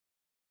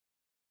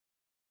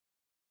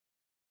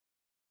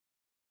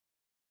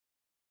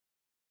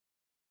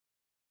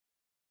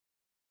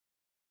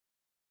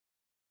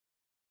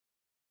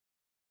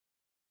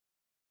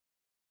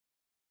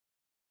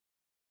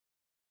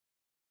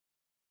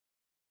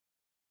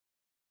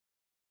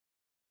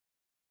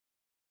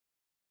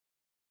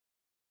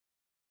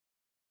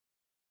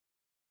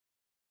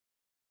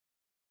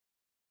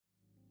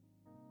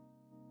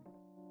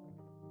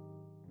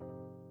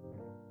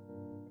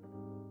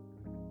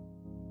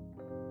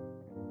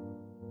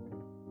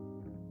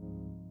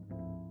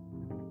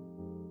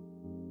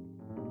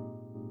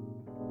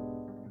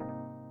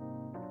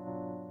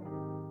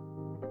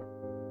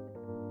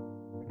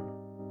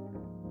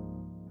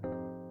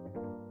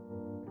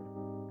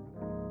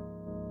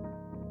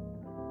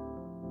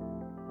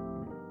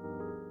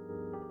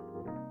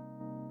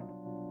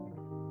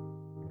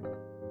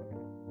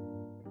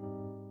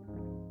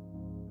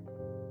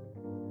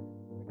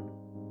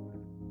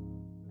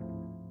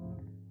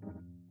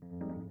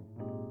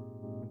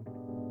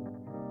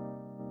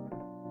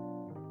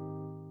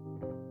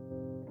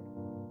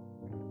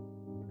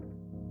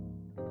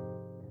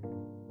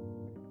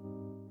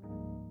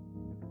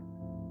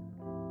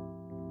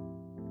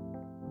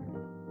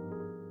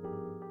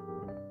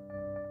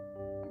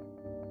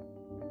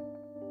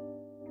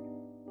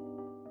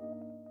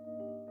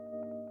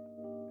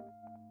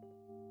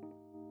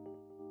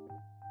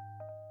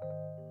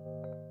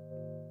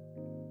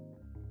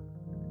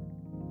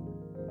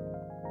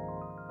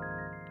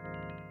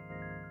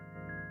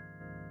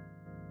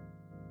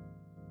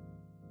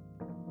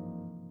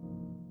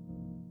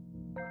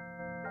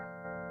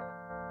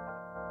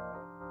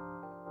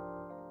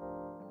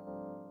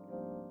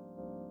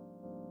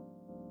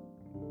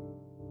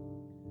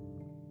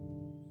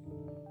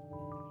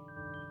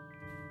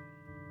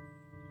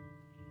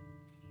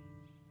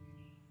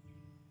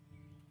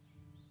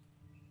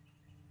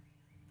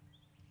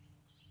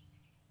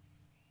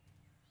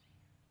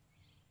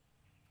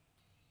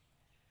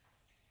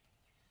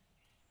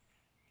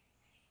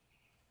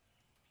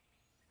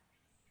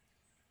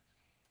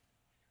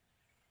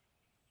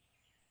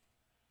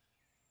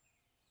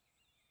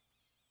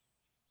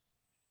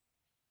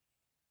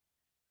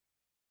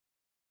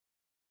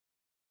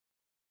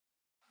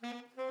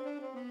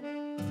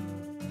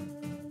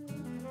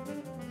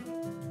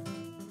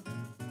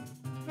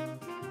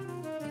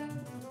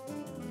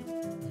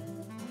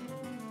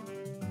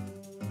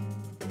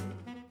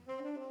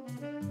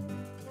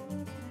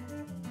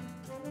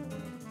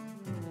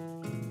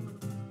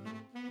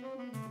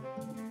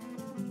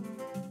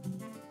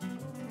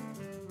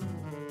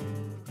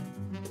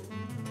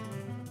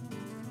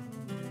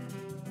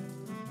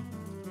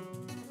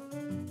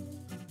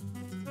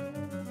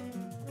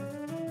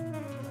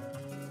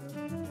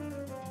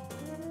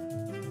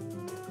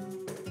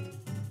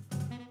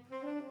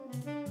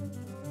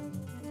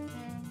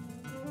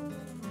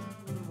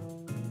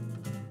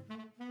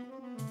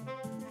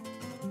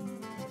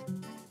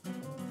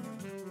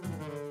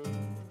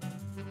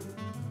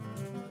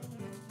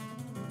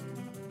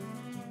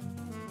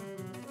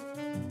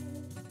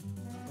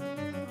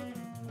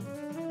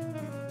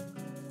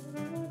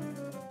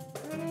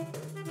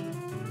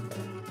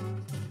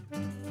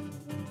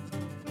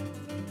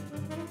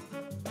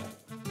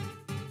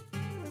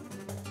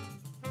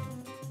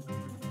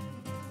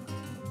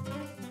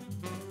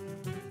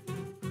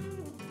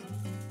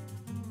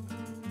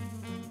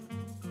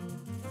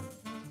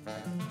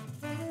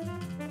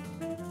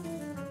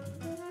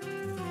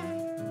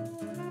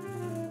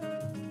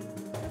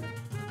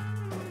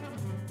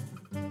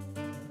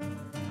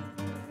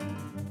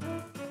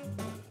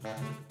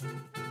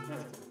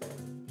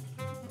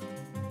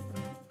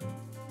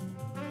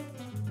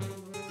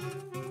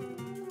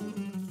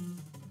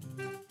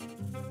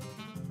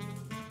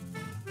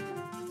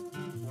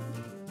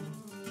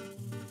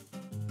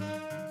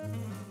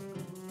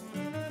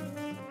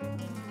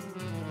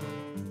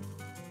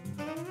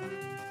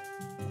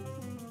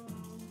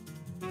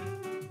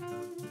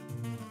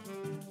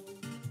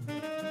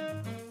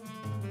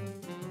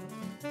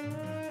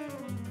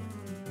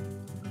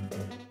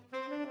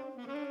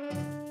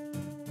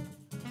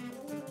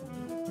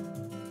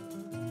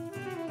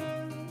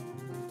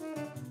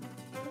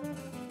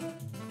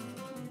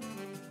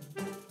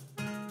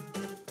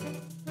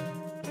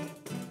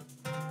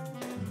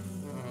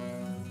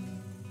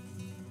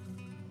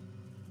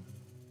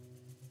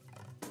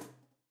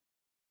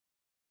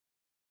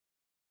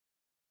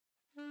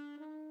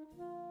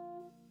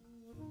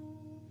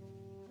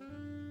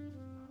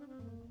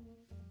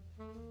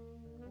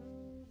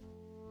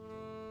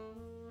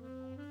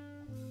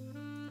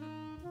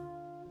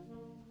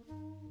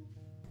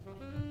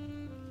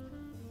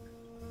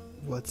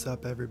What's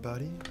up,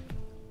 everybody?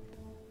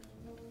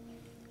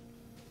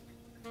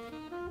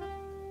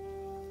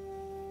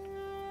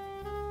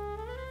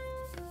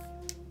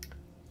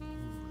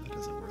 That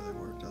doesn't really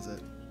work, does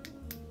it?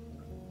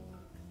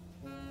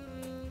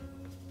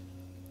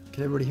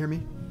 Can everybody hear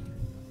me?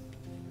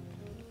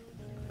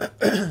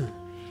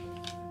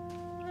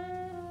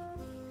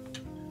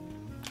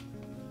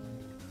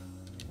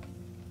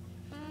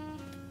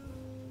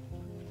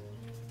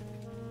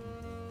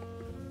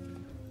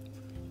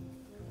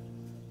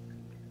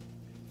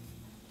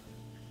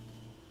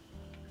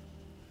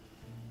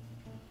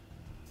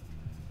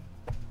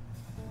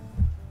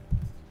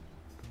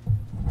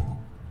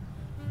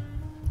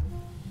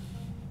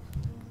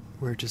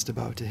 We're just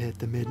about to hit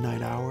the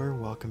midnight hour.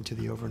 Welcome to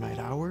the overnight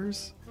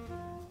hours.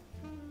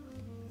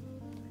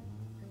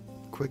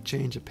 Quick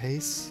change of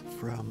pace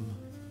from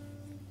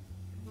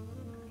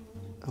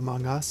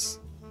Among Us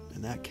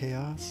and that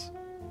chaos.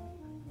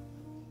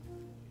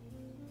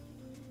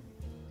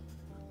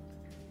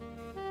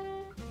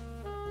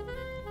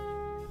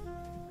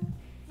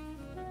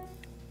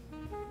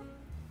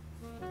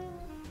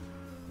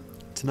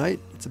 Tonight,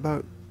 it's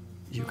about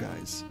you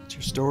guys. It's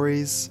your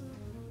stories,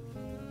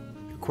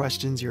 your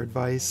questions, your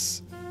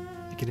advice.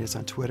 You can hit us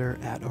on Twitter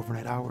at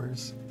Overnight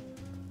Hours.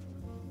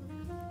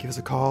 Give us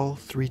a call,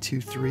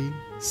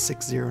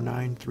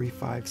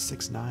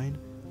 323-609-3569.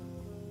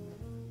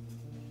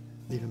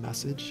 Leave a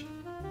message.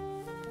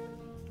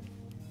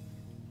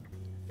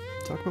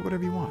 Talk about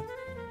whatever you want.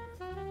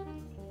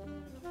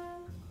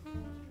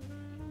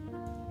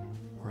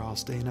 We're all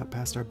staying up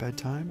past our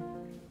bedtime.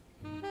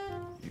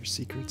 Your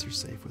secrets are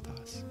safe with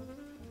us.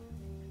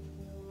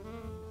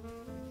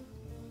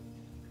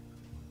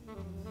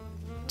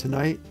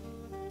 Tonight,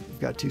 we've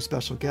got two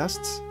special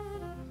guests.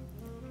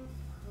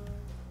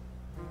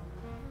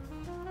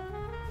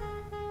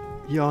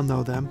 You all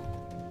know them.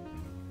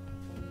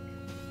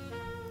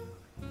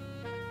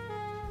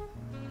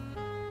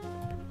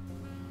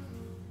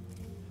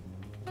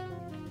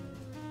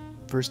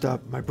 First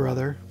up, my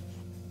brother.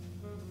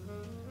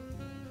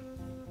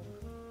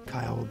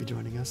 Kyle will be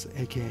joining us,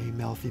 aka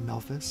Melfi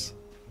Melphis.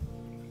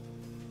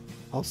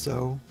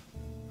 Also,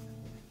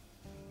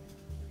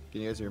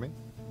 can you guys hear me?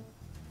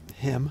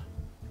 Him.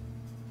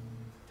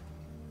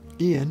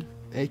 Ian,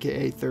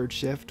 aka Third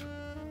Shift.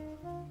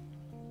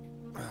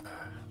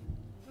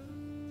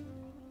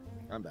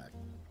 I'm back.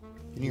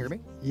 Can you hear me?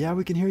 Yeah,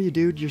 we can hear you,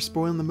 dude. You're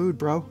spoiling the mood,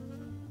 bro.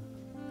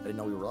 I didn't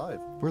know we were live.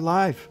 We're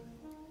live.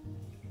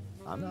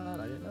 I'm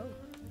not. I didn't know.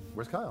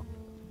 Where's Kyle?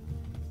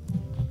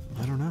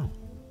 I don't know.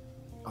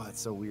 Oh,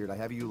 that's so weird. I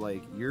have you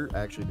like, you're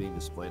actually being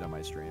displayed on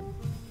my stream.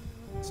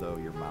 so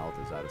your mouth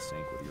is out of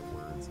sync with your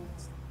words.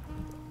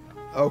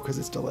 Oh, because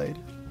it's delayed.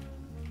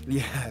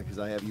 Yeah, because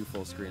I have you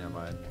full screen on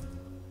mine.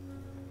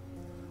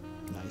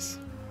 Nice.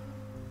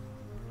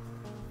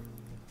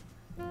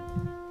 Okay.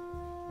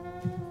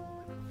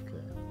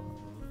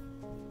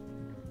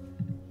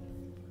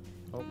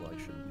 Oh, well, I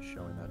shouldn't be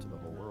showing that to the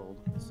whole world.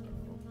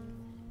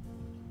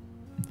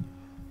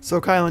 So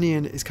Kyle and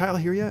Ian, is Kyle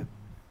here yet?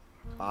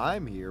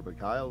 I'm here, but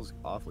Kyle's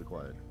awfully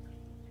quiet.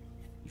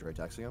 You try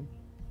texting him?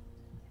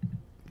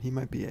 He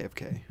might be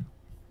AFK.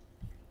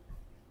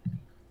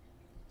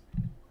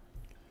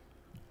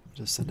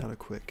 Just send out a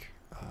quick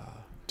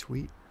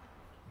tweet.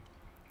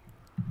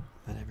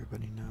 Let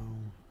everybody know.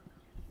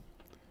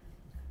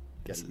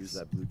 Gotta use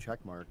that blue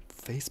check mark.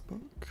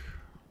 Facebook.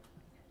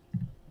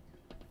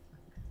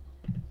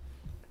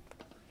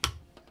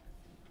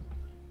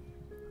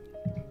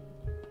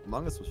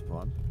 Among Us was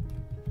fun.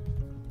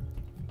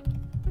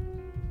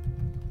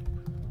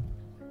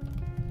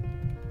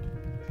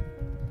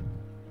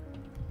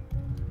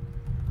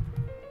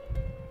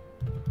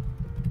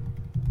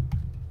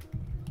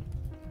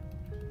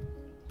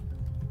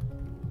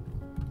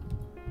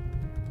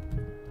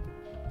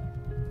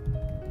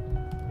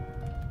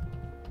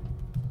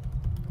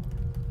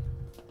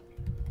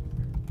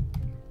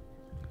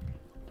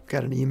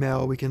 Got an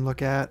email we can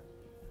look at.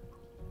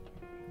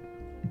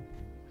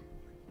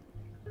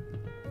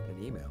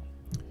 An email.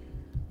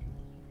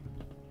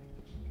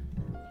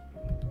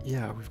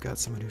 Yeah, we've got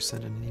someone who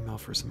sent in an email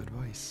for some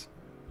advice.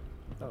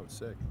 Oh,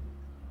 sick.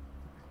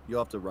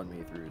 You'll have to run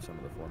me through some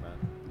of the format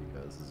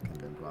because this is kind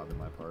of improv in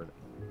my part.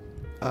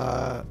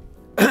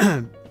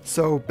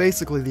 So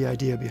basically the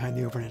idea behind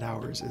the Overnight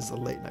Hours is a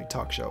late night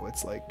talk show.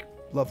 It's like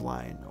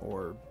Loveline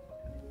or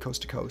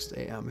Coast to Coast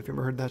AM. Have you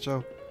ever heard that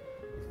show?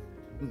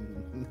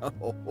 No,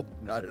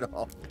 not at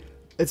all.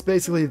 It's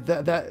basically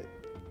that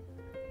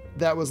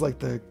was like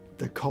the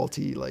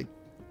culty, like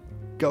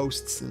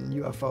ghosts and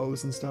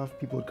UFOs and stuff.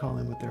 People would call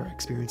in with their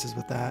experiences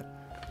with that.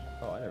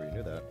 Oh, I never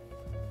knew that.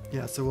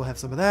 Yeah, so we'll have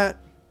some of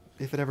that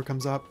if it ever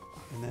comes up.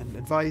 And then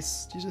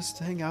advice, you just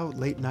hang out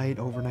late night,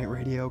 overnight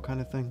radio kind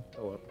of thing.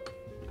 Oh, well.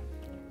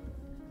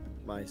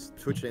 My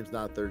Twitch name's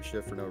not Third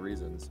Shift for no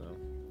reason, so.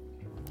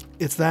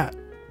 It's that.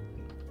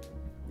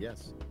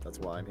 Yes, that's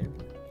why I'm here.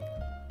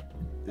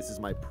 This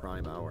is my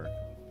prime hour.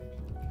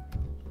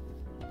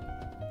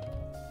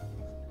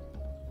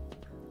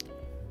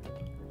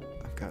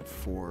 I've got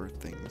 4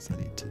 things I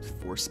need to,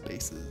 4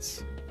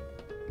 spaces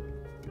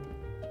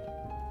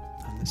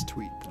on this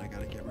tweet that I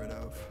gotta get rid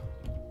of.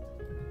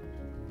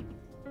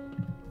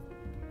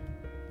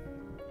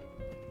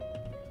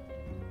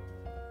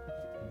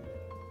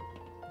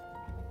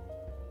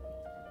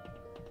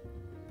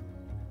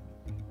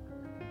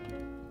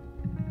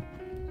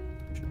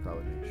 Should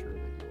probably make sure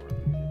that you are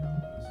muted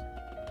on this.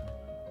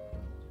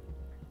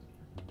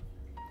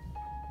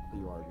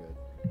 You are good.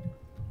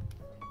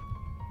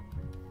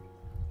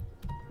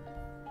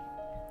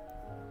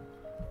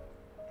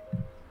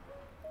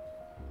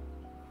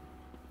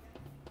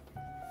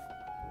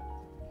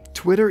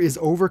 Twitter is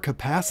over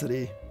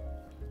capacity.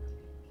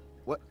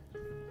 What?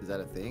 Is that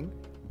a thing?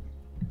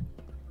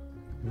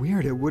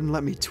 Weird, it wouldn't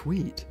let me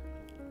tweet.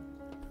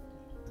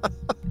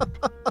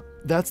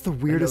 That's the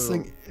weirdest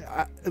thing.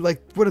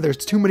 Like, what are there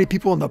too many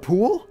people in the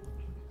pool?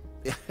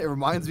 Yeah, it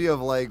reminds me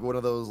of like one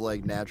of those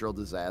like natural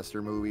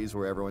disaster movies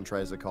where everyone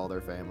tries to call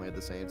their family at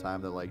the same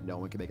time that like no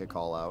one can make a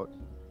call out.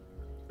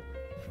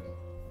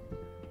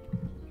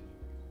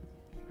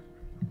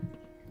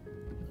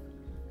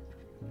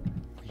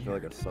 I feel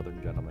like a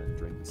southern gentleman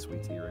drinking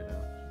sweet tea right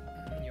now.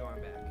 You are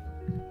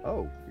back.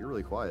 Oh, you're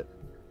really quiet.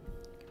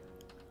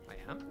 I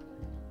am?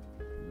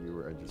 You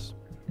were just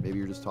maybe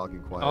you're just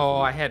talking quiet. Oh,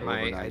 for I had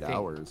my overnight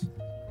hours.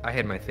 I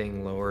had my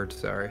thing lowered.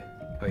 Sorry.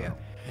 Oh yeah.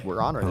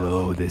 We're on right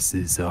Hello, now. this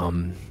is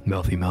Melfi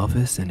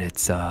Melvis, and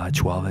it's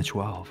 12 at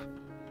 12,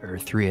 or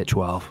 3 at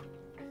 12,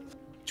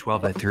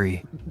 12 at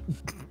 3.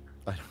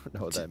 I don't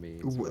know what that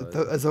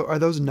means. Are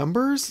those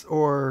numbers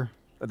or?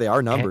 They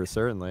are numbers,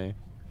 certainly.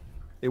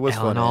 It was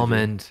Alan fun. Andrew.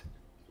 Almond.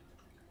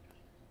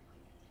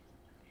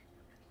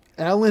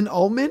 Alan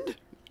Almond?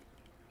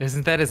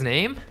 Isn't that his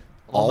name?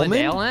 Almond?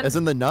 Allen? As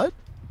in the nut?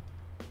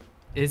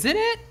 Isn't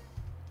it?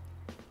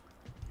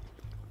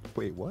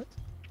 Wait, what?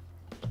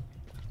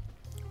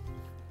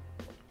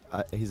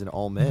 He's an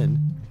almond.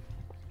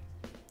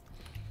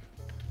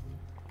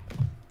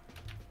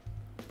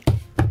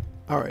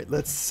 All right,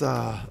 let's.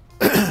 So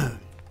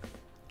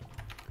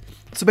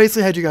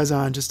basically, I had you guys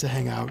on just to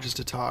hang out, just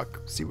to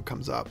talk, see what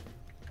comes up.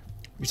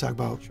 We talk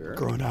about Sure.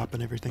 growing up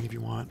and everything if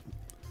you want.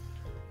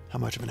 How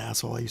much of an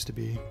asshole I used to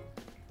be.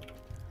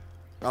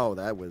 Oh,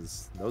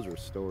 those were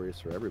stories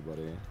for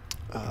everybody.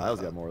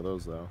 Kyle's got more of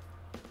those though.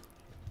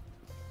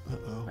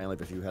 Uh-oh. I only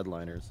have a few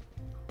headliners.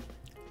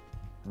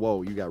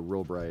 Whoa, you got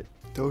real bright.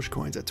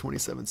 Dogecoin's at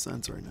 27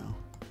 cents right now.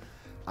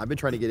 I've been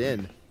trying to get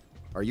in.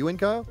 Are you in,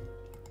 Kyle?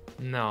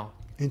 No.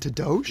 Into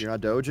Doge? You're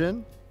not Doge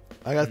in?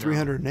 I got No.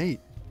 308.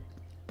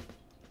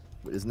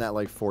 Isn't that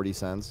like 40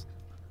 cents?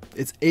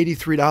 It's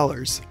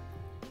 $83.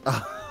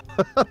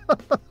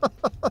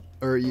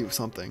 Or you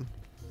something.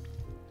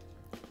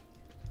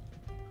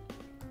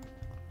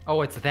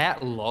 Oh, it's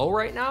that low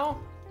right now?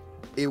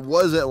 It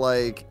was at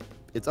like,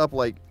 it's up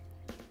like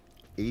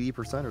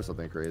 80% or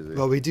something crazy.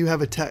 Well, we do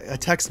have a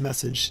text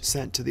message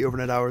sent to the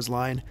Overnight Hours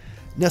line.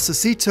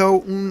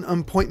 Necesito un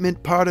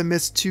appointment para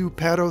mis two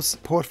perros,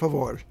 por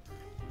favor.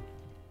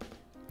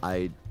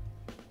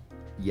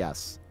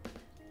 Yes.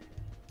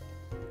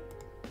 Do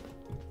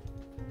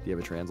you have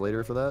a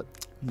translator for that?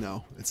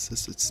 No, it's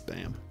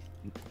spam.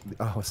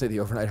 Oh, say the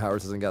Overnight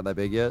Hours hasn't got that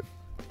big yet?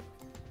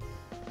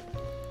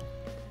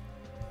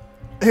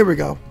 Here we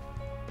go.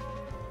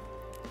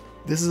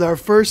 This is our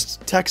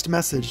first text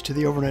message to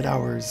the Overnight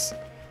Hours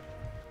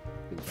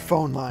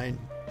phone line.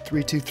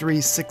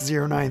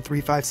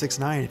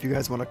 323-609-3569 if you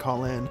guys want to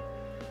call in.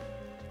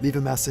 Leave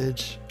a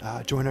message.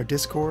 Join our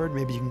Discord.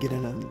 Maybe you can get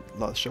in on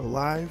the show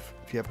live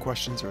if you have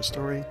questions or a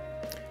story.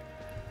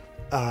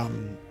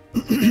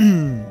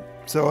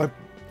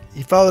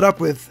 He followed up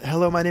with,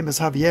 "Hello, my name is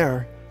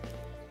Javier,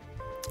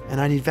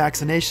 and I need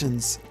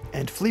vaccinations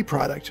and flea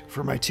product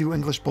for my 2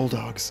 English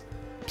bulldogs.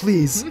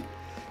 Please,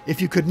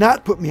 if you could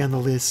not put me on the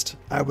list,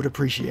 I would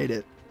appreciate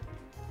it."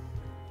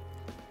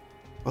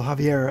 Well,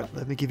 Javier,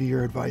 let me give you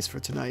your advice for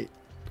tonight.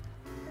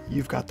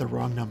 You've got the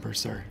wrong number,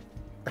 sir.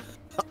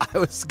 I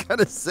was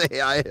gonna say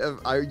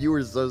you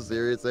were so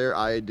serious there.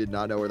 I did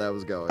not know where that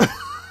was going.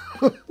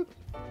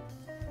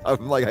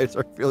 I'm like, I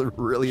start feeling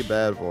really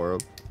bad for him.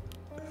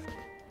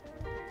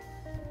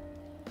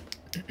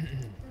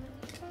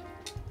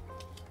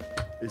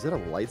 Is that a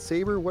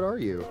lightsaber? What are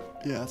you?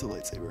 Yeah, it's a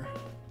lightsaber.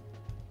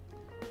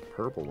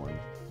 Purple one.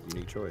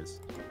 Unique choice.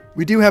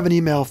 We do have an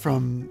email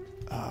from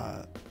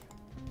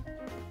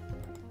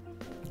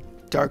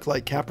Dark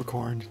Light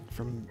Capricorn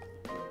from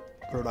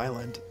Rhode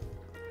Island.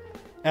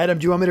 Adam,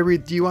 do you want me to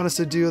read? Do you want us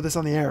to do this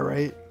on the air,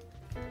 right?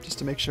 Just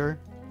to make sure.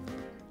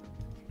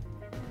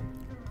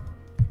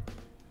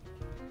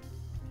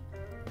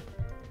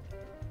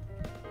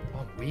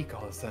 I'm weak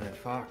all of a sudden.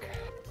 Fuck.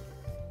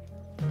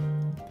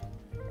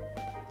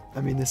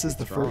 I mean, this is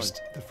the What's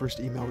wrong? first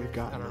email we've I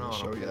gotten don't on know. the I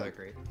show don't feel yet. that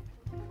great.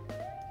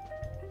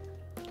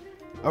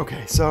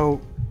 Okay, so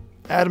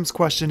Adam's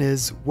question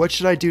is, what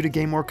should I do to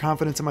gain more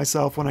confidence in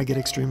myself when I get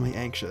extremely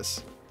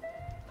anxious?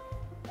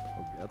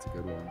 Oh, that's a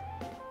good one.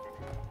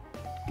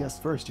 Guess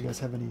first. Do you guys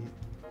have any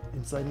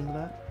insight into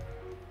that?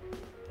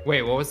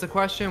 Wait, what was the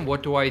question?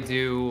 What do I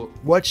do?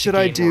 What should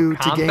I do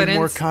to gain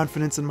more confidence?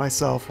 confidence in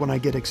myself when I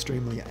get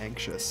extremely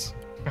anxious?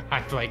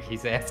 I feel like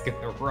he's asking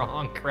the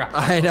wrong crowd.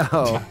 I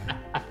know.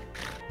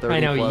 30 I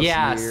know, plus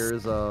yes.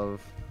 years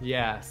of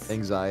Yes.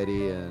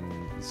 anxiety and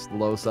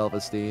low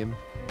self-esteem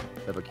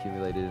have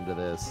accumulated into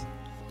this.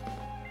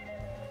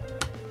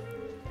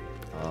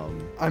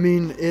 I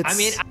mean,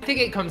 it's. I think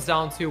it comes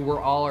down to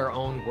we're all our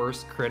own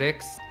worst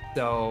critics.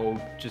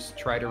 So just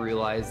try to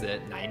realize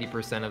that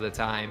 90% of the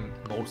time,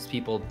 most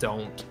people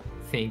don't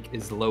think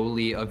as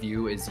lowly of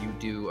you as you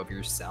do of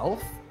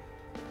yourself.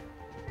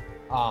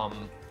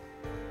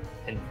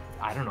 And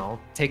I don't know,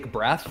 take a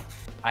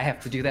breath. I have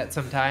to do that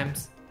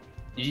sometimes.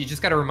 You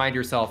just got to remind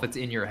yourself it's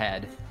in your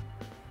head.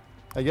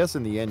 I guess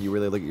in the end, you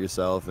really look at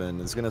yourself,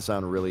 and it's gonna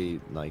sound really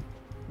like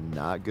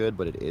not good,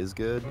 but it is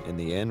good. In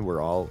the end,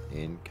 we're all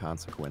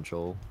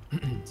inconsequential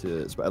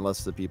to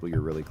unless the people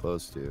you're really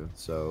close to.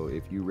 So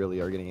if you really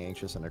are getting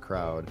anxious in a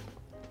crowd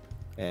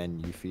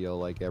and you feel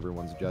like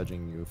everyone's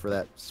judging you for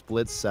that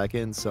split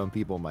second, some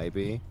people might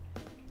be,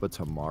 but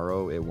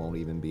tomorrow it won't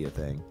even be a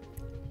thing.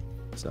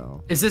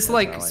 So Is this that's how I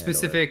like handle it.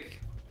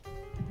 specific?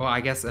 Well,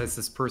 I guess as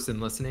this person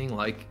listening,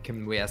 like,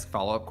 can we ask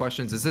follow-up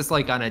questions? Is this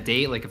like on a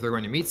date, like if they're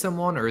going to meet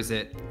someone, or is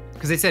it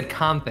because they said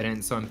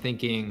confident? So I'm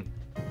thinking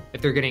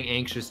if they're getting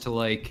anxious to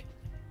like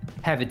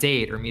have a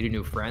date or meet a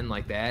new friend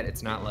like that,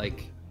 it's not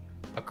like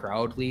a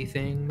crowdly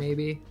thing,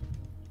 maybe.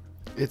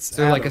 It's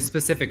So like a Adam.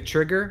 specific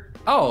trigger.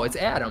 Oh, it's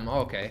Adam.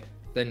 Oh, okay.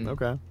 Then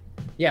Okay.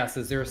 yes.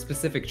 Is there a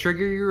specific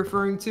trigger you're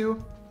referring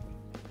to?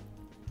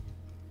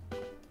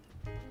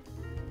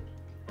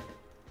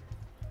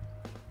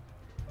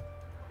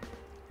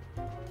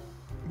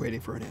 Waiting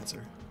for an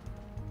answer.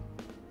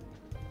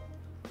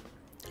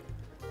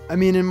 I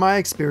mean, in my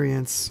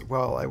experience,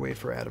 while I wait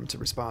for Adam to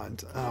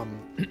respond,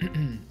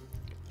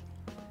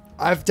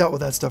 I've dealt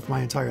with that stuff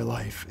my entire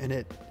life,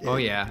 and Oh,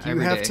 yeah, you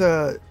every have day.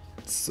 to.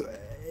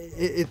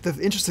 The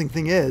interesting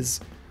thing is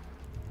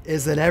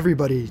that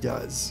everybody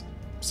does.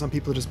 Some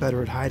people are just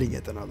better at hiding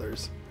it than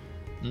others,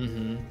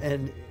 Mm-hmm.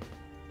 and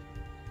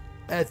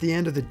at the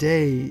end of the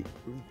day,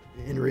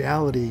 in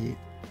reality,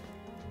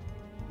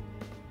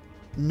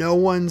 no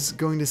one's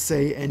going to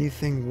say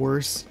anything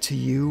worse to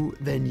you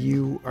than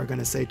you are going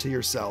to say to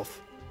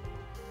yourself.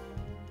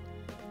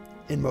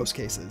 In most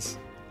cases,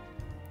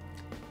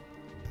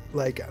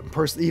 like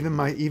even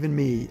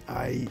me,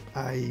 I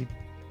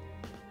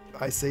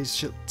say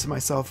shit to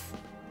myself.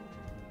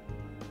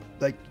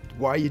 Like,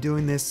 why are you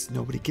doing this?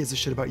 Nobody gives a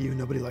shit about you.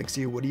 Nobody likes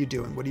you. What are you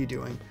doing? What are you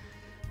doing?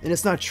 And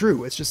it's not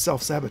true. It's just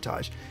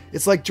self-sabotage.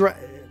 It's like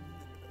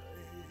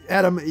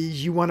Adam,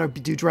 you want to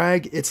do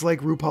drag? It's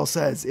like RuPaul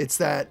says. It's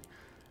that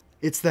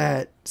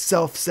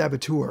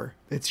self-saboteur.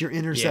 It's your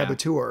inner Yeah.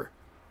 saboteur.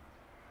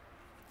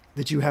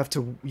 that you have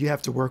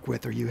to work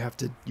with, or you have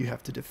to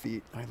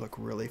defeat. I look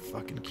really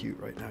fucking cute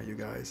right now, you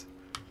guys.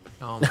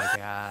 Oh my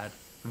god.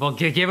 Well,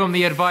 give him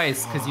the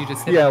advice, because you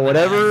just hit him Yeah, in the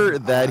whatever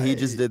head. that he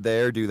just did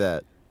there, do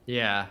that.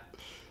 Yeah.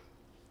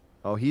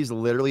 Oh, he's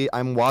literally.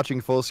 I'm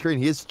watching full screen.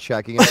 He is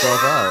checking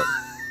himself out.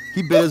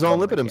 He bit his own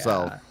lip at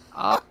himself.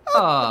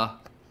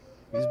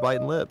 He's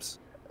biting lips.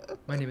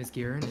 My name is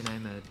Garen, and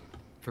I'm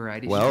a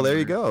variety Well, there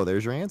you streamer. go.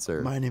 There's your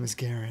answer. My name is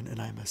Garen,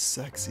 and I'm a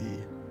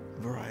sexy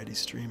variety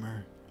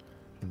streamer.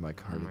 In my Oh my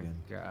cardigan.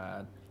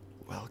 god.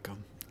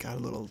 Welcome. Got a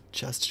little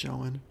chest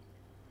showing.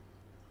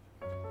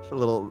 A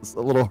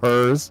little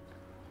hers.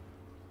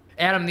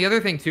 Adam, the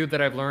other thing too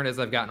that I've learned as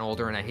I've gotten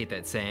older, and I hate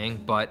that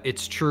saying, but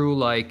it's true,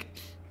 like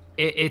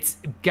it's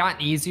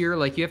gotten easier.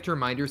 Like you have to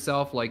remind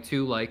yourself, like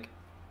too, like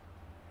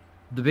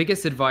the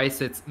biggest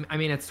advice, it's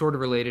sort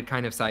of related,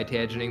 kind of side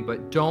tangenting,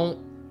 but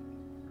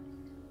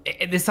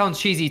this sounds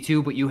cheesy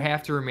too, but you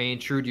have to remain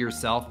true to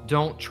yourself.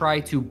 Don't try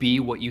to be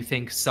what you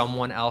think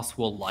someone else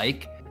will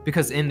like,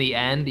 because in the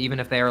end, even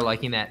if they are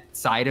liking that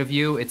side of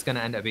you, it's going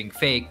to end up being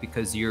fake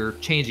because you're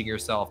changing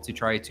yourself to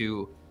try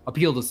to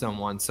appeal to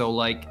someone. So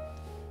like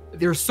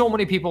there's so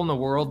many people in the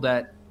world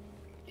that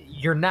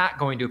you're not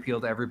going to appeal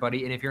to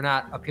everybody, and if you're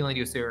not appealing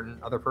to a certain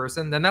other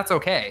person, then that's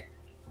okay.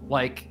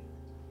 Like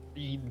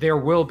there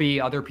will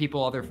be other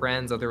people, other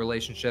friends, other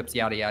relationships,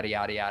 yada yada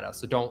yada yada.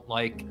 So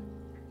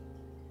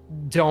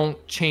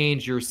don't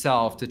change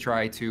yourself to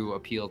try to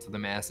appeal to the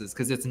masses,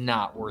 because it's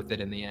not worth it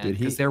in the end,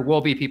 because there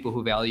will be people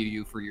who value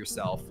you for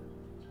yourself.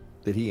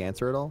 Did he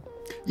answer it all?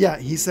 Yeah,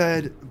 he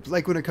said,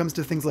 like, when it comes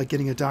to things like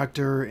getting a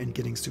doctor and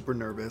getting super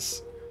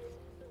nervous,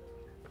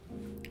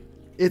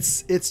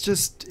 it's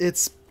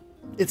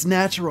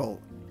natural.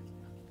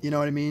 You know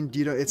what I mean?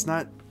 It's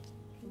not,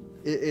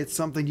 it's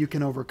something you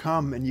can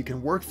overcome and you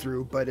can work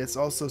through, but it's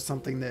also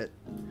something that,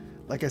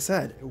 like I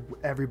said,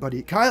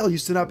 Kyle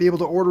used to not be able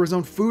to order his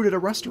own food at a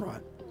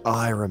restaurant. Oh,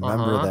 I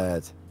remember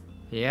that.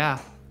 Yeah.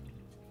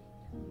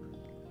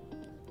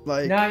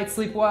 Like, Night,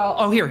 sleep well.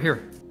 Oh,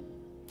 here.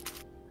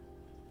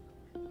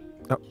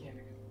 Oh.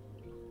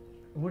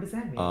 What does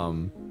that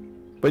mean?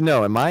 But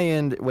no, in my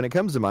end, when it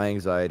comes to my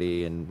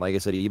anxiety, and like I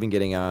said, even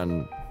getting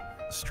on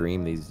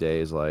stream these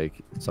days,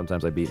 like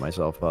sometimes I beat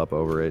myself up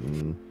over it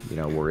and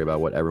worry about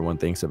what everyone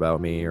thinks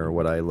about me or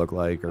what I look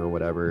like or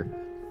whatever.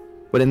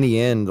 But in the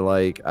end,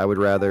 like I would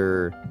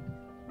rather,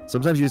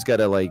 sometimes you just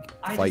gotta like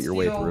fight your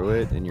way through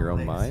it in your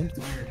own mind,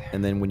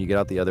 and then when you get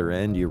out the other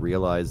end, you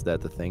realize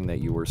that the thing that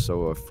you were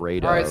so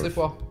afraid All right, of sleep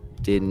well.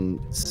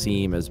 didn't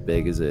seem as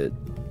big as it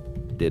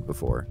did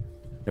before,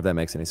 if that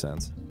makes any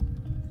sense.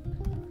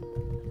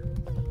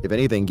 If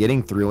anything,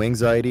 getting through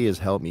anxiety has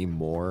helped me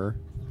more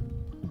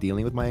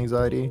dealing with my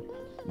anxiety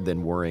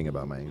than worrying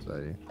about my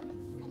anxiety.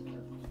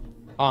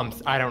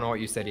 I don't know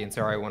what you said, Ian.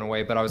 Sorry, I went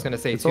away. But I was gonna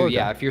say It's too, all good.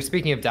 yeah. If you're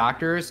speaking of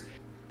doctors,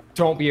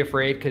 don't be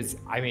afraid, because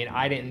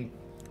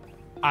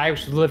I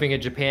was living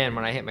in Japan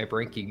when I hit my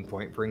breaking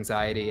point for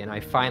anxiety, and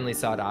I finally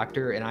saw a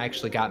doctor, and I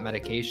actually got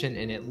medication,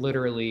 and it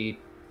literally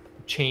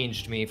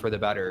changed me for the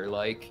better.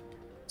 Like,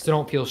 so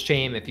don't feel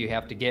shame if you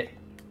have to get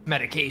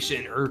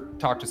medication or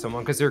talk to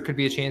someone, because there could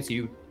be a chance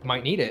you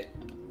might need it.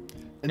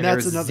 And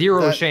that's there's another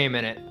zero shame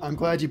in it. I'm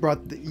glad you brought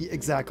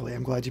exactly.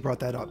 I'm glad you brought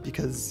that up,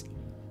 because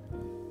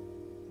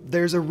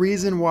there's a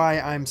reason why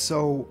I'm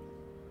so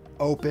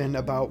open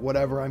about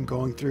whatever I'm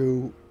going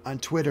through on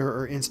Twitter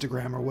or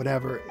Instagram or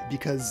whatever,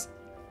 because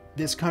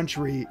this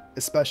country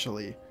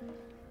especially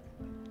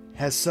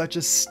has such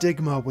a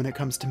stigma when it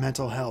comes to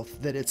mental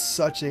health that it's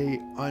such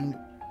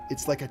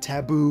it's like a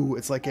taboo.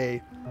 It's like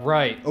a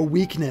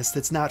weakness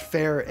that's not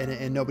fair,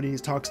 and nobody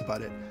talks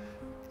about it.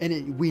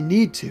 And we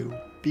need to,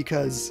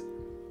 because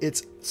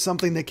it's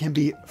something that can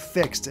be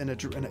fixed and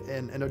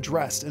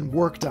addressed and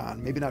worked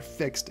on. Maybe not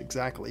fixed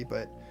exactly,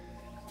 but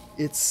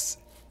it's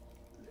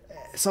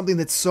something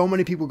that so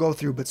many people go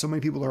through, but so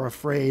many people are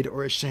afraid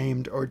or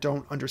ashamed or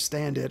don't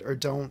understand it, or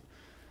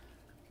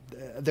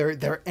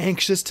they're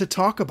anxious to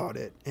talk about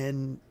it.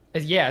 And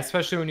yeah,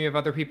 especially when you have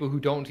other people who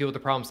don't deal with the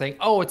problem saying,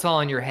 oh, it's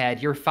all in your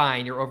head, you're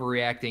fine, you're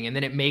overreacting. And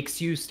then it makes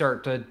you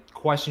start to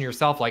question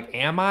yourself, like,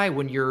 am I?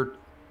 When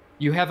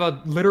you have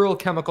a literal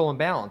chemical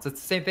imbalance.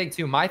 It's the same thing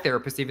too. My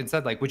therapist even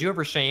said, like, would you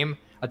ever shame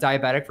a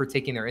diabetic for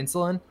taking their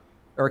insulin,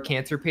 or a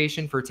cancer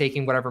patient for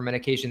taking whatever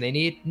medication they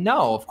need?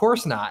 No, of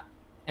course not.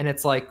 And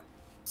it's like,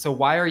 so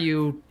why are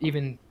you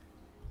even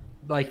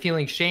like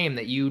feeling shame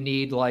that you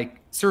need like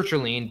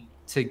sertraline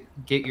to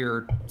get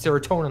your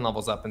serotonin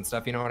levels up and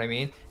stuff? You know what I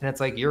mean? And it's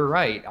like, you're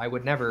right. I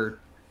would never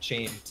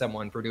shame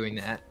someone for doing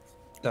that.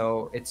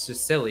 So it's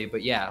just silly.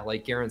 But yeah,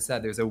 like Garen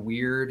said, there's a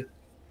weird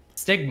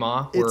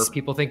stigma where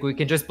people think we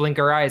can just blink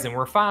our eyes and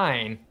we're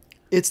fine.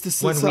 It's the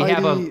society, when we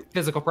have a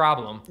physical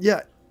problem.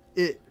 Yeah.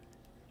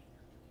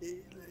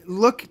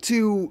 Look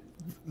to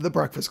The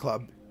Breakfast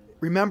Club.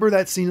 Remember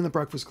that scene in The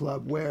Breakfast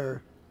Club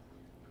where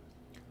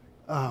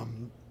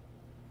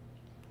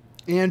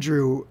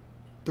Andrew,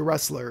 the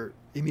wrestler,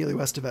 Emilio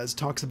Estevez,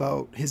 talks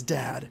about his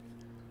dad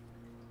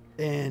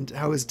and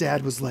how his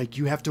dad was like,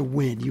 you have to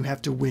win, you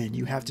have to win,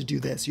 you have to do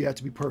this, you have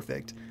to be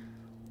perfect.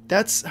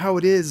 That's how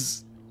it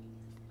is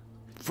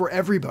for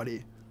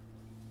everybody.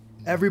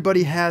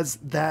 Everybody has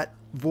that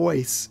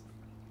voice,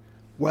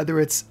 whether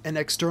it's an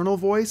external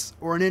voice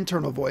or an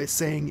internal voice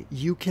saying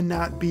you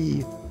cannot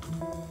be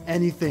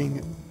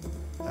anything.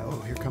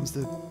 Oh, here comes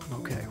the,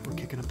 okay, we're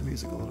kicking up the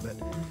music a little bit.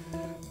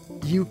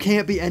 You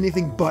can't be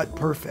anything but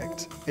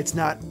perfect. It's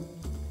not,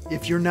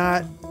 if you're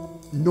not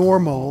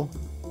normal,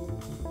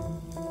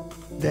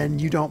 then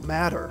you don't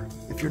matter.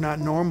 If you're not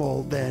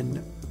normal, then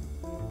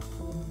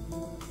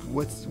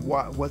what's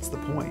the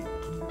point?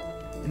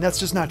 And that's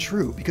just not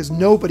true, because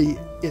nobody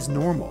is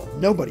normal.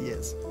 Nobody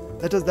is.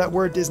 That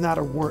word is not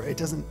a word. It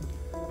doesn't,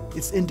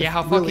 it's Yeah,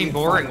 how really fucking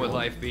boring indefinable. would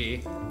life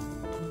be?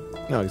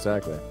 No,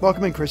 exactly.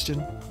 Welcome in,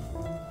 Christian.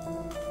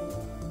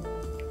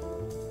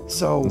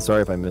 So I'm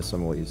sorry if I missed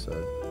some of what you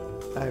said.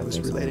 I was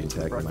think relating someone's to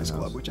the attacking my Breakfast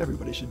Club, house. which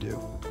everybody should do.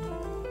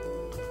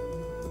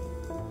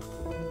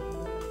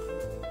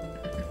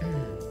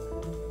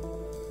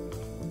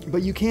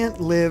 But you can't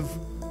live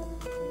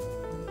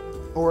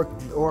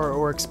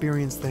or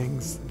experience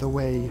things the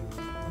way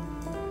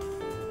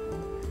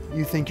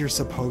you think you're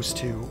supposed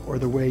to, or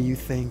the way you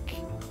think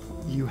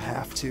you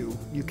have to.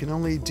 You can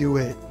only do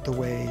it the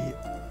way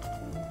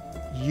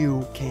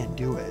you can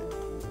do it.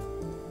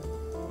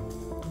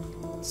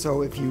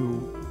 So if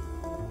you,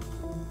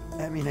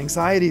 I mean,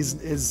 anxiety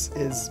is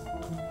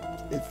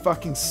it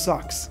fucking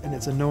sucks and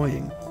it's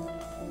annoying,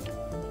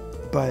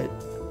 but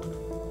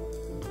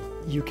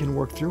you can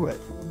work through it.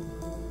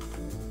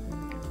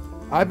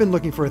 I've been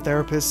looking for a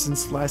therapist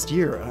since last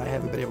year and I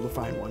haven't been able to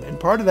find one. And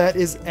part of that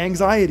is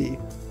anxiety.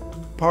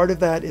 Part of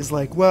that is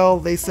like, well,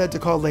 they said to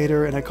call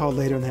later and I called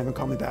later and they haven't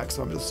called me back.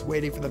 So I'm just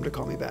waiting for them to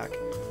call me back.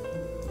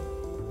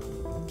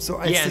 So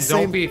it's Yeah, the and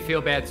same. don't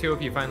feel bad too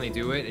if you finally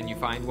do it and you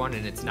find one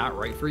and it's not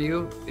right for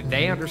you.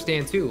 They Mm-hmm.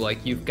 understand too.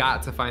 Like, you've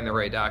got to find the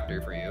right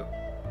doctor for you.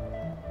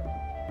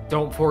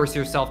 Don't force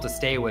yourself to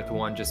stay with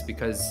one just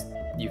because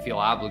you feel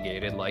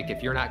obligated. Like,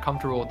 if you're not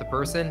comfortable with the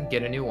person,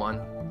 get a new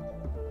one.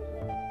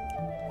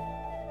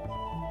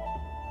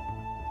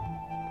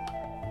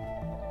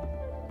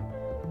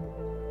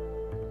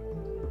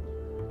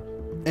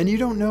 And you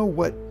don't know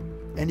what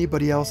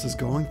anybody else is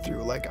going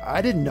through. Like,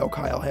 I didn't know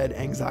Kyle had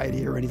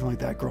anxiety or anything like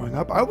that growing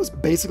up. I was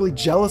basically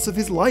jealous of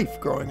his life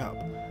growing up.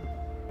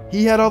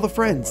 He had all the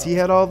friends. He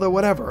had all the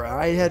whatever.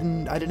 I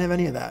didn't have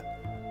any of that.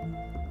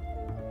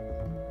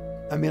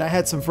 I mean, I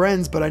had some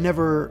friends, but I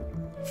never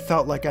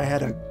felt like I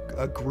had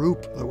a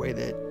group the way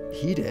that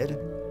he did.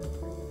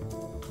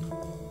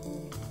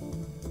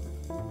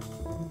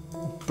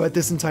 But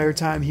this entire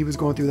time, he was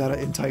going through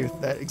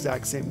that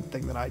exact same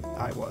thing that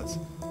I was.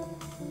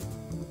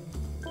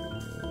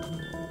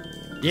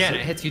 Yeah, and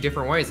it hits you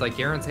different ways. Like,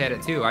 Garen's had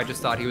it too. I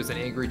just thought he was an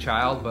angry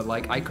child, but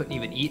like, I couldn't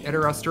even eat at a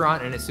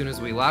restaurant, and as soon as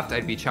we left,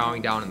 I'd be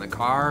chowing down in the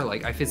car.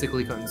 Like, I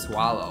physically couldn't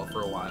swallow for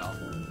a while.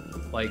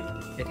 Like,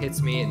 it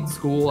hits me in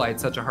school. I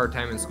had such a hard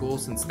time in school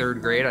since 3rd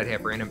grade. I'd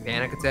have random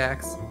panic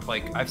attacks.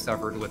 Like, I've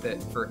suffered with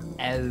it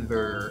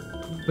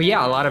forever. But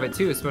yeah, a lot of it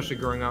too, especially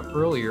growing up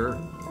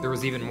earlier, there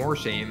was even more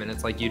shame, and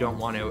it's like you don't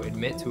want to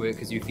admit to it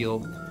because you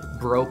feel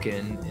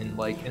broken and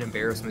like an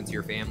embarrassment to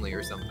your family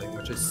or something,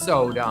 which is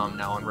so dumb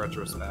now in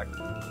retrospect.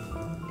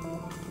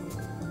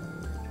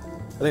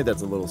 I think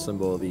that's a little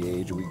symbol of the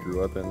age we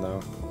grew up in,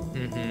 though.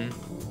 Mm-hmm.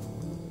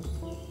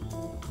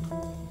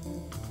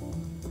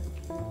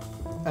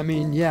 I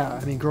mean, yeah.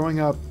 I mean, growing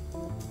up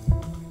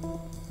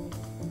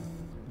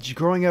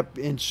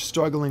and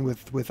struggling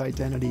with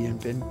identity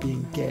and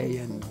being gay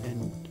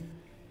and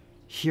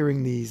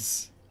hearing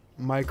these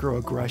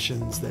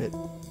microaggressions that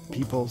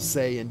people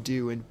say and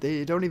do, and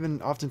they don't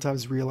even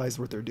oftentimes realize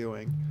what they're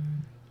doing.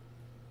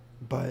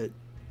 But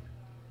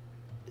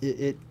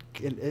it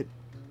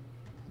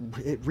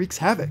wreaks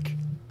havoc.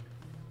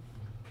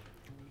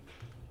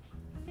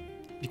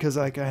 Because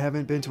like, I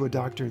haven't been to a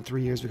doctor in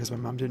 3 years because my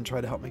mom didn't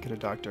try to help me get a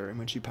doctor, and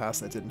when she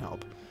passed, that didn't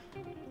help.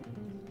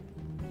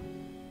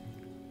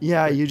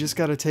 Yeah, you just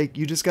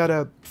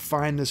gotta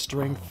find the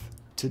strength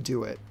to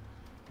do it.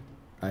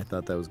 I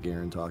thought that was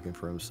Garen talking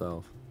for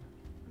himself.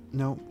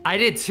 No. I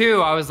did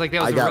too. I was like,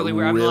 that was I got really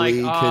weird. I'm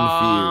really like,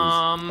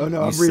 confused. Oh no,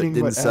 You I'm reading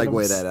didn't what segue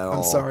Adam's, that at I'm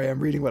all. sorry, I'm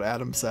reading what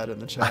Adam said in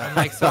the I'm chat.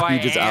 like, so I You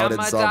just am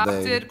outed something.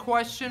 adopted?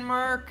 Question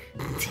mark.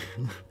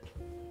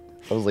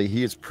 I was like,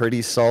 he is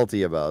pretty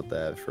salty about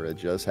that for it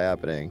just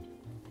happening.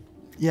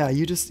 Yeah,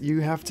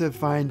 you have to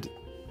find,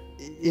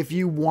 if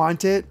you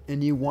want it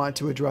and you want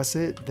to address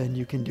it, then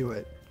you can do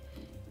it.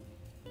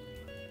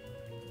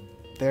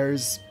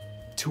 There's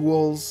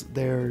tools,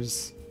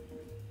 there's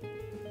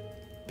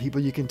people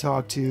you can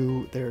talk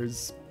to,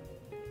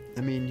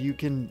 I mean, you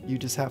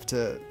just have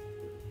to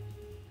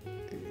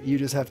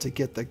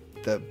get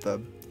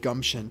the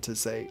gumption to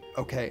say,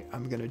 okay,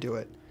 I'm gonna do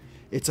it.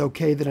 It's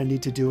okay that I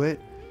need to do it.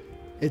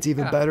 It's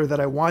even Yeah. better that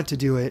I want to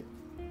do it.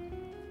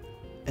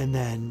 And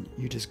then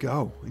you just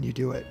go and you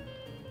do it.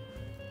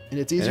 And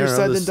it's And I easier don't know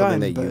said if than this is something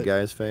done. that you But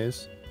guys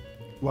face,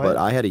 what? but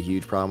I had a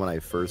huge problem when I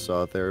first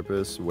saw a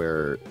therapist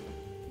where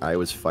I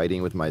was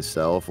fighting with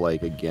myself,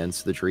 like,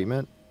 against the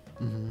treatment.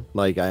 Mhm.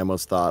 Like, I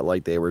almost thought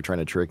like they were trying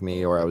to trick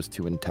me, or I was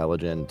too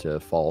intelligent to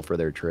fall for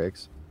their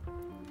tricks.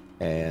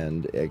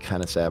 and it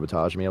kind of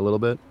sabotaged me a little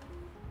bit.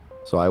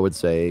 So I would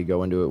say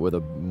go into it with a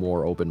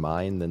more open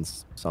mind than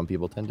some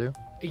people tend to.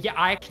 Yeah,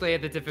 I actually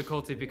had the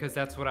difficulty because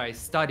that's what I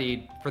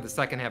studied for the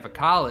second half of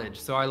college.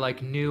 So I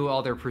like knew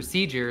all their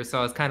procedures. So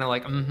I was kind of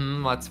like,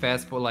 let's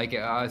fast forward. Like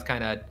I was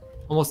kind of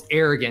almost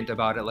arrogant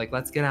about it. Like,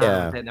 let's get on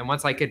with it. And then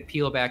once I could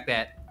peel back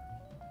that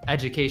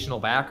educational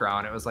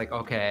background, it was like,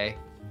 okay.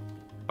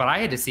 But I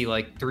had to see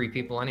like 3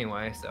 people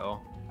anyway, so.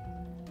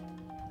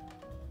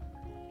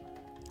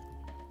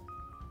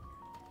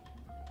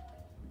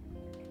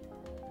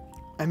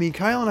 I mean,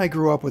 Kyle and I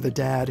grew up with a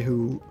dad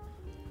who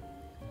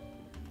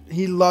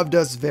he loved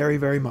us very,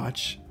 very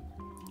much.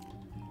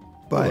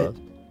 But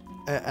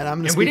and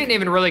I'm we didn't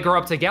even really grow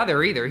up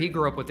together either. He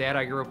grew up with dad,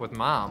 I grew up with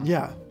mom.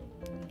 Yeah.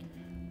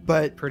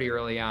 But pretty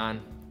early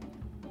on.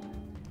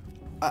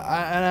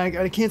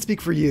 I can't speak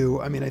for you.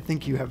 I mean, I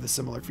think you have the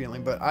similar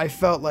feeling, but I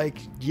felt like,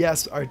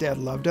 yes, our dad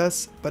loved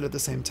us, but at the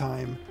same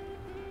time,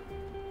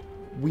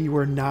 we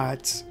were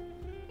not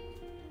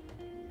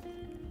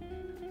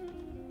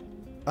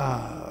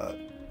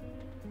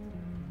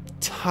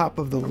top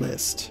of the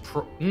list.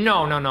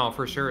 No,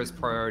 for sure his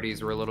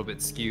priorities were a little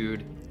bit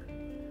skewed.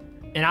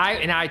 And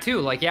I too,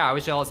 like, yeah, I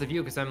was jealous of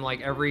you because I'm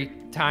like, every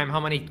time, how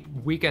many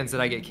weekends did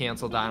I get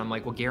canceled on? I'm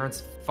like, well,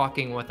 Garen's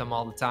fucking with him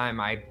all the time.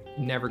 I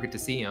never get to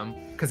see him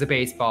because of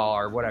baseball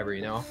or whatever,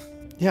 you know?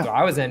 Yeah. So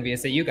I was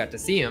envious that you got to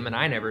see him and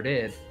I never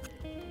did.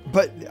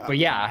 But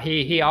yeah,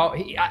 he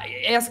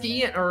ask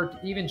Ian or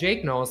even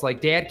Jake knows,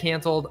 like, dad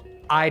canceled.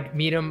 I'd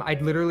meet him.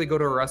 I'd literally go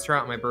to a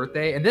restaurant on my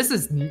birthday. And this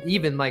is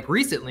even like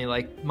recently,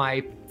 like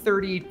my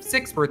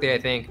 36th birthday, I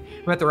think.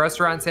 I'm at the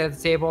restaurant, sat at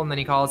the table, and then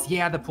he calls,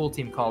 yeah, the pool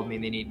team called me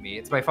and they need me.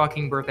 It's my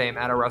fucking birthday. I'm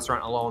at a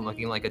restaurant alone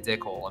looking like a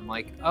dickhole. I'm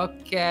like,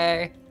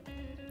 okay.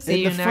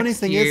 See you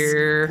next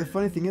year. The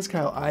funny thing is,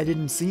 Kyle, I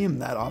didn't see him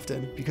that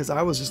often because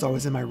I was just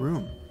always in my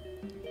room.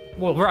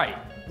 Well, right.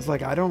 It's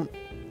like I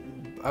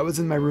was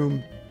in my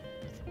room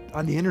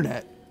on the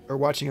internet or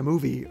watching a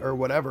movie or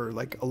whatever,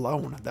 like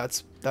alone.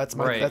 That's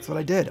what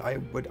I did. I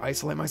would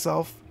isolate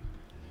myself,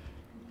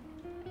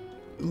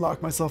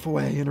 lock myself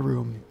away in a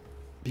room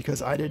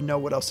because I didn't know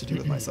what else to do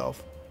with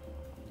myself.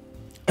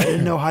 I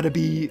didn't know how to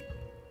be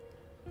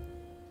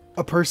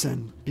a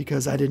person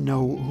because I didn't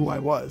know who I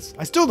was.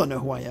 I still don't know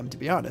who I am, to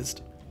be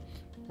honest.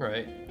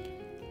 Right.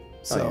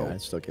 So I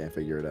still can't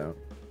figure it out.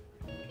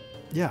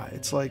 Yeah,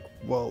 it's like,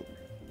 well,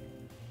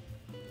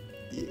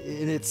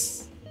 and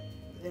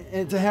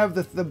to have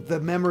the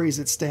memories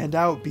that stand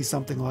out be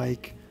something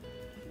like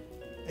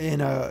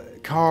in a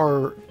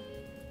car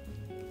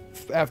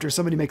after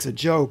somebody makes a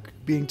joke,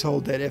 being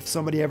told that if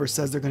somebody ever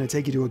says they're going to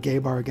take you to a gay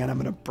bar again, I'm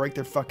going to break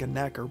their fucking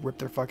neck or rip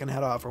their fucking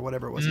head off or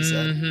whatever it was he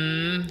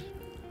said.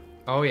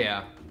 Oh,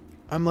 yeah.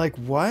 I'm like,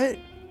 what?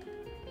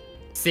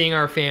 Seeing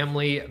our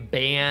family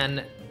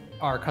ban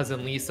our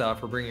cousin Lisa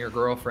for bringing your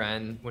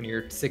girlfriend when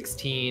you're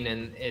 16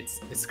 and it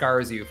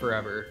scars you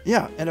forever.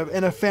 Yeah, and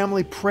a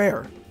family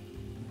prayer.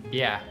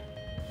 Yeah.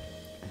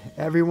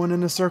 Everyone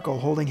in a circle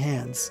holding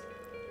hands.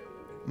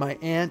 My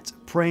aunt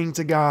praying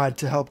to God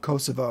to help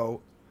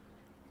Kosovo.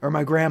 Or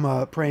my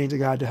grandma praying to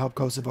God to help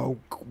Kosovo,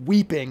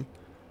 weeping.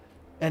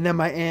 And then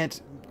my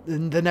aunt,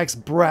 in the next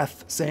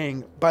breath,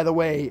 saying, by the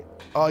way,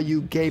 all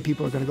you gay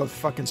people are going to go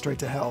fucking straight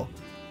to hell.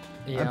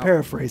 Yeah. I'm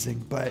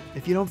paraphrasing, but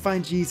if you don't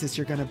find Jesus,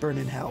 you're going to burn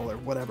in hell, or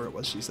whatever it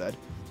was she said.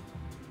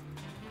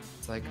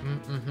 It's like,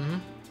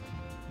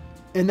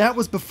 And that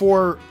was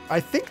before, I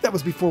think that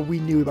was before we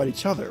knew about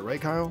each other,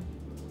 right, Kyle?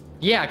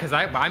 Yeah, because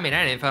I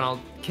didn't find out,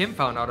 Kim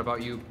found out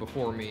about you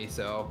before me,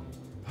 so.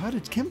 How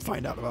did Kim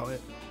find out about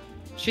it?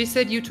 She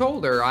said you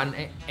told her on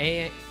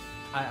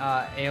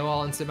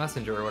AOL Instant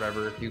Messenger or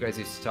whatever. You guys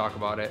used to talk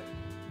about it.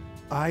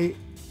 I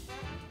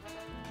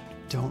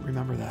don't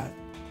remember that.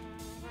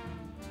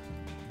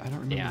 I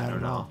don't remember that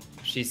at all.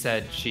 She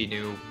said she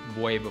knew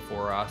way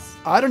before us.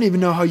 I don't even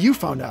know how you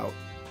found out.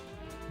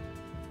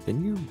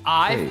 Can you?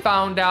 I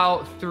found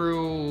out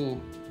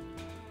through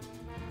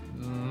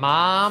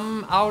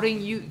Mom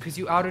outing you because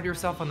you outed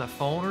yourself on the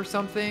phone or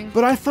something.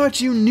 But I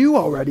thought you knew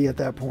already at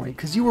that point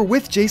because you were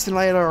with Jason and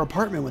I at our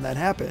apartment when that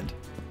happened.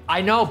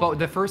 I know, but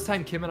the first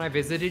time Kim and I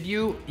visited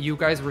you, you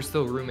guys were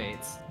still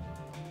roommates.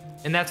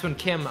 And that's when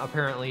Kim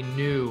apparently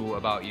knew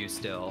about you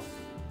still.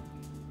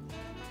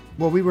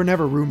 Well, we were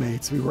never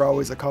roommates. We were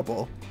always a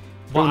couple.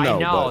 Well, I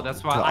know.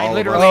 That's why I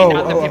literally,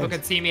 not that people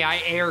could see me,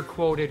 I air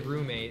quoted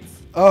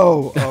roommates.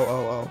 Oh.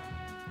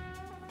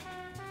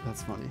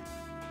 That's funny.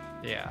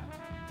 Yeah.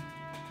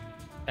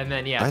 And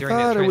then, yeah, during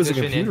that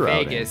transition in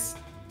Vegas.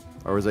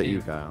 Or was that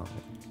you, Kyle?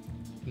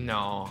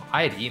 No,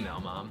 I had email,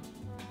 Mom.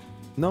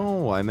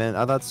 No, I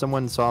thought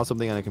someone saw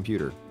something on a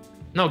computer.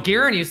 No,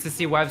 Garen used to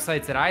see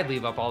websites that I'd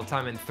leave up all the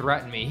time and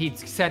threaten me. He'd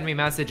send me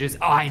messages.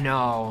 Oh, I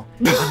know.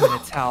 I'm going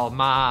to tell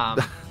Mom.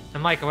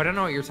 I'm like, oh, I don't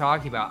know what you're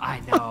talking about. I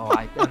know.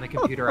 On the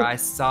computer, I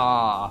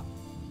saw.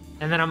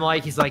 And then I'm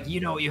like, he's like, you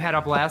know what you had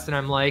up last? And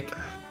I'm like,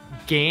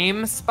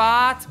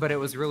 GameSpot, but it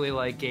was really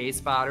like Gay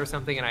Spot or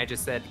something. And I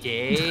just said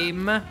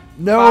game.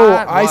 No,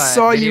 I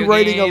saw you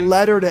writing a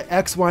letter to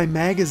XY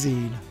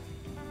Magazine.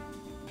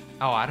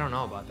 Oh, I don't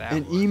know about that.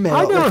 An one. email.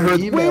 I never like an heard.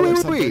 email Wait, or wait, wait,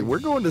 something. wait. We're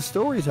going to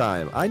story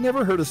time. I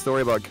never heard a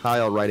story about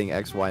Kyle writing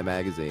XY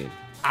magazine.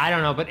 I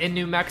don't know, but in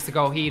New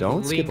Mexico, he'd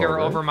Don't skip linger over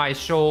over it. my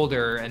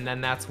shoulder, and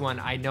then that's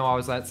when I know I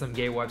was at some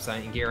gay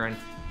website, and Garen,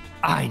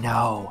 I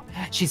know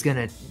she's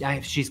gonna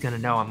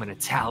know. I'm gonna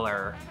tell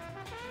her.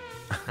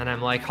 And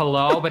I'm like,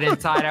 hello, but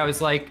inside I was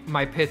like,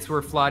 my pits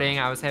were flooding.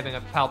 I was having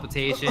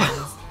palpitations.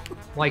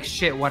 Like,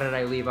 shit, what did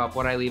I leave up?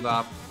 What did I leave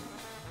up?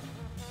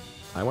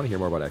 I want to hear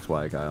more about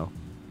XY, Kyle.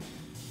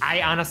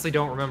 I honestly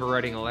don't remember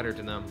writing a letter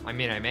to them. I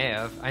mean, I may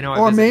have. I know. I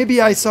Or visited maybe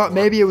the I site saw. before.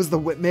 Maybe it was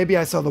maybe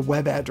I saw the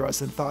web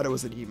address and thought it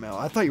was an email.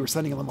 I thought you were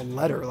sending them a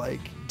letter,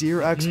 like, "Dear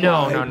XY,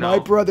 No. my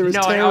brother is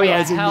no, oh yeah,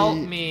 terrorizing help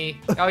me."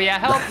 me. Oh yeah,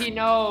 help. He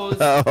knows.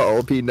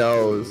 Oh, he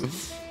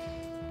knows.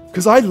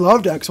 Because I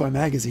loved XY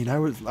magazine. I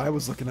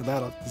was looking at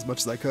that as much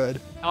as I could.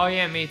 Oh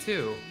yeah, me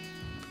too.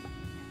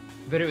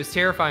 But it was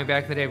terrifying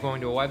back in the day of going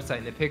to a website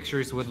and the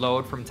pictures would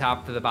load from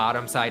top to the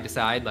bottom, side to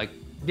side, like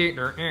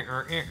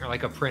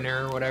like a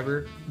printer or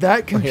whatever.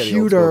 That Oh, yeah, the old school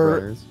computer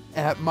printers.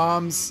 at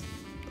Mom's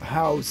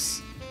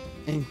house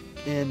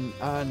in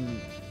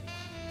on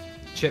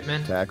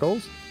Chipman.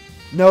 Tackles?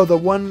 no the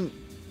one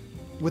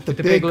with the, With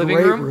the big big living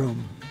great room?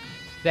 room.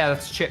 Yeah,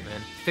 that's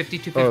Chipman.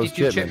 5252 Oh, it's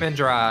Chipman. Chipman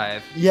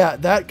Drive. Yeah,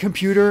 that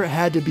computer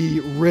had to be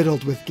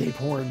riddled with gay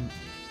porn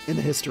in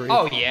the history.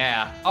 Oh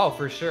yeah. Oh,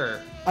 for sure.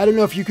 I don't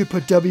know if you could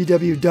put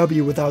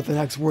www without the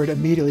next word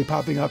immediately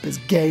popping up as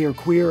gay or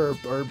queer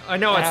or I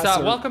know it's ass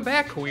or- welcome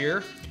back,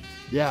 queer.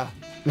 Yeah,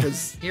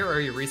 because Here are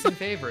your recent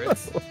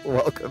favorites.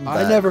 Welcome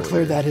back. I never William.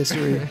 cleared that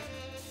history.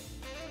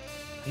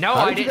 No,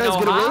 How I did you didn't guys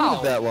know get away how. with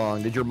it that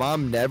long? Did your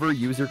mom never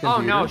use her Oh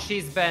computer? no,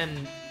 she's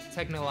been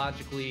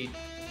technologically.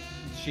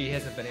 She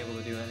hasn't been able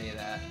to do any of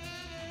that.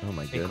 Oh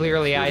my goodness. And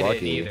clearly You're I lucky.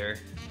 didn't either.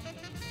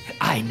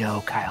 I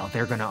know, Kyle.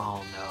 They're gonna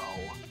all know.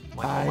 I'm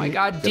like, oh my I-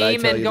 god, Did I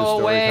tell demon, you go the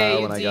story, away,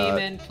 Kyle, when I got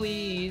demon,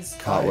 please.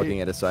 Caught I- looking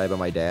at a side by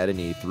my dad, and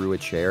he threw a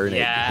chair and it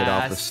hit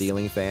off the Yes.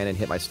 ceiling fan and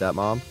hit my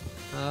stepmom.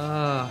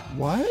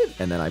 What?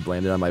 And then I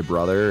blamed it on my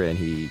brother, and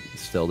he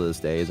still to this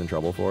day is in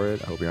trouble for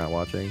it. I hope you're not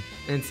watching.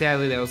 And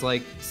sadly, that was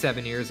like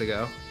 7 years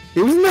ago.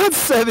 It was not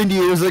 7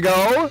 years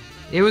ago.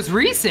 It was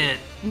recent.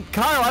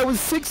 Kyle, I was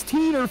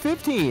 16 or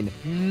 15.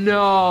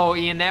 No,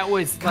 Ian, that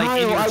was like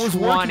Kyle, in your I was 20s.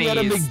 working at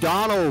a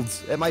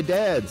McDonald's at my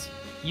dad's.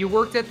 You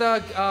worked at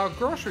the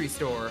grocery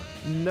store.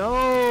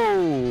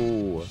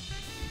 No.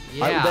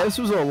 Yeah. This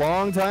was a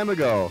long time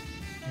ago.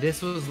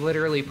 This was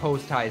literally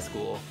post high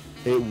school.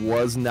 It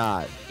was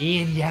not.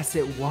 Ian, yes,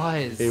 it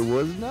was. It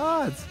was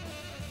not.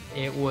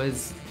 It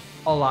was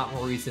a lot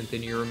more recent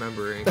than you're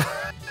remembering.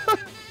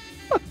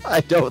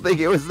 I don't think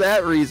it was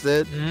that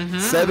recent. Mhm.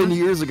 7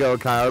 years ago,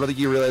 Kyle. I don't think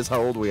you realize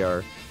how old we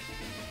are.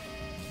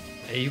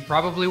 You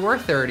probably were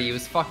 30. He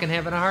was fucking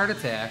having a heart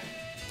attack.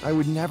 I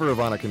would never have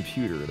on a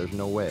computer. There's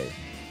no way.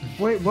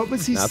 Wait, what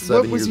was he? Not What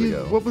 7 was years he?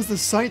 ago. What was the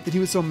site that he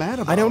was so mad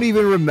about? I don't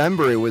even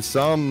remember. It was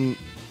some.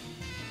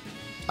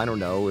 I don't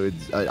know.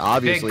 It's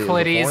obviously it was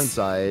a clitties. porn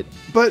site.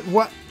 But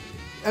what?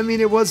 I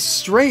mean, it was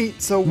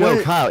straight. So No,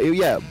 what? Kyle.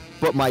 Yeah,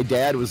 but my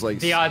dad was like.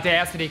 The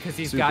audacity, because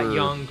he's got Super-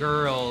 young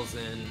girls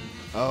and.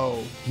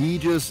 Oh, He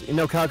just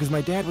Kyle, because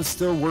my dad was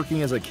still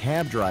working as a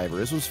cab driver.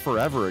 This was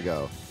forever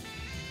ago.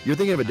 You're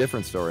thinking of a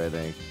different story, I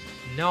think.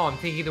 No, I'm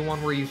thinking the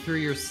one where you threw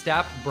your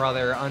step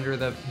brother under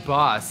the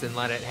bus and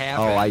let it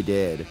happen. Oh, I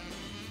did.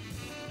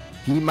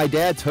 My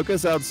dad took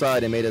us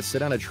outside and made us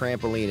sit on a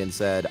trampoline and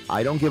said,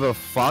 "I don't give a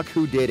fuck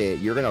who did it.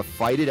 You're gonna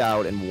fight it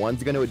out, and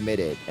one's gonna admit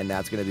it, and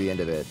that's gonna be the end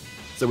of it."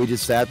 So we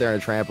just sat there on a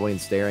trampoline,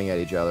 staring at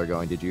each other,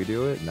 going, "Did you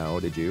do it? No.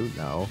 Did you?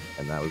 No."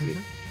 And that was it.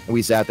 And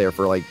we sat there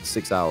for like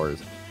 6 hours.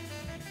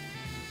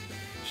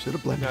 should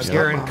have blamed Now, his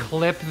Garen, stepmom.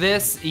 clip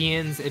this,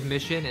 Ian's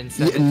admission, and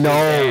send Yeah, it to no.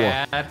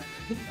 his dad.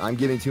 I'm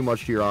giving too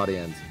much to your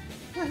audience.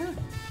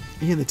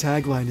 Ian, the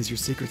tagline is "Your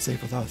secret's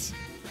safe with us."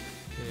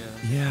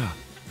 Yeah. Yeah.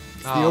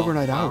 It's the Oh,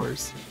 overnight wow.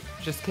 hours.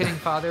 Just kidding,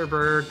 Father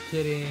Bird.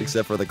 Kidding.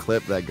 Except for the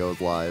clip that goes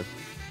live.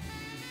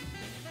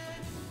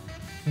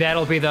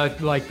 That'll be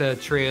the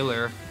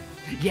trailer.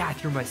 Yeah, I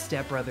threw my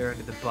stepbrother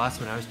under the bus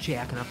when I was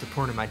jacking up the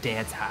porn in my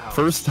dad's house.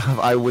 First off,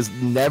 I was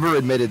never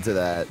admitted to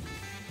that.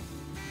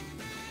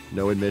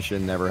 No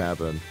admission, never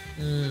happened.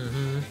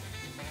 Mm-hmm.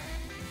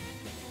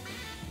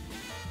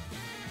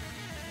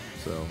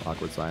 So,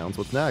 awkward silence.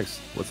 What's next?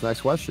 What's the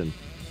next question?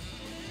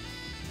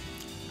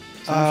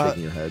 So you're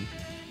shaking your head.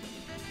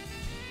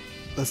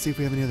 Let's see if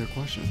we have any other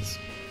questions.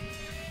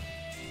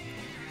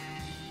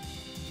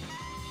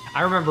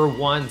 I remember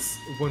once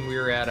when we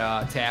were at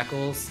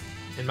Tackles,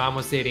 and Mom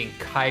was dating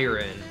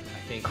Kyron.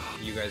 I think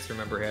you guys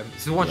remember him. This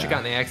is the one she Yeah. got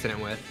in the accident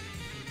with.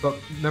 But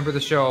remember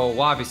the show?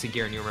 Well, obviously,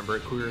 Garen, you remember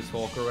it, Queer as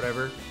Folk or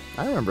whatever.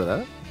 I remember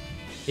that.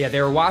 Yeah,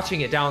 they were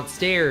watching it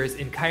downstairs,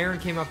 and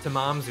Kyron came up to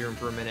Mom's room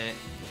for a minute,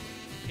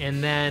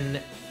 and then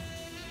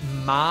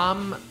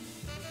Mom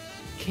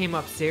came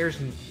upstairs,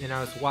 and I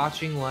was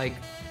watching like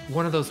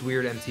one of those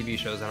weird MTV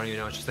shows. I don't even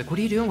know. She's like, "What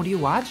are you doing? What are you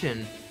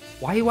watching?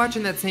 Why are you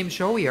watching that same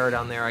show we are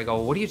down there?" I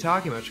go, "What are you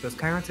talking about?" She goes,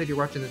 "Kyron said you're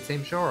watching the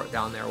same show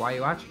down there. Why are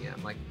you watching it?"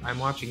 I'm like, "I'm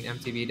watching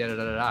MTV, da da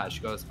da da da."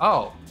 She goes,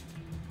 "Oh."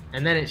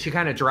 And then she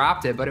kind of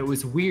dropped it, but it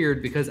was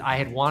weird because I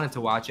had wanted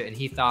to watch it and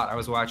he thought I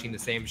was watching the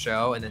same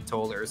show and then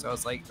told her. So I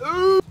was like,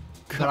 ooh,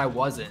 but I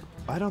wasn't.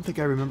 I don't think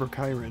I remember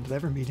Kyron. Did I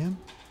ever meet him?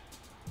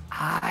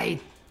 I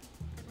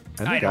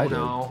think I don't did.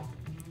 know.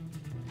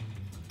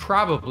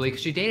 Probably,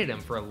 because she dated him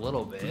for a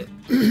little bit.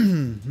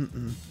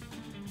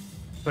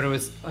 But it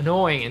was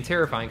annoying and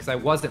terrifying because I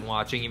wasn't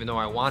watching even though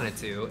I wanted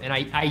to. And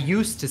I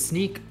used to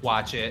sneak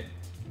watch it,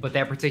 but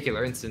that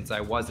particular instance I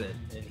wasn't.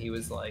 And he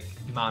was like,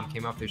 Mom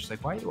came up there, she's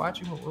like, why are you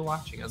watching what we're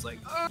watching? I was like,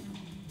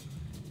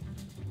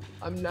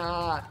 I'm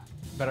not.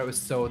 But it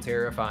was so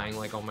terrifying,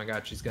 like, oh my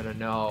God, she's gonna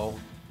know.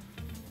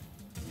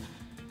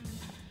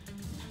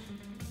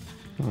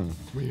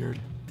 Weird.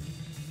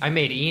 I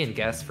made Ian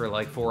guess for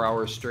like 4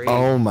 hours straight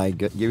Oh my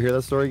god! You hear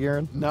that story,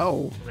 Garen?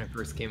 No. when I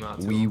first came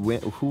out. To We him.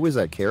 went. Who was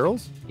that?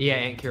 Carol's. Yeah,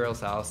 Aunt Carol's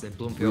house in We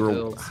Bloomfield were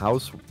Hills.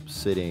 house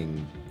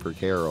sitting for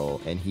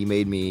Carol, and he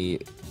made me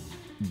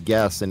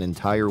guess an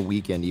entire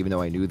weekend, even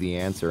though I knew the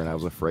answer and I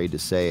was afraid to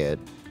say it.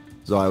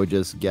 So I would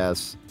just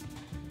guess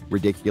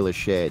ridiculous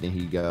shit, and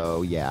he'd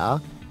go, "Yeah,"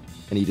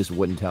 and he just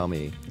wouldn't tell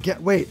me.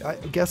 Wait, I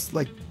guess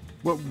like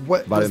what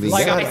But I was the mean,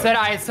 Like I setup? said,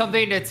 I had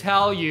something to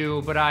tell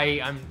you, but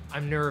I'm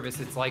nervous.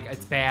 It's like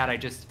it's bad.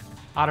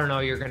 I don't know.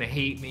 You're gonna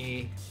hate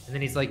me. And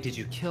then he's like, "Did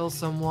you kill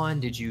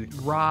someone? Did you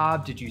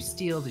rob? Did you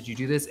steal? Did you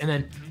do this?" And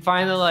then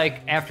finally,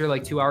 like after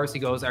like 2 hours, he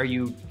goes, "Are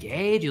you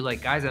gay? Do you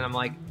like guys?" And I'm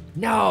like,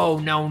 "No,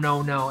 no,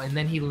 no, no." And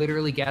then he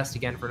literally guessed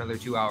again for another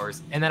 2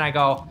 hours. And then I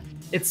go,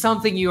 "It's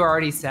something you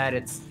already said.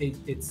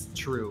 It's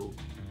true."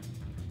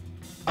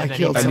 I And then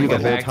killed he I knew took the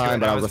it whole back to it, time, and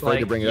but I was afraid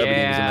to like, bring it up again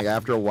because yeah, I'm like,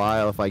 after a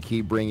while, if I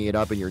keep bringing it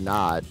up and you're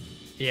not,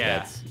 yeah.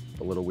 that's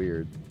a little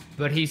weird.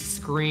 But he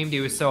screamed.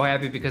 He was so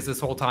happy because this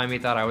whole time he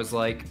thought I was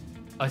like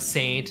a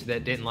saint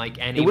that didn't like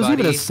anybody. It wasn't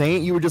even a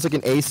saint. You were just like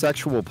an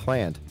asexual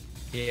plant.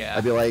 Yeah.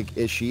 I'd be like,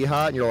 "Is she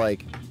hot?" And you're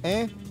like,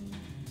 "Eh."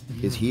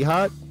 Is he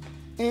hot?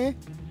 Eh.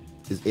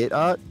 Is it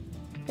hot?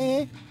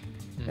 Eh.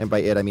 And by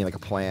it, I mean like a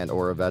plant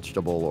or a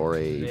vegetable or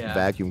a Yeah.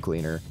 vacuum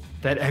cleaner.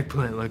 That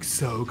eggplant looks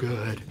so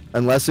good.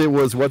 Unless it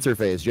was what's her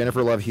face,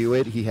 Jennifer Love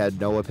Hewitt. He had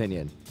no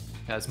opinion.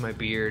 That's my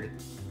beard.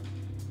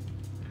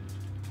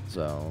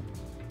 So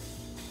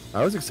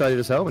I was excited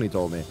as hell when he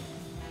told me.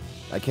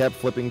 I kept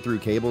flipping through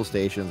cable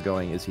stations,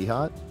 going, "Is he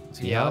hot? Is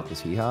he Yep. hot?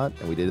 Is he hot?"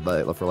 And we did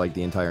that for like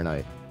the entire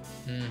night.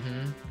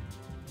 Mm-hmm.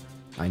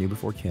 I knew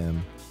before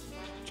Kim.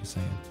 Just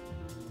saying.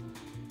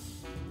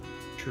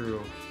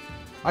 True.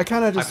 I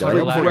kind of just I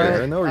put a letter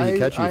regret. in there, or you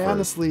catch you I first?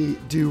 honestly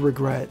do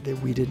regret that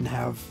we didn't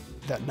have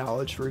that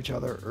knowledge for each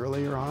other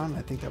earlier on.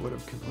 I think that would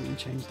have completely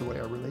changed the way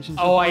our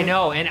relationship. Oh, I went.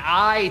 know. And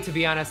I, to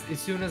be honest, as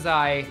soon as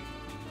I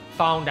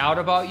found out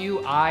about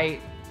you, I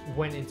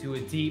went into a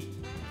deep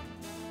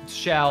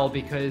shell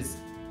because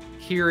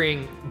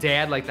hearing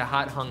Dad like the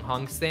hot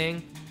hunks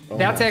thing. Oh,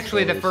 That's my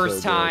actually the story is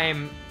first so good.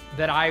 time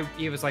that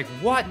it was like,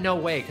 what? No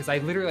way. Because I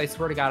literally, I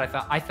swear to God,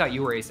 I thought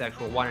you were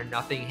asexual, wanted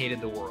nothing,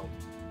 hated the world.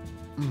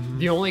 Mhm.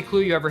 The only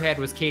clue you ever had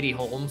was Katie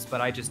Holmes,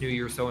 but I just knew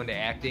you were so into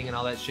acting and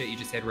all that shit. You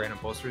just had random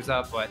posters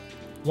up. But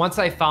once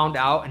I found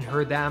out and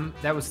heard them,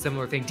 that was a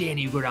similar thing.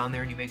 Danny, you go down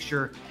there and you make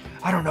sure,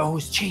 I don't know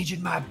who's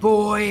changing my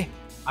boy.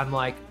 I'm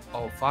like,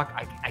 oh, fuck,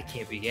 I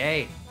can't be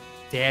gay.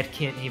 Dad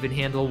can't even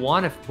handle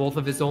one. If both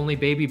of his only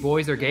baby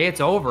boys are gay, it's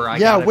over. I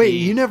Yeah, gotta wait, be-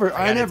 you never.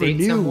 I gotta never date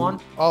knew someone.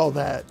 all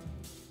that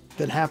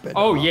happened.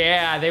 Oh,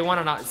 yeah, they want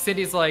to not.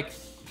 Cindy's like,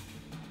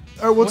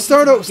 All right, well, What's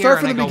start the from the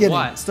Karen? I go, beginning.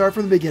 what? Start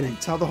from the beginning.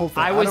 Tell the whole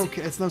thing. I I was don't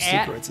care. It's no at-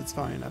 secrets. It's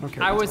fine. I don't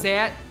care. I what you was tell me.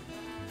 at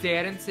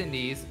Dad and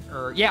Cindy's,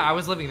 or yeah, I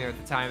was living there at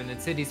the time, and then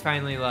Cindy's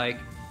finally like,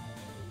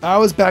 I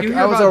was back. You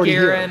hear I was about already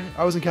Garen? here.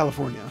 I was in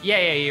California.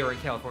 yeah, you were in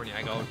California.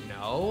 I go,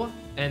 no.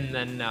 And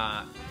then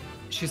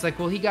she's like,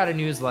 well, he got a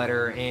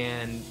newsletter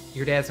and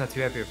your dad's not too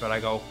happy with it. I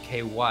go,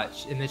 okay,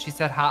 what? And then she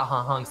said hot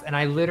hunks. And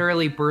I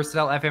literally bursted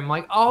out laughing. I'm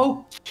like,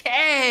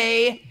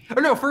 okay.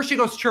 Or no, first she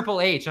goes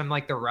Triple H. I'm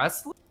like, the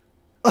wrestler?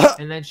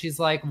 And then she's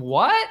like,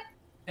 what?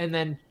 And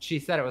then she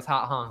said it was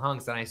hot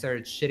hunks. And I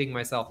started shitting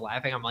myself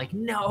laughing. I'm like,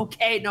 no,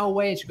 okay, no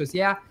way. She goes,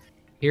 yeah,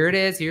 here it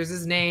is. Here's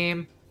his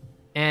name.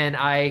 And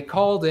I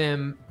called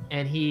him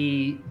and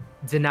he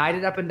denied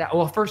it up and down.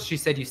 Well, first she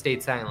said you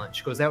stayed silent.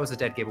 She goes, that was a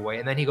dead giveaway.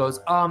 And then he goes,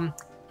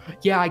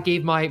 yeah, I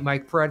gave my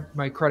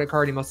credit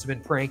card. He must have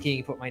been pranking.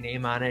 He put my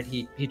name on it.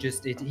 He did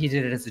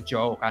it as a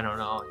joke. I don't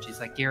know. And she's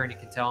like, Garen, you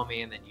can tell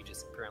me. And then you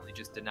just apparently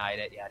just denied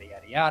it. Yada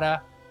yada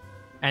yada.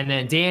 And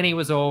then Danny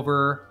was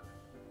over,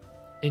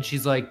 and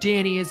she's like,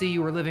 Danny, is he?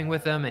 You were living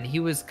with him, and he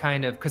was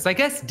kind of, because I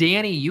guess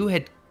Danny, you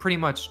had pretty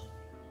much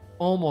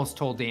almost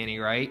told Danny,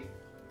 right?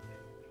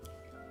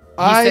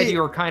 He said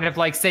you were kind of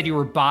like, said you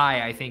were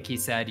bi, I think he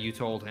said you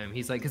told him.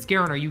 He's like, because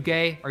Garen, are you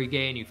gay? Are you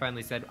gay? And you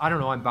finally said, I don't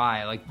know, I'm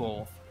bi, like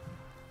both.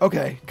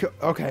 Okay.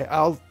 Okay.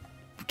 I'll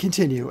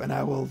continue, and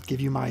I will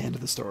give you my end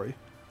of the story.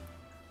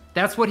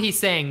 That's what he's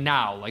saying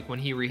now. Like when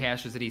he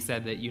rehashes it, he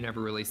said that you never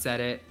really said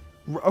it.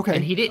 Okay.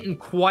 And he didn't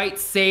quite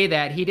say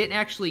that. He didn't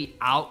actually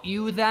out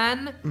you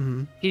then.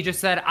 Mm-hmm. He just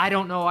said, I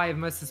don't know. I have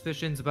my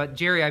suspicions. But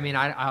Jerry, I mean,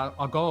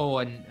 I'll go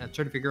and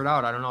try to figure it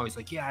out. I don't know. He's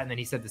like, yeah. And then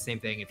he said the same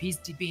thing. If he's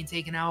being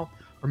taken out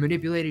or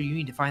manipulated, you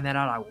need to find that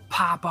out. I will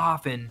pop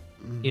off and,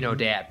 you know,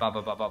 dad, blah,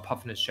 blah, blah, blah,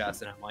 puffing his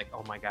chest. And I'm like,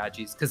 oh my God,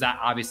 jeez. Because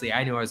obviously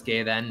I knew I was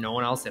gay then. No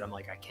one else did. I'm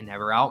like, I can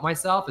never out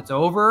myself. It's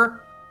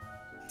over.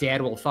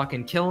 Dad will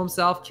fucking kill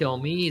himself, kill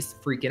me. He's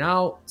freaking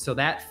out. So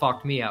that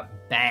fucked me up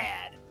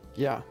bad.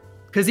 Yeah.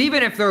 Because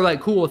even if they're like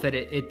cool with it,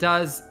 it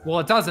does, well,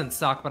 it doesn't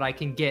suck, but I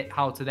can get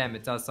how to them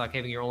it does suck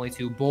having your only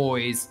two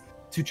boys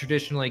to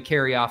traditionally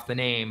carry off the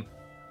name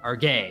are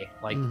gay.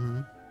 Like,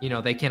 you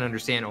know, they can't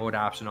understand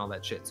adoption, all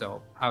that shit.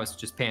 So I was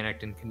just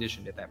panicked and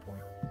conditioned at that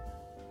point.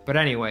 But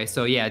anyway,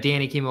 so yeah,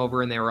 Danny came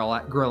over and they were all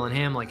grilling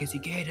him like, is he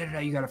gay? Da, da, da,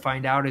 you got to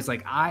find out. He's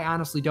like, I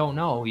honestly don't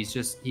know.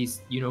 He's,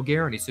 you know,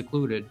 Garen, he's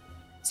secluded.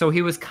 So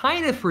he was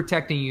kind of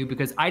protecting you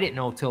because I didn't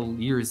know till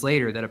years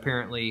later that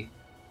apparently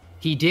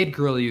he did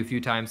grill you a few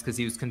times because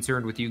he was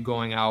concerned with you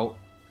going out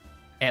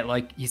at,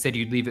 like, he said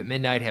you'd leave at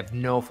midnight, have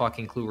no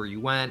fucking clue where you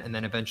went. And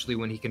then eventually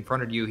when he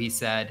confronted you, he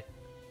said,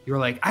 you were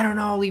like, I don't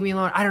know, leave me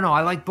alone. I don't know,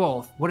 I like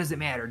both. What does it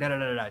matter? Da, da,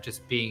 da, da,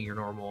 just being your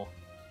normal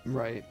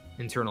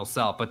internal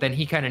self. But then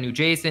he kind of knew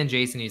Jason.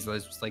 He's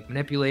just like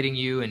manipulating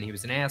you and he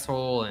was an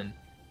asshole and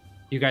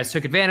you guys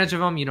took advantage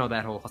of him. You know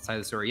that whole side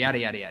of the story, yada,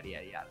 yada, yada,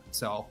 yada, yada.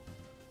 So,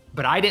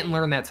 but I didn't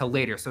learn that till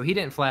later. So he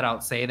didn't flat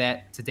out say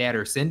that to Dad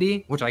or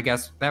Cindy, which I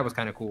guess that was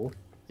kind of cool.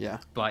 Yeah.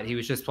 But he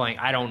was just playing,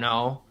 I don't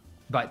know.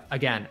 But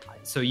again,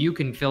 so you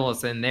can fill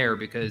us in there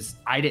because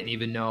I didn't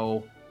even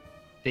know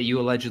that you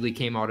allegedly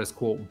came out as,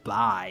 quote,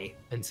 bi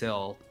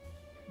until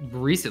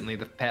recently,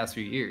 the past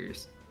few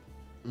years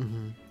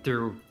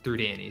through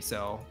Danny.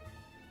 So,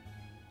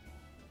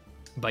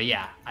 but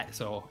yeah,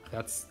 so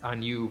that's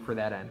on you for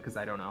that end because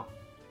I don't know.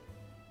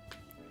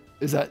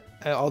 Is that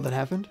all that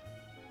happened?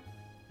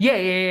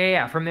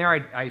 Yeah. From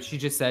there, she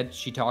just said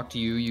she talked to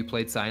you. You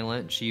played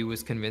silent. She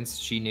was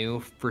convinced she knew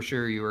for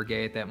sure you were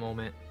gay at that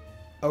moment.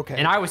 Okay.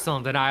 And I was still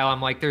in denial.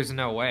 I'm like, there's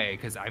no way.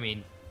 Because, I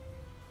mean,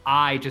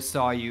 I just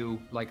saw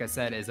you, like I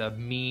said, as a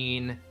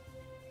mean,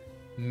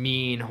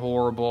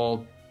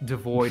 horrible,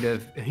 devoid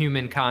of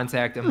human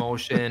contact,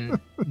 emotion,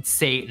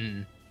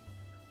 Satan.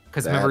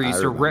 Because remember, you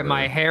used to rip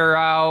my hair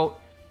out,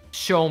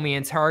 show me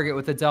in Target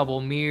with a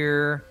double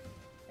mirror,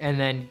 and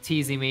then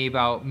teasing me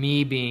about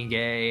me being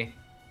gay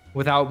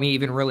without me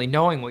even really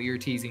knowing what you're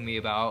teasing me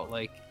about.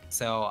 Like,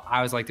 so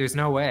I was like, there's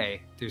no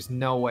way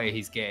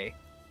he's gay.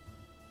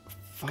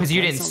 Because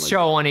you didn't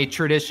show any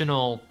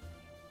traditional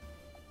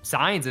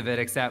signs of it,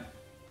 except,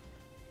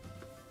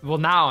 well,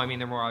 now, I mean,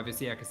 they're more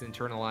obvious, yeah, because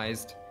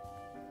internalized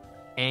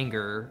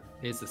anger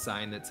is a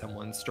sign that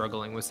someone's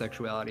struggling with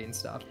sexuality and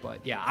stuff.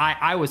 But yeah,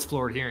 I was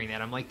floored hearing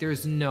that. I'm like,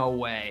 there's no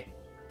way.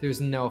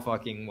 There's no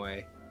fucking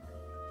way.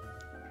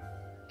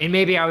 And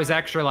maybe I was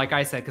extra, like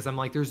I said, because I'm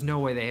like, there's no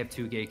way they have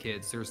two gay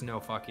kids. There's no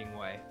fucking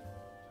way.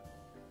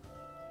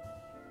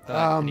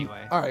 But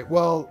anyway. All right,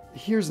 well,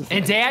 here's the thing.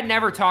 And Dad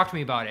never talked to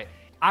me about it.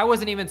 I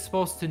wasn't even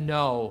supposed to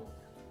know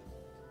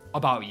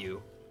about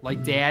you.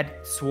 Like, Dad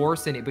swore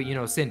Cindy, but you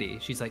know Cindy.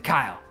 She's like,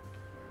 Kyle,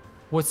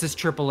 what's this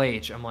Triple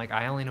H? I'm like,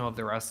 I only know of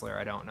the wrestler.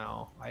 I don't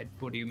know.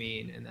 What do you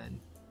mean? And then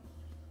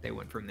they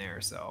went from there,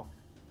 so.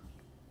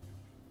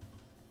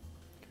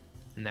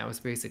 And that was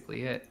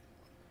basically it.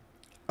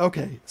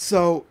 Okay,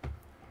 so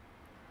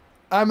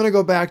I'm going to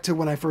go back to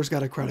when I first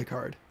got a credit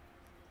card.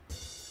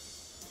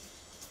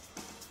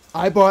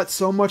 I bought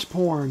so much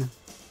porn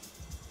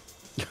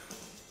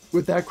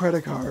with that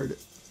credit card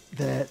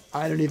that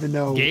I don't even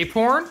know. Gay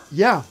porn?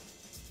 Yeah.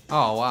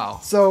 Oh, wow.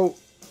 So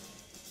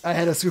I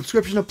had a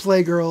subscription to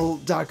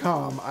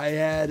Playgirl.com. I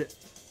had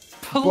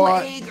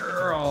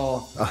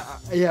Playgirl.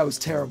 Yeah, it was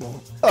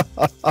terrible.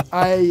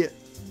 I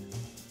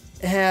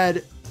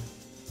had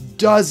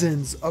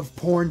dozens of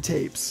porn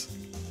tapes,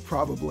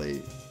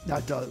 probably.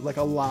 Not dozens, like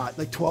a lot,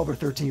 like 12 or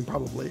 13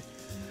 probably.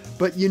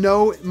 But you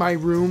know my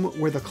room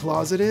where the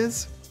closet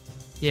is?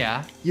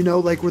 Yeah. You know,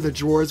 like where the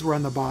drawers were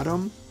on the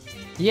bottom?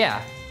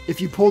 Yeah. If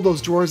you pulled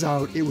those drawers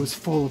out, it was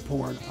full of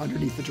porn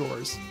underneath the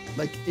drawers.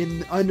 Like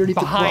underneath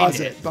the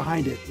closet,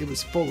 behind it, it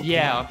was full of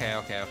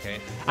porn. Okay.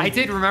 I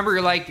did remember,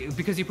 you're like,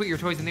 because you put your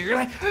toys in there, you're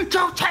like,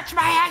 don't touch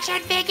my action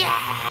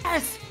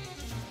figures!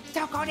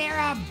 Don't go near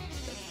them!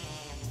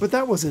 But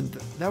that was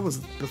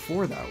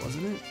before that,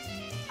 wasn't it?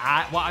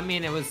 Well, I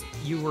mean,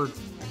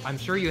 I'm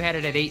sure you had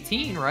it at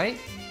 18, right?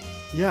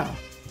 Yeah.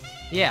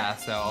 Yeah,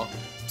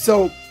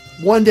 So,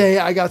 one day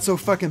I got so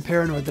fucking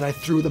paranoid that I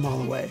threw them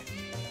all away.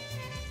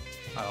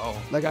 Oh.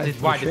 Like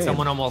did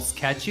someone almost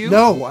catch you?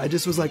 No, I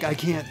just was like, I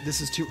can't,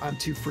 I'm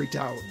too freaked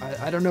out.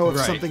 I don't know if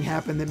something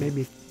happened that made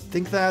me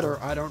think that,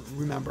 or I don't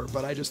remember,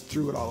 but I just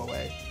threw it all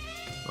away.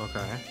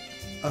 Okay.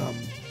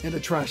 In a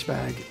trash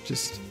bag,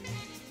 just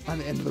on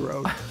the end of the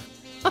road.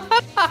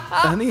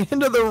 On the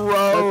end of the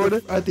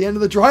road? At the end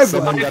of the driveway.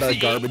 Someone got a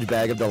garbage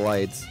bag of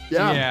delights.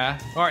 Yeah. Yeah.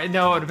 Or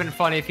no, it would have been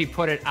funny if he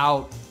put it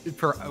out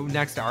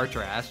next to our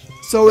trash.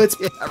 So it's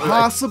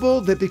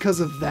possible that because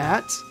of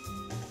that,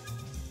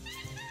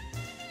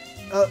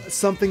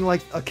 something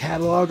like a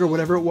catalog or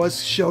whatever it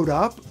was showed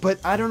up, but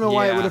I don't know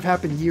why it Yeah. would have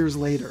happened years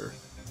later.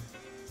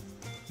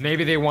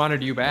 Maybe they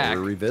wanted you back.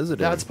 Or revisited.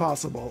 That's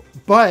possible.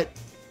 But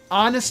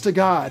honest to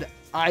God,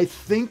 I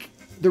think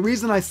the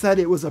reason I said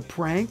it was a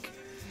prank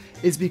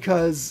is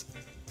because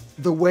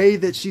the way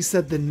that she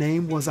said the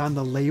name was on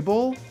the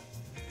label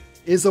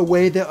is a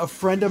way that a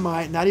friend of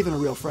mine, not even a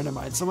real friend of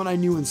mine, someone I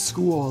knew in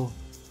school,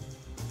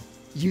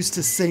 used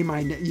to spell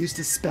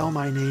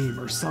my name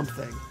or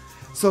something.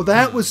 So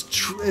that was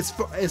true.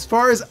 As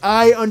far as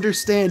I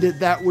understand it,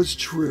 that was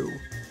true.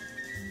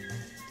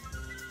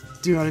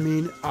 Do you know what I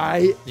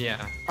mean?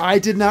 Yeah. I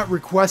did not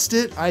request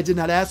it. I did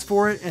not ask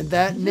for it. And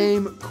that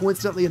name,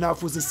 coincidentally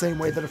enough, was the same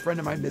way that a friend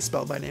of mine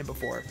misspelled my name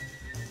before.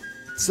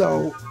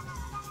 So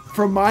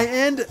from my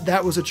end,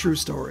 that was a true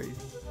story.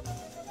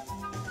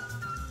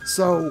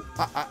 So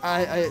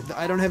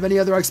I don't have any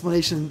other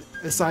explanation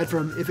aside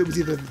from if it was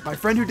either my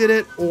friend who did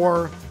it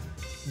or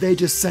they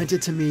just sent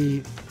it to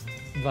me.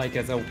 Like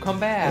as a come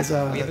back,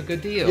 we have a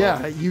good deal.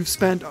 Yeah, you've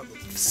spent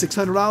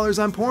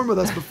 $600 on porn with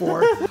us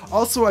before.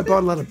 Also, I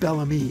bought a lot of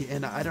Bellamy,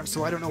 and I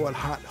don't know what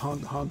Hot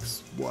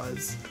Hunks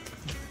was.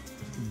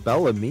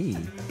 Bellamy.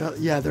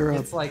 Yeah, they're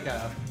It's like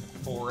a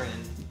foreign.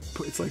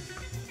 it's like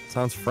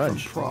Sounds from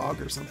French.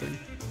 Prague or something.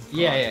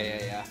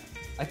 Yeah.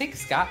 I think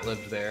Scott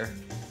lived there.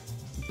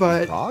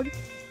 But Prague?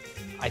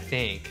 I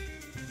think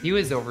he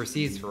was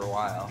overseas for a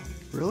while.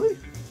 really,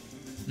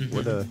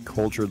 What a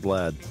cultured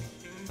lad.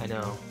 I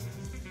know.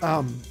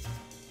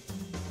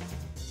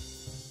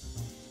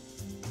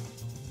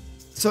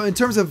 So in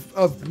terms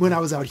of when I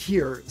was out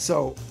here,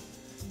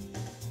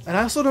 and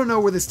I also don't know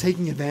where this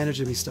taking advantage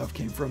of me stuff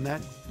came from.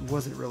 That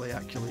wasn't really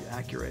actually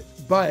accurate.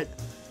 But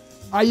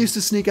I used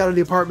to sneak out of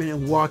the apartment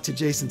and walk to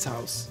Jason's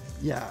house.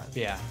 Yeah.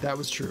 Yeah. That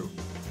was true.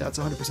 That's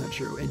 100%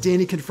 true. And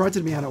Danny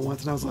confronted me on it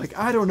once, and I was like,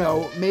 I don't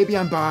know. Maybe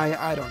I'm bi.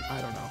 I don't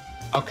know.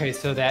 Okay,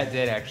 so that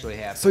did actually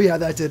happen. So yeah,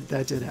 that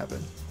did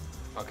happen.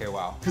 Okay,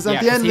 wow. Because at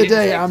Yeah, the end of he the didn't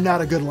day, say- I'm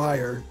not a good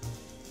liar.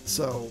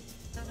 So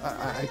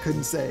I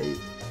couldn't say.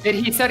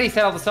 He said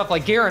all the stuff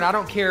like, Garen, I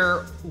don't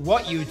care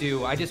what you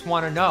do. I just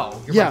want to know.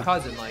 You're Yeah. my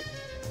cousin. Like,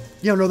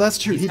 Yeah, no, that's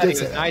true. he He said did he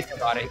say was that. nice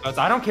about it. He goes,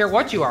 I don't care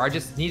what you are. I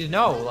just need to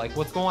know, like,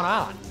 what's going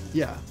on.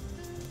 Yeah.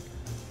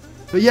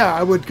 But yeah,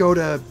 I would go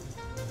to.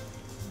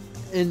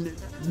 And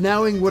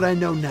knowing what I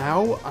know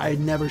now, I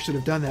never should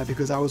have done that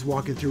because I was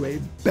walking through a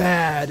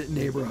bad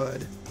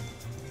neighborhood.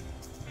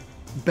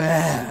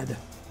 Bad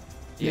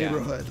Yeah.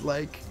 neighborhood.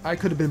 Like I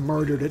could have been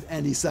murdered at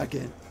any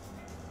second.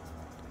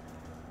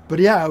 But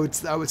yeah, I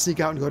would sneak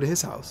out and go to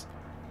his house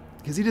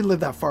because he didn't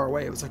live that far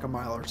away. It was like a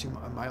mile and a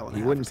half.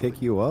 He or wouldn't something.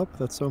 pick you up?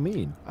 That's so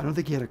mean. I don't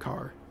think he had a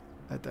car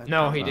at that.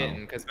 No, time. he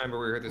didn't. Because remember,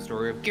 we heard the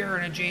story of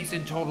Garen and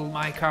Jason totaled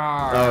my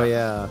car. Oh,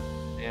 yeah.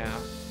 Yeah.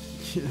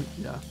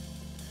 Yeah.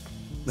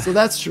 So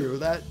that's true.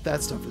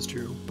 That stuff is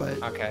true.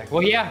 But Okay.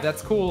 Well, yeah,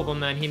 that's cool of him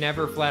then. He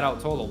never flat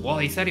out told him. Well,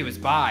 he said he was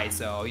bi,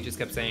 so he just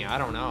kept saying, I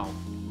don't know.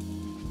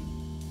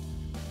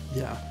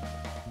 yeah.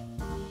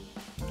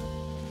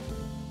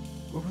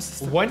 What was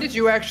this? When did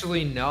you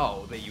actually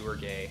know that you were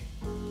gay?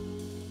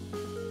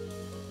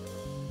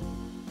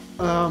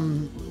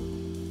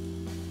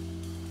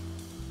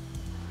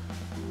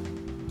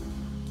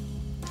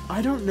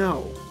 I don't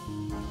know.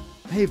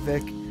 Hey,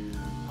 Vic.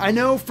 I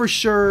know for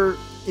sure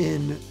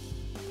in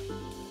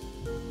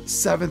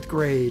 7th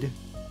grade,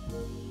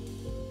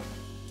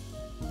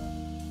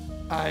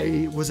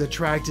 I was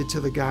attracted to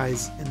the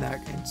guys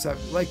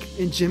like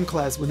in gym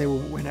class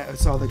when I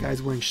saw the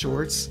guys wearing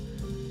shorts.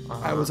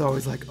 I was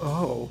always like,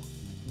 oh.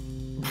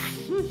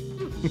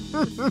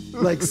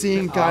 Like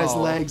seeing guys'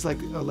 Oh. legs, like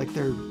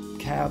their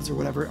calves or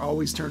whatever,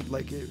 always turned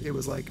like it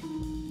was like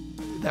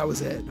that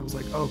was it. I was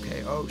like,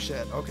 okay, oh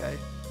shit, okay,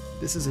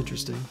 this is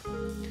interesting.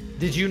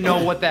 Did you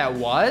know what that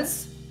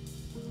was?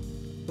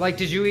 Like,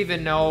 did you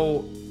even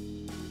know?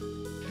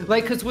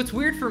 Like, because what's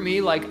weird for me,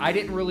 like, I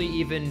didn't really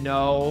even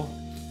know,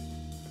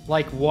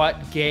 like,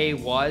 what gay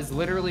was,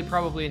 literally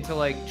probably until,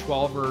 like,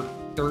 12 or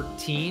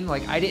 13.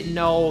 Like, I didn't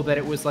know that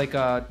it was, like,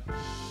 I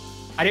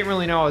didn't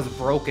really know I was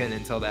broken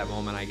until that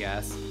moment, I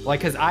guess.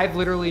 Like, because I've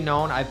literally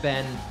known I've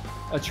been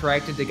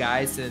attracted to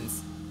guys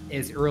since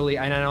as early,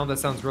 and I know that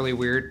sounds really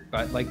weird,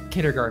 but, like,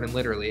 kindergarten,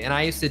 literally. And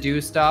I used to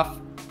do stuff.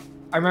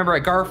 I remember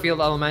at Garfield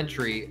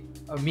Elementary,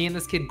 me and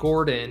this kid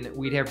Gordon,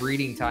 we'd have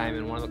reading time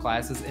in one of the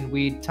classes, and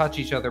we'd touch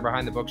each other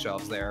behind the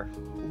bookshelves there.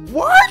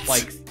 What?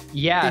 Like,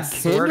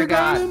 yes, In swear to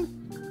God.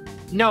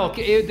 kindergarten? No,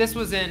 this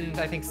was in,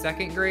 I think,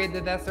 2nd grade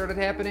that started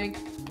happening.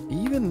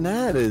 Even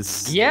that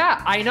is...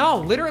 Yeah, I know,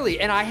 literally.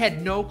 And I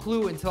had no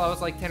clue until I was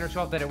like 10 or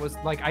 12 that it was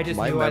like, I just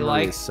My knew I memory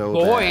liked is so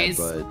boys.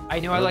 bad, but I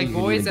knew I don't liked think you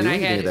can boys, even and do I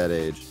anything had at that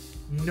age.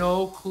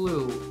 no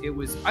clue. It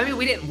was, I mean,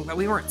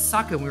 we weren't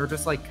sucking. We were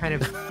just like kind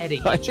of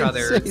heading I each didn't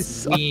other. say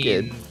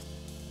sucking.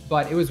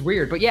 But it was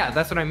weird. But yeah,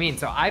 that's what I mean.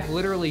 So I've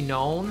literally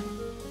known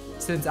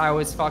since I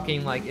was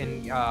fucking like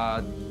in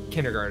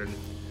kindergarten.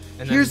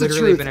 And then Here's the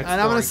literally truth, been and I'm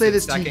gonna exploring say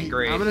this since to 2nd you.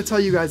 grade. I'm gonna tell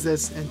you guys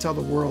this and tell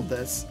the world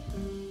this.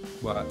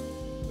 What?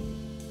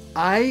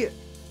 I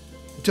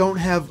don't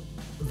have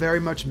very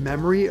much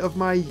memory of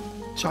my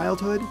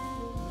childhood.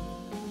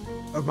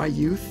 of my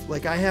youth.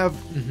 Like I have,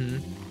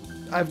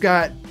 Mm-hmm. I've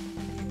got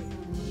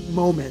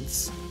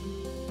moments,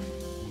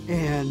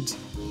 and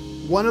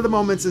one of the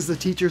moments is the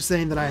teacher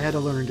saying that I had a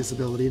learning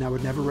disability and I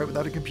would never write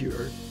without a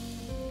computer.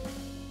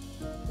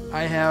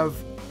 I have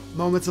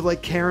moments of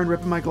like Karen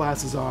ripping my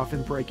glasses off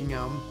and breaking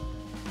them,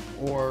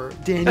 or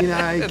Danny and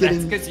I That's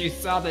getting because you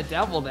saw the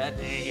devil that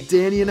day.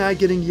 Danny and I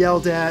getting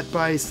yelled at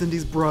by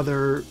Cindy's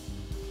brother.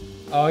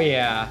 Oh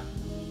yeah,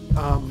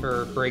 Um,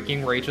 for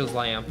breaking Rachel's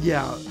lamp.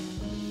 yeah,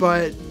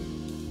 but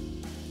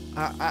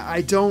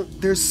I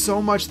don't. There's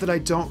so much that I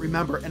don't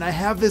remember, and I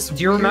have this.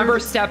 Do you remember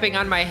stepping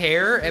on my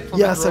hair at Plymouth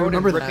Yes, I Road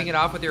remember and that. ripping it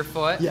off with your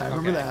foot? Yeah, I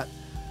remember Okay.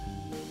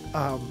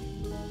 that.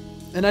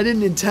 And I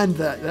didn't intend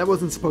that. That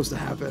wasn't supposed to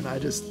happen. I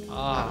just.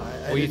 Ah,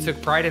 I well, you didn't-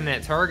 took pride in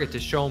that target to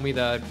show me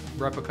the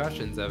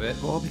repercussions of it.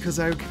 Well, because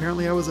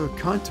apparently I was a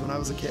cunt when I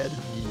was a kid.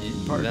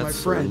 Pardon my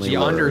That's French. the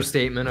were.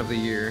 understatement of the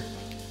year.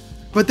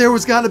 But there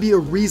was got to be a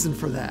reason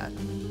for that,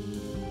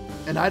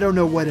 and I don't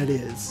know what it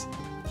is.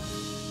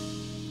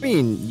 I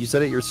mean, you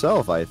said it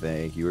yourself, I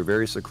think. You were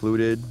very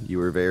secluded.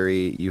 You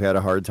had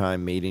a hard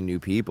time meeting new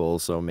people,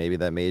 so maybe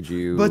that made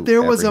you. But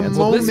there was a apprehensive.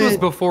 Well, this was moment-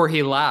 before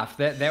he left.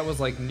 That was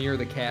like near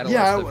the catalyst.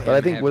 Yeah, of but him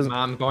I think having was-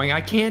 mom going, I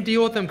can't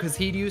deal with him because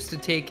he used to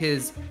take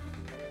his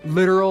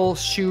literal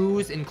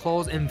shoes and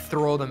clothes and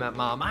throw them at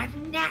mom.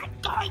 I'm not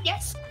going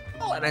to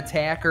school, and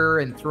attack her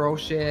and throw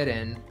shit,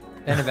 and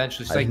then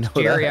eventually she's I like, didn't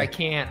know Jerry, that.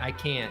 I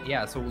can't.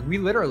 Yeah, so we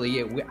literally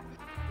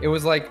it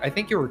was like I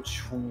think you were.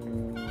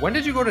 When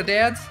did you go to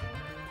Dad's?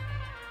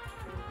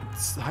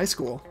 It's high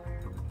school.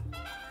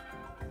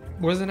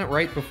 Wasn't it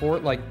right before?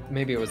 Like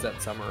maybe it was that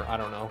summer. I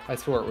don't know. I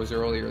swore it was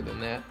earlier than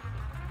that.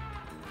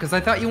 Because I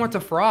thought you went to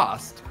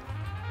Frost.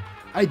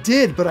 I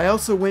did, but I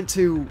also went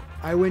to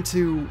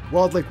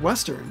Walled Lake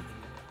Western.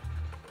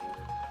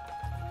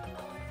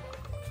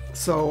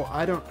 So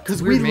I don't,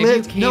 because we Weird, maybe you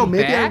lived. No, came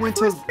maybe I back went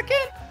for a to. second?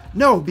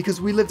 No, because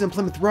we lived in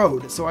Plymouth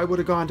Road, so I would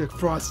have gone to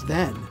Frost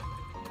then,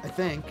 I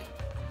think.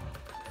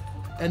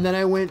 And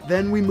then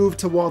then we moved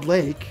to Walled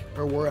Lake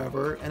or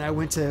wherever, and I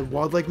went to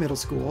Walled Lake Middle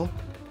School.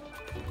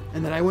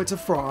 And then I went to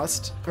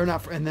Frost, or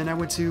not, and then I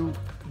went to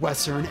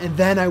Western, and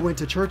then I went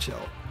to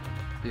Churchill.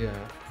 Yeah.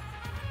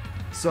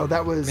 So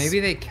that was Maybe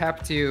they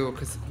kept you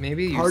because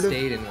maybe you Part of-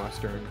 stayed in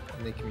Western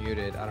and they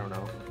commuted. I don't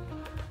know.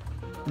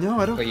 No,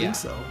 I don't But think yeah.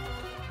 so.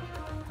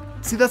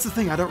 See, that's the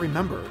thing. I don't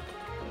remember.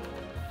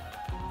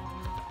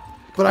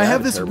 But I I have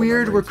have a this terrible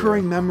weird memory, too.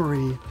 recurring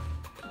memory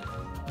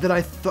that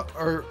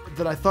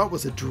I thought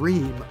was a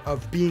dream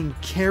of being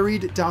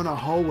carried down a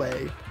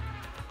hallway,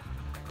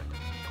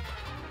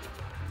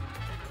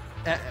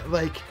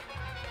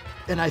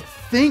 and I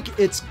think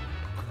it's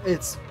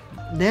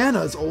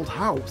Nana's old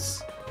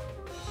house.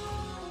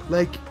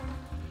 Like,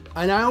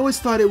 and I always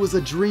thought it was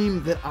a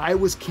dream that I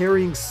was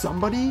carrying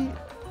somebody.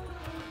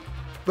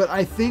 But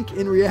I think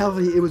in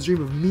reality it was a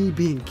dream of me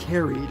being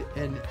carried,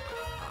 and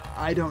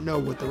I don't know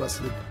what the rest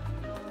of the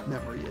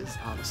memory is,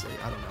 honestly.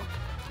 I don't know.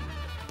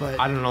 But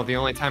I don't know. The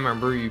only time I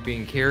remember you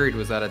being carried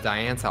was at a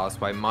Diane's house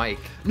by Mike.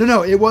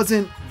 no, it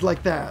wasn't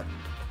like that.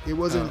 It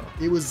wasn't.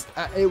 Oh. It was.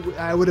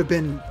 I would have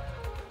been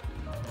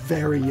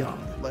very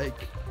young.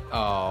 Like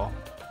Oh.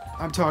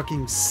 I'm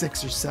talking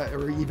 6 or 7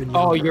 or even.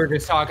 Oh, younger. you're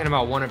just talking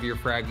about one of your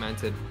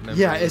fragmented memories.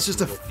 Yeah, it's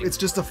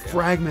just a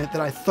fragment that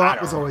I thought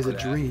I was don't always a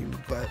remember that.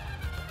 dream, but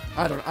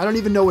I don't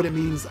even know what it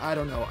means. I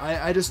don't know.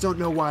 I just don't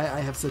know why I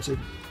have such a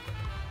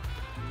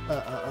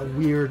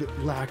weird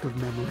lack of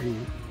memory.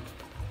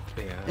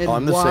 Yeah. And Oh,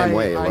 I'm the why same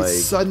way, I like-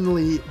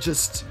 suddenly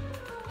just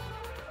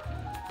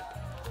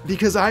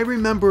because I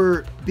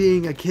remember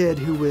being a kid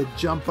who would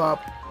jump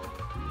up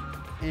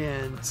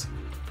and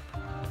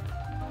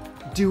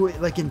do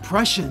like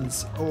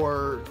impressions,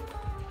 or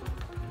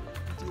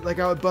like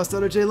I would bust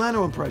out a Jay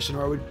Leno impression,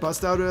 or I would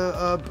bust out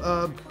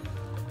a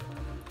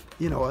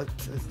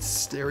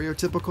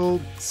stereotypical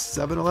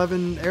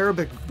 7-Eleven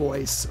Arabic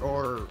voice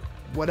or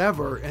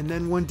whatever, and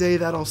then one day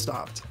that all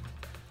stopped.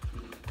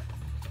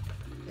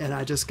 And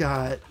I just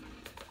got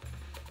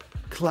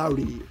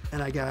cloudy,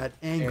 and I got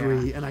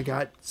angry, Yeah. and I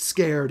got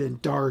scared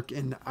and dark,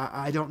 and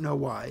I don't know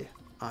why.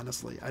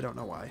 Honestly, I don't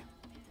know why.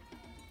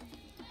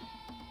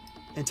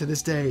 And to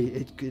this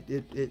day,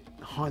 it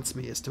haunts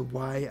me as to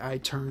why I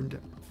turned,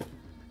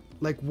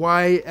 like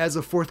why as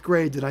a 4th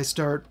grade did I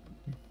start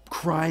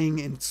crying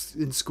in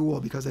school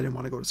because I didn't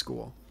want to go to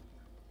school.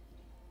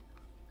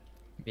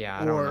 Yeah,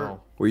 I don't or-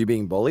 know. Were you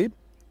being bullied?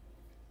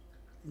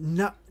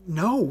 No,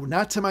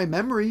 not to my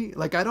memory.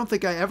 Like I don't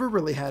think I ever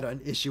really had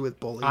an issue with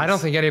bullies. I don't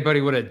think anybody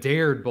would have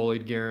dared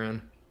bullied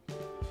Garen.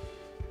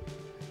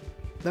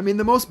 I mean,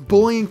 the most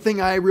bullying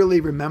thing I really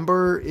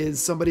remember is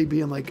somebody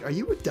being like, "Are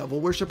you a devil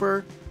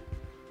worshiper?"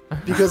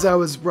 Because I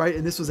was right,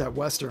 and this was at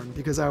Western,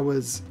 because I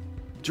was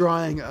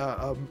drawing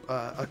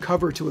a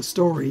cover to a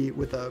story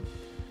with a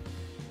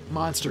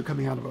monster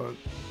coming out of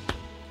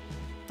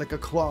like a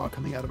claw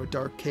coming out of a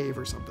dark cave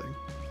or something,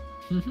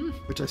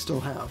 which I still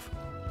have.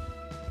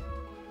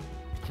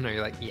 You know,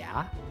 you're like,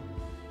 yeah.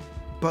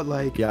 But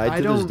like, Yeah, I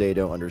to don't. this day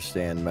don't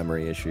understand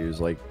memory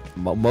issues. Like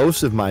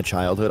most of my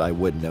childhood, I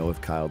wouldn't know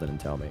if Kyle didn't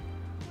tell me.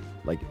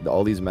 like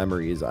all these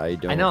memories. I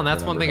don't. I know, and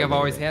that's one remember thing I've hardly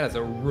always anything. had is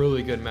a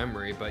really good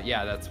memory. But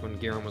yeah, that's when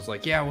Garen was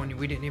like, yeah, when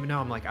we didn't even know.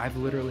 I'm like, I've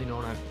literally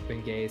known I've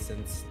been gay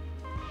since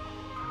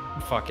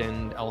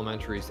fucking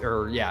elementary school.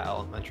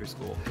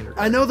 I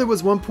kindergarten. know there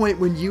was one point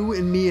when you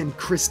and me and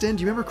Kristen,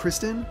 do you remember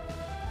Kristen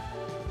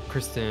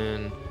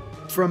Kristen.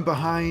 from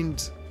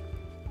behind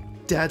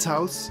Dad's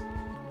house?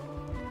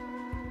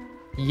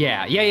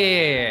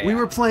 Yeah. We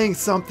were playing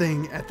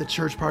something at the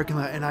church parking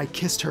lot, and I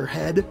kissed her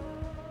head.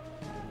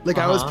 Like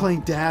I was Uh-huh.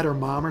 playing dad or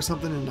mom or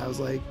something, and I was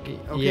like, okay,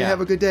 Yeah.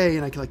 have a good day.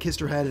 And I like kissed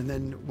her head, and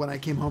then when I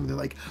came home, they're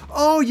like,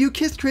 oh, you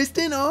kissed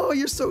Kristen? Oh,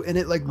 you're so, and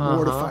it like Uh-huh.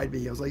 mortified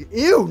me. I was like,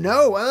 ew,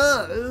 no,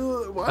 what?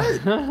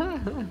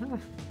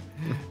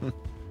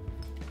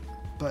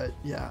 But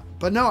yeah,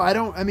 but no, I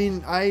don't, I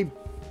mean,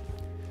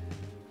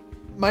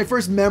 my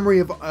first memory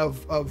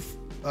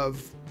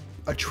of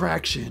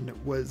attraction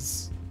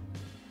was,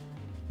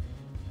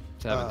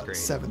 Seventh grade.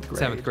 seventh grade.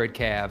 Seventh grade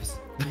Cavs.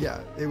 yeah,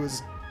 it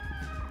was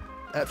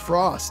at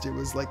Frost. It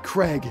was like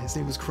Craig. His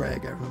name was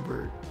Craig. I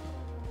remember.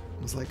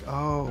 I was like,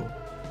 oh,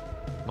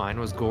 Mine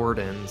was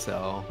Gordon,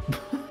 so.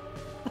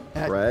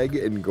 at Craig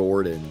and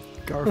Gordon.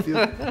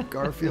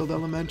 Garfield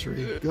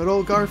Elementary. Good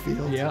old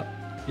Garfield.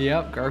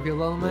 Yep. Garfield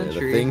Yeah,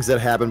 Elementary. the things that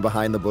happen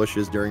behind the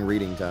bushes during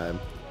reading time.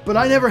 But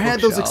I never had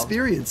those Bookshelf.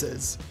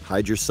 experiences.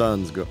 Hide your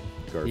sons,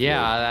 Garfield.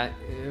 Yeah,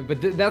 but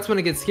that's when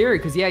it gets scary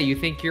because yeah, you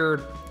think you're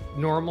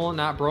normal and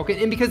not broken,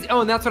 and because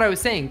and that's what I was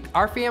saying.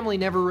 Our family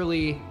never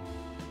really,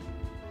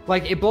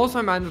 like, it blows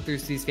my mind that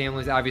there's these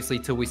families, obviously,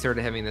 till we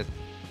started having the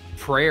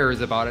prayers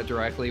about it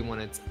directly when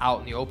it's out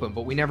in the open.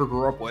 But we never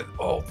grew up with,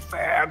 oh,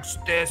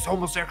 fags, this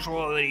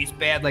homosexuality is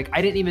bad. Like,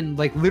 I didn't even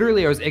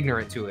literally I was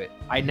ignorant to it.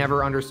 I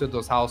never understood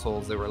those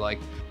households that were like,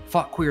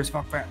 fuck queers,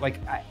 fuck fag. Like,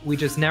 we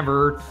just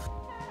never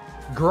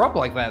grew up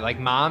like that. Like,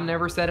 mom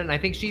never said it, and I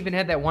think she even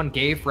had that one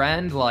gay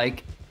friend,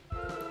 like,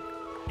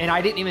 and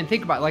I didn't even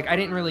think about it. Like, I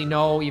didn't really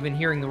know, even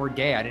hearing the word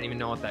gay, I didn't even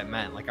know what that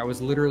meant. Like, I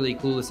was literally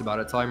clueless about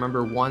it. So I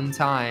remember one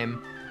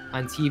time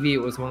on TV, it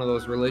was one of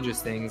those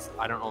religious things.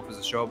 I don't know if it was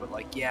a show, but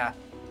like, yeah,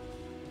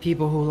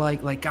 people who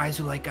like guys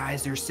who like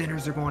guys, they're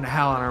sinners, they're going to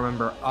hell. And I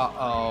remember,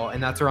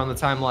 and that's around the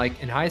time,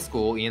 like, in high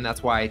school, Ian,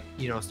 that's why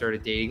I,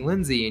 started dating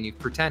Lindsay, and you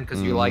pretend,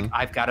 because you're like,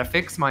 I've got to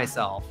fix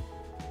myself.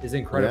 As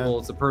incredible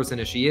as a person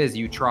as she is,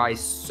 you try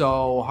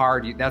so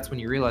hard. That's when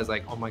you realize,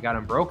 like, oh my God,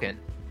 I'm broken.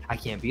 I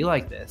can't be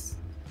like this.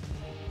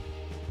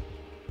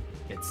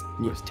 It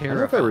was I terrifying. don't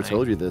know if I ever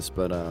told you this,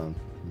 but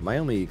my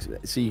only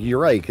see, you're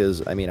right,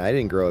 because I mean, I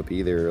didn't grow up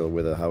either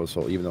with a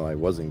household, even though I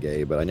wasn't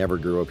gay, but I never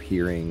grew up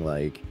hearing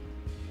like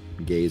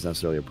gay is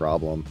necessarily a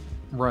problem.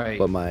 Right.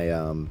 But my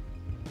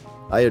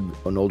I had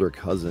an older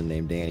cousin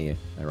named Danny,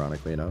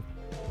 ironically enough,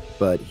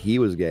 but he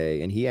was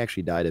gay, and he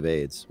actually died of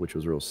AIDS, which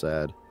was real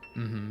sad.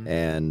 Mm-hmm.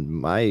 And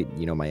my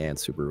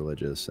aunt's super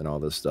religious and all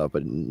this stuff,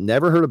 but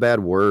never heard a bad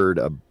word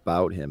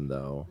about him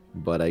though.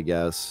 But I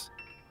guess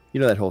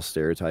that whole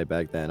stereotype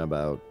back then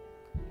about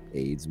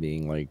AIDS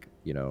being like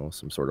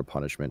some sort of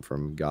punishment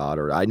from God,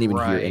 or I didn't even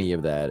hear Right. any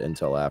of that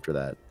until after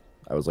that.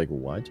 I was like,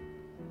 what?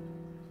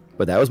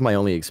 But that was my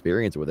only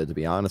experience with it, to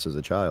be honest, as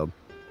a child.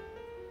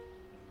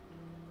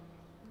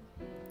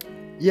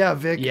 Yeah,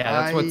 Vic. Yeah,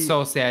 that's what's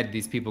so sad.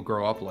 These people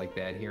grow up like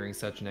that, hearing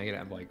such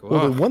negative. I'm like,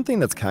 Well, ugh. the one thing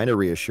that's kind of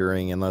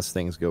reassuring, unless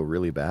things go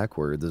really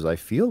backwards, is I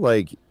feel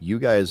like you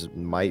guys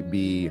might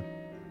be.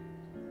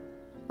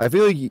 I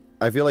feel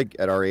like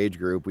at our age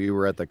group, we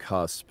were at the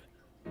cusp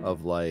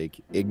of like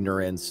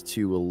ignorance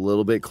to a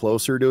little bit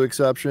closer to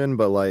exception,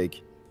 but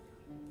like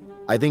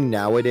I think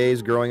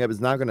nowadays growing up is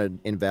not going to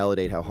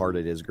invalidate how hard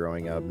it is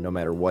growing up, no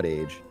matter what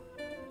age.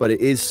 But it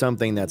is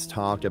something that's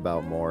talked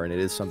about more, and it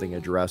is something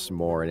addressed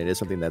more, and it is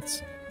something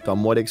that's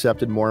somewhat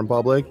accepted more in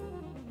public.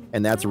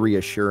 And that's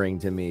reassuring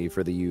to me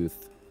for the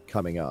youth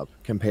coming up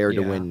compared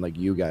to Yeah. when like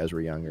you guys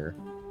were younger.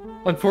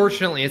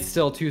 Unfortunately, it's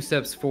still 2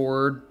 steps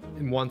forward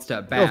and 1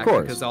 step back,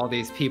 course. because all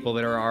these people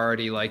that are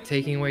already like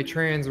taking away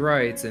trans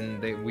rights,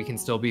 and we can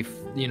still be,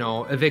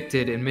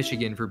 evicted in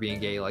Michigan for being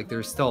gay. Like,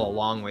 there's still a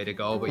long way to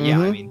go. But yeah,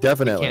 I Mhm, mean,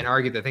 definitely. we can't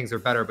argue that things are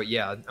better. But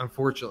yeah,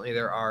 unfortunately,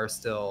 there are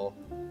still,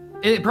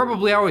 and it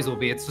probably always will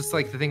be. It's just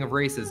like the thing of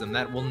racism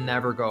that will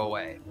never go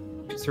away.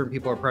 Certain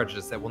people are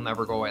prejudiced that will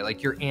never go away.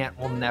 Like, your aunt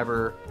will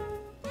never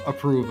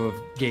approve of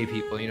gay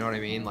people. You know what I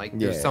mean? Like,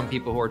 there's Yeah. some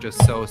people who are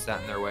just so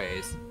set in their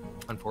ways.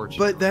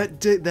 Unfortunately. But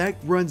that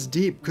runs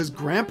deep because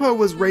Grandpa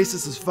was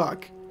racist as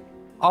fuck,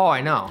 Oh, I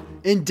know.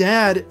 and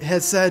Dad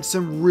has said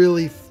some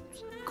really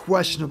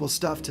questionable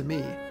stuff to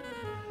me.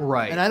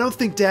 Right. And I don't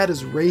think Dad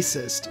is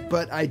racist,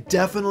 but I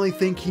definitely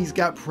think he's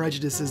got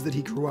prejudices that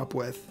he grew up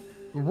with.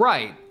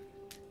 Right.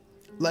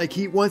 Like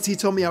once he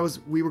told me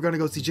we were gonna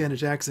go see Janet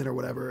Jackson or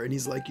whatever, and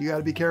he's like, "You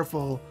gotta be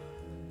careful.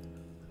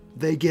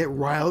 They get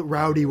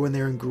rowdy when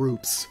they're in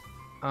groups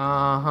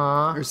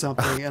Uh-huh. or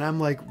something." And I'm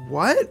like,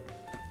 "What?"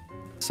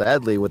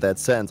 Sadly, with that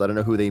sentence, I don't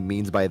know who they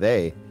means by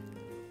they.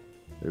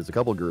 There's a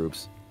couple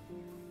groups.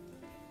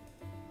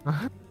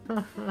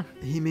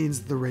 He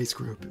means the race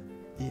group.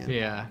 Ian.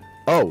 Yeah.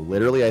 Oh,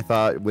 literally, I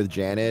thought with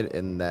Janet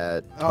and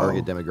that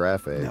target Oh,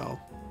 demographic. No.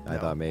 I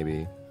thought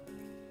maybe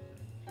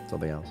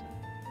something else.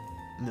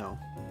 No.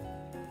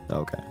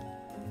 Okay.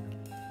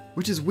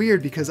 Which is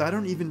weird because I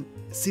don't even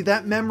see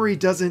that memory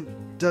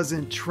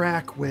doesn't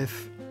track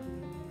with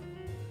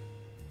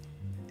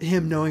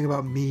him knowing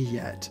about me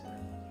yet.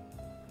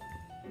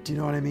 Do you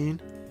know what I mean?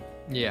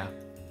 Yeah.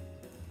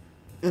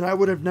 And I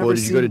would have never Well,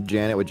 did you seen... go to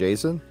Janet with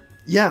Jason?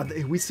 Yeah,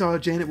 we saw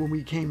Janet when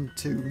we came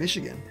to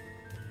Michigan.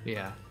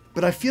 Yeah.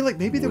 But I feel like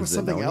maybe there was Was it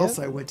something known else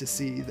yet? I went to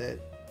see that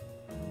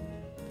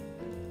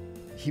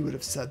he would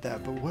have said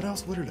that. But what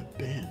else would it have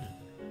been?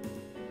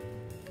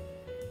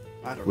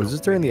 I don't know. Was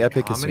this during the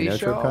Epic Comedy Casino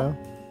trip, show? Kyle?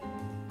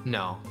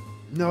 No.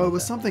 No, it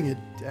was something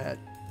at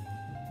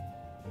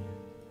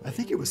I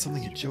think it was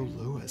something at Joe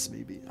Louis,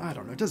 maybe. I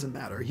don't know. It doesn't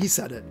matter. He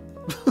said it.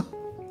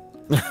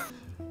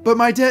 But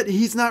my dad,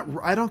 he's not.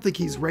 I don't think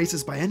he's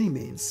racist by any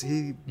means.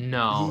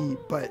 No.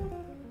 But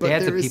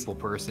Dad's a there is- people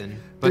person,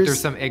 but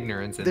there's some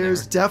ignorance in there.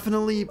 There's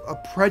definitely a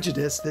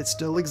prejudice that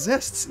still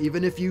exists,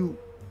 even if you.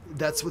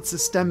 That's what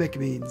systemic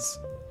means.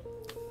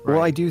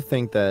 Well, I do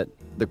think that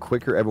the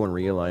quicker everyone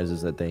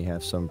realizes that they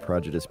have some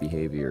prejudice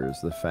behaviors,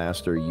 the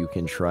faster you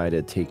can try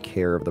to take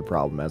care of the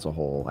problem as a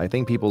whole. I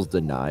think people's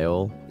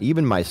denial,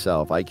 even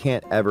myself, I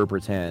can't ever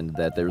pretend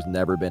that there's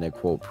never been a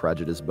quote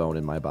prejudice bone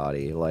in my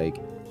body. Like,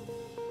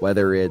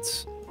 whether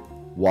it's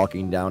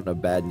walking down a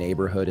bad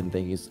neighborhood and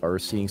thinking, or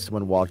seeing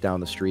someone walk down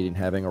the street and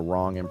having a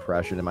wrong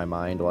impression in my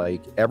mind,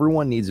 like,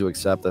 everyone needs to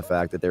accept the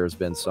fact that there's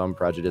been some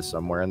prejudice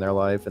somewhere in their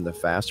life, and the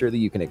faster that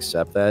you can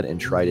accept that and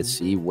try to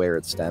see where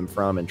it stemmed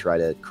from and try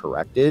to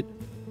correct it,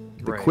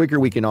 the Right. quicker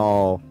we can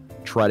all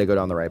try to go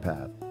down the right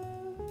path.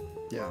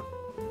 Yeah.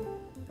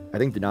 I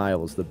think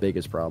denial is the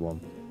biggest problem.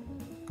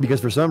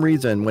 Because for some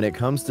reason, when it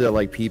comes to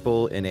like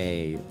people in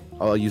a,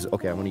 I'm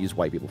going to use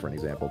white people for an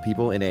example.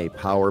 People in a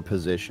power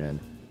position,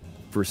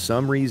 for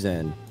some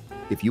reason,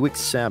 if you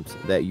accept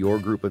that your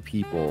group of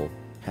people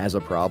has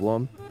a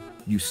problem,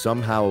 you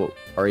somehow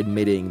are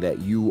admitting that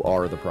you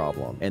are the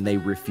problem, and they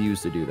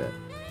refuse to do that.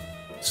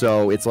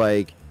 So it's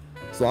like,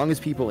 as long as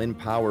people in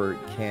power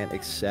can't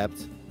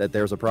accept that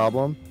there's a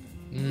problem,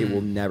 it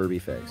will never be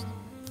fixed.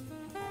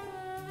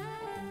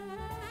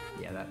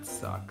 Yeah, that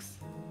sucks.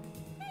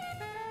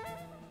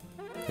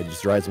 It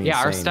just drives me Yeah,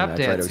 our insane when I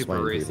try to stepdad's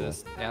super explain to people.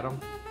 racist. Adam,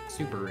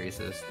 super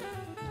racist.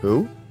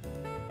 Who?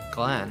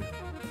 Glenn.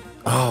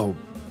 Oh,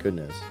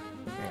 goodness.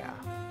 Yeah.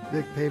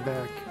 Big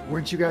payback.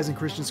 Weren't you guys in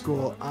Christian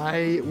school?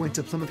 I went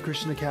to Plymouth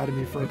Christian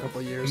Academy for a couple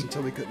of years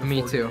until we couldn't Me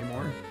afford too. it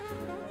anymore.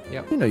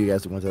 You know you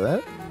guys went to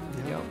that.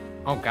 Yep.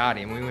 Oh god,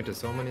 and we went to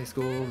so many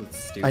schools.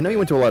 It's stupid. I know you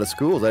went to a lot of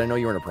schools. I didn't know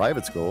you were in a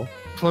private school.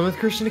 Plymouth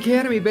Christian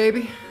Academy,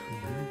 baby.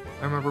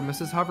 I remember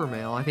Mrs.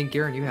 Hovermail. I think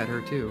Garen, you had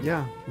her too.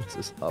 Yeah. This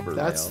is Hubbard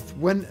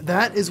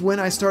That is when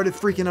I started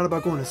freaking out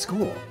about going to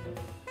school.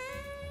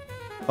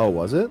 Oh,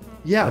 was it?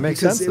 Yeah, That makes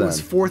because sense it was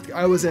then. fourth.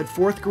 I was at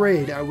fourth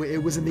grade.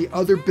 It was in the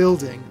other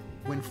building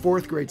when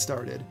fourth grade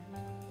started.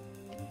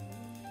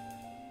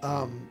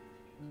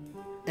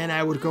 And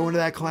I would go into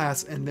that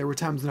class, and there were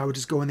times when I would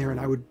just go in there and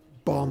I would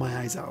bawl my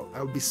eyes out.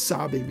 I would be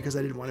sobbing because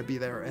I didn't want to be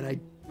there. And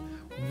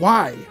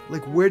why?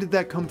 Like, where did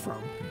that come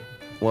from?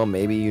 Well,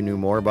 maybe you knew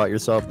more about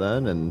yourself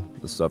then and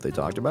the stuff they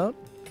talked about.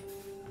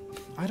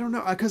 I don't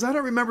know, because I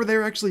don't remember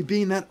there actually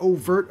being that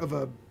overt of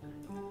a.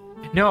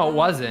 No, it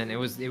wasn't.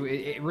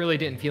 It really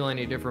didn't feel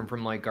any different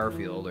from like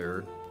Garfield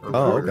or Oh,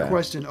 Important okay.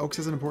 question. Oaks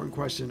has an important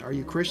question. Are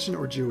you Christian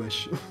or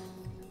Jewish?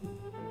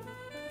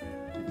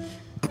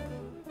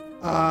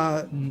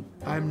 I'm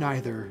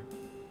neither.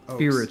 Oaks.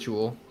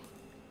 spiritual.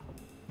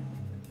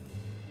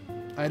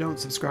 I don't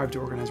subscribe to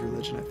organized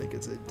religion. I think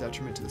it's a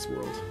detriment to this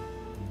world.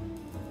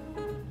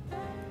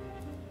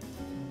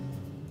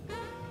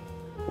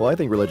 Well, I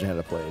think religion had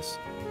a place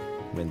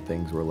when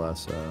things were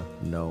less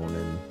known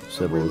in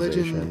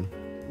civilization. Religion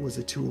was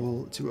a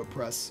tool to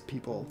oppress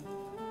people.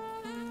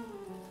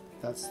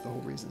 That's the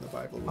whole reason the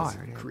Bible was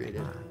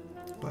created.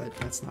 But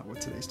that's not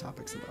what today's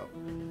topic's about.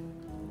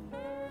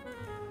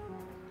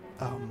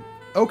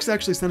 Oaks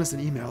actually sent us an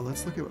email.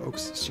 Let's look at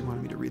Oaks. She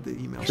wanted me to read the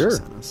email Sure. she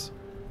sent us.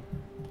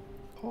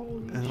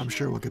 And I'm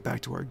sure we'll get back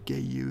to our gay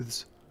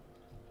youths.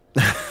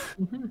 I'm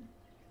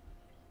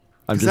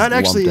Because just that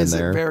actually lumped is in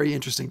there. very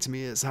interesting to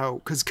me, is how,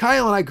 because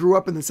Kyle and I grew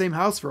up in the same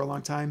house for a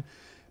long time,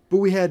 but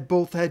we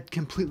both had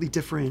completely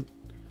different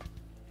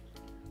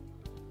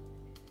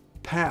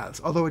paths.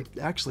 Although it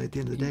actually, at the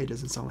end of the day,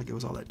 doesn't sound like it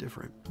was all that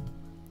different.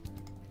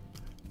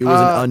 It was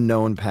an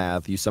unknown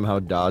path. You somehow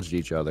dodged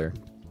each other.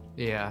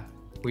 Yeah.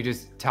 We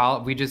just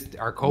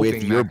our coping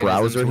With your mechanisms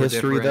browser were history,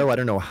 different. though, I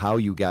don't know how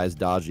you guys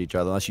dodged each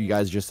other, unless you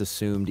guys just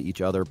assumed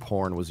each other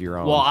porn was your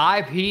own. Well,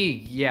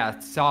 yeah,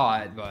 saw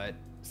it, but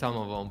some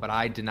of them, but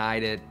I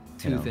denied it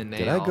You know, tooth and nail.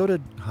 did I go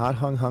to Hot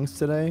Hung Hunks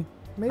today?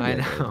 Maybe I did.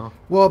 know.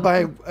 Well,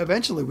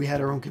 eventually we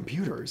had our own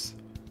computers.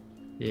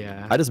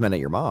 Yeah. I just meant at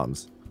your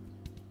mom's.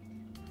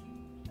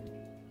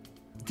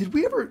 Did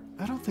we ever?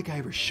 I don't think I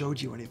ever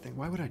showed you anything.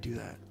 Why would I do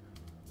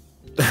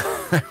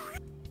that?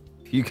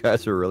 You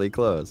guys were really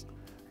close.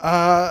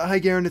 Hi,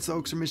 Garen. It's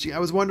Oaks from Michigan. I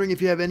was wondering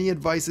if you have any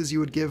advices you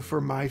would give for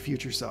my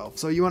future self.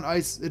 So you want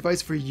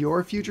advice for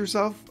your future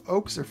self,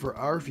 Oaks, or for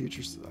our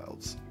future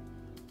selves?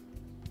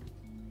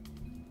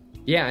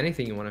 Yeah,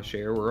 anything you want to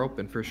share, we're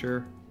open for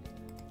sure.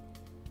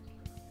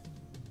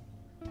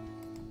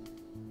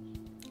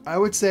 I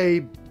would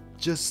say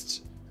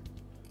just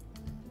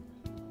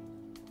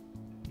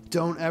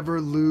don't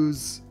ever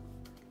lose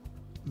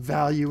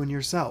value in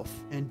yourself,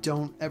 and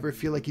don't ever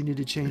feel like you need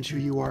to change who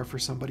you are for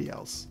somebody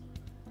else.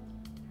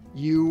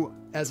 You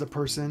as a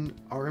person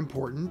are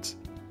important.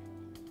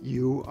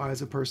 You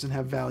as a person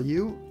have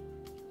value,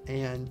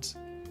 and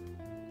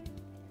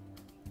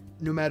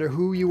no matter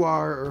who you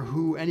are or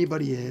who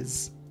anybody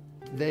is,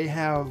 they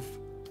have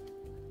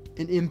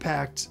an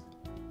impact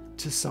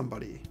to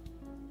somebody.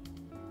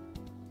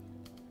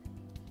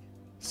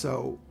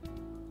 So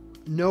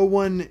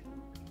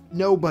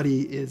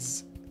nobody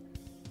is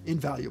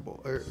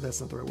invaluable, or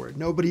that's not the right word.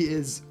 Nobody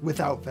is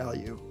without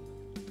value.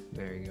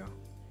 There you go.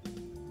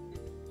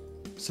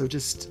 So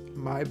just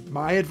my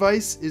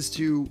advice is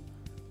to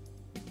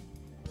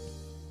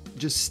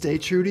just stay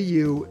true to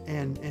you,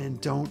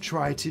 and don't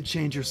try to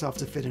change yourself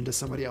to fit into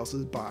somebody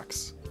else's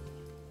box.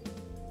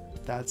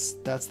 That's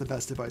the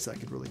best advice I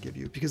could really give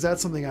you, because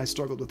that's something I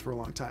struggled with for a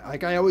long time.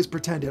 Like, I always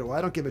pretended, well,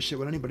 I don't give a shit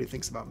what anybody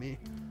thinks about me.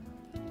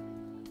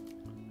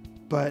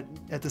 But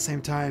at the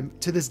same time,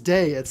 to this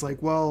day, it's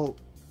like, well,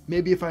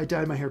 maybe if I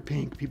dyed my hair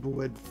pink, people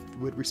would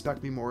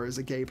respect me more as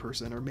a gay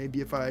person, or maybe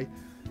if I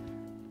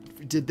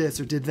did this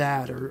or did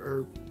that,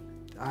 or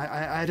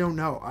I don't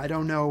know. I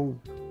don't know.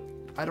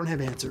 I don't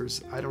have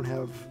answers. I don't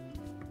have,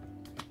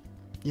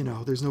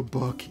 there's no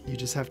book. You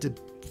just have to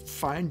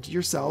find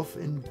yourself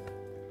and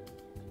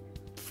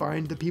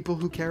find the people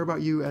who care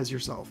about you as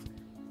yourself.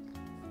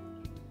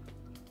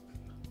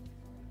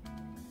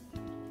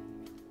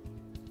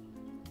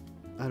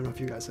 I don't know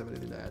if you guys have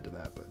anything to add to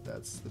that, but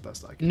that's the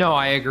best I can. No,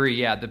 I agree.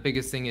 Yeah, the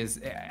biggest thing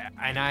is,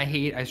 and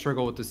I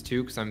struggle with this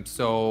too, because I'm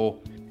so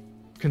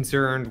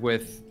concerned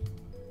with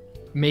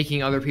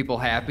making other people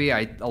happy.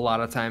 I a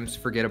lot of times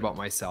forget about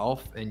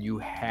myself, and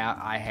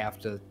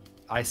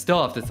I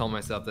still have to tell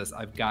myself this.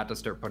 I've got to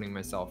start putting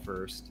myself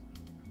first,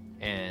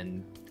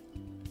 and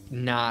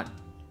not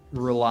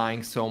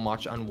relying so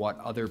much on what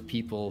other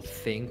people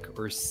think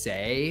or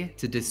say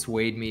to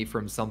dissuade me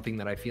from something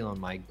that I feel in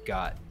my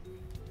gut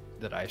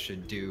that I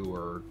should do,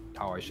 or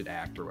how I should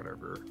act, or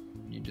whatever.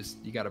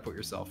 You got to put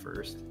yourself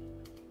first.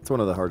 It's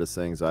one of the hardest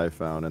things I've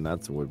found, and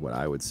that's what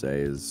I would say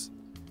is,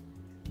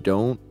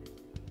 don't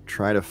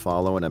try to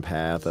follow in a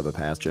path of a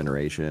past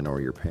generation or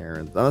your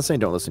parents. I'm not saying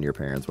don't listen to your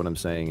parents. What I'm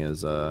saying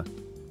is,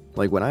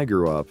 like, when I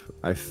grew up,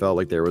 I felt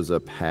like there was a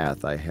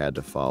path I had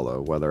to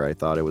follow, whether I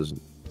thought it was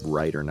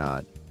right or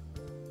not.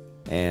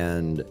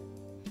 And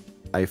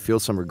I feel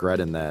some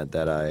regret in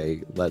that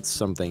I let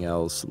something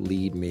else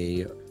lead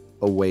me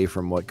away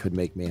from what could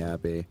make me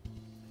happy.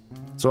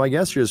 So I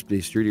guess just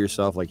be true to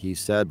yourself, like he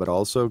said, but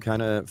also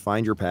kind of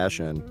find your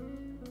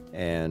passion,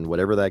 and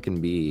whatever that can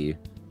be,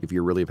 if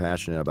you're really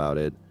passionate about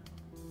it,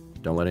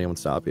 don't let anyone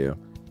stop you,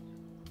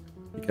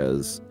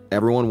 because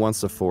everyone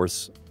wants to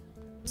force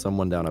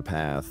someone down a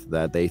path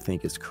that they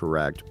think is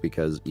correct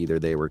because either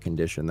they were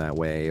conditioned that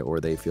way or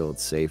they feel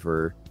it's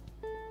safer.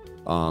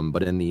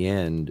 But in the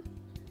end,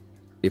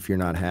 if you're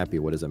not happy,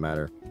 what does it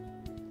matter?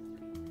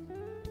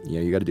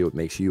 You got to do what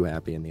makes you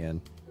happy in the end,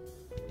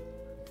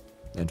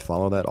 and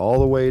follow that all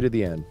the way to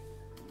the end.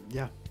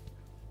 Yeah.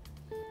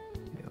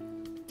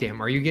 Damn,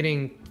 are you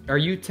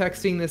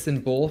texting this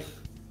in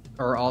both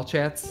or all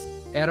chats,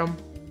 Adam?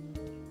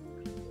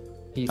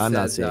 I'm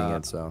not seeing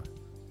it, so.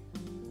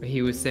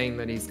 He was saying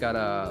that he's got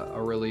a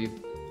really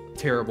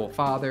terrible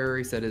father.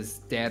 He said his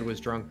dad was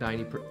drunk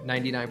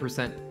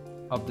 99%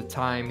 of the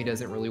time. He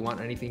doesn't really want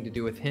anything to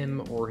do with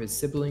him or his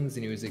siblings,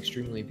 and he was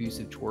extremely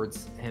abusive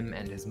towards him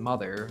and his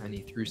mother, and he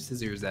threw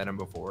scissors at him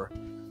before.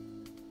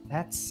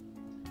 That's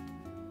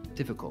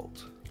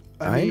difficult.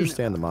 I mean,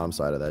 understand the mom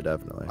side of that,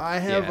 definitely. I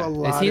have a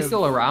lot. Is he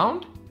still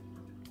around?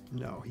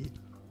 No,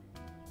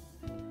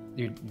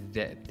 Your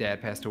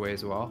dad passed away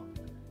as well?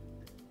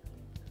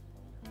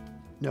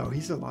 No,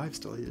 he's alive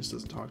still. He just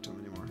doesn't talk to him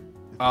anymore.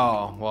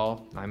 Oh,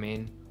 well, I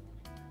mean,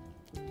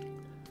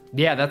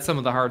 yeah, that's some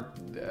of the hard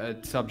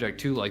subject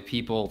too. Like,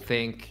 people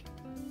think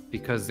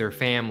because they're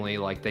family,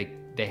 like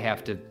they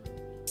have to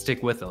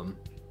stick with them.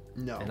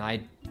 No. And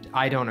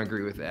I don't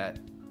agree with that.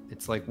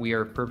 It's like, we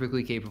are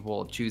perfectly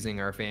capable of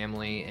choosing our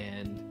family,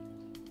 and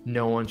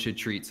no one should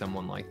treat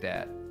someone like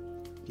that.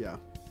 Yeah.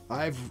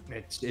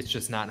 It's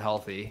just not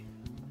healthy.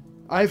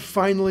 I've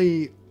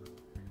finally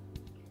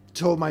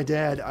told my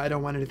dad I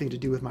don't want anything to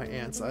do with my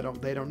aunts.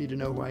 They don't need to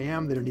know who I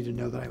am. They don't need to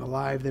know that I'm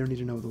alive. They don't need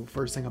to know the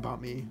first thing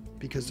about me,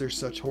 because they're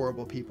such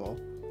horrible people.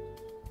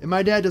 And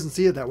my dad doesn't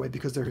see it that way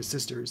because they're his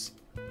sisters.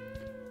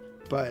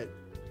 But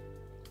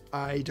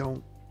I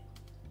don't.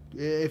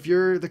 If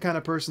you're the kind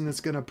of person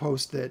that's going to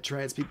post that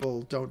trans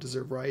people don't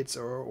deserve rights,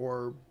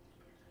 or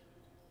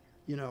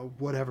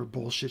whatever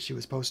bullshit she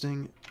was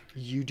posting,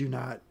 you do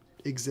not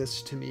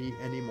exist to me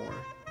anymore.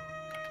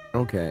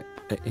 Okay.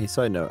 Hey,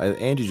 side note,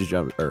 Angie just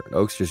jumped, or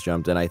Oaks just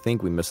jumped in. I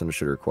think we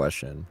misunderstood her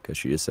question, because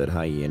she just said,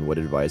 "Hi, Ian. What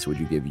advice would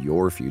you give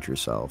your future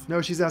self?"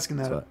 No, she's asking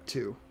that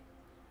too.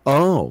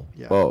 Oh,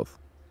 Yeah. both.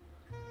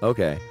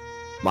 Okay.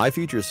 my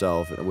future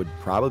self would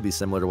probably be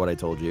similar to what I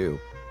told you.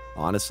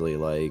 Honestly,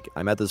 like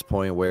I'm at this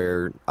point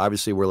where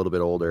obviously we're a little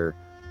bit older,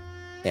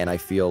 and I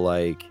feel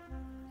like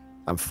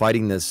I'm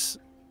fighting this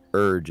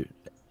urge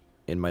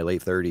in my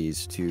late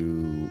 30s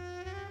to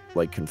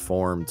like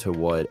conform to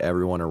what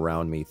everyone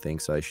around me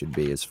thinks I should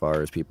be as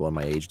far as people in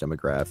my age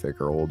demographic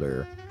or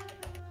older.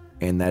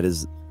 And that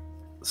is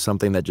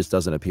something that just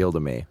doesn't appeal to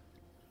me.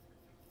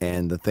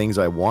 And the things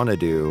I want to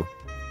do,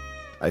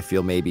 I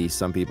feel maybe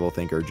some people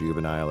think are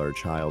juvenile or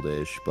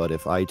childish, but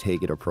if I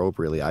take it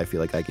appropriately, I feel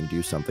like I can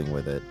do something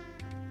with it.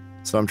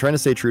 So I'm trying to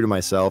stay true to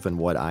myself and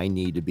what I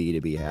need to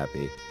be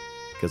happy.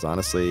 Because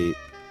honestly,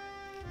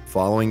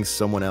 following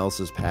someone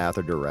else's path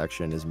or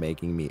direction is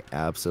making me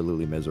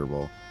absolutely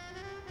miserable.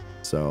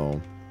 So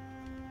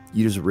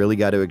you just really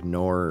got to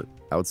ignore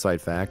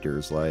outside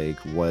factors like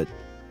what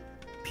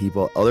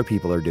other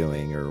people are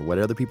doing or what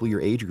other people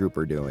your age group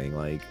are doing.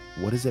 Like,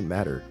 what does it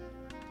matter?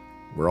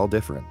 We're all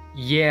different.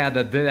 Yeah,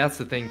 that's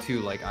the thing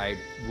too. Like, I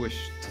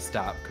wish to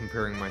stop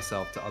comparing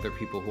myself to other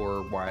people who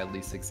are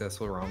wildly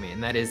successful around me,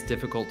 and that is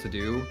difficult to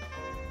do.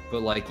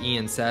 But like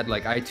Ian said,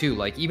 like I too,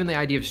 like even the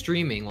idea of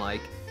streaming,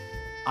 like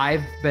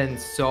I've been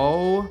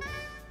so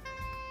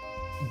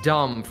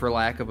dumb, for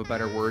lack of a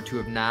better word, to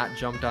have not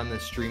jumped on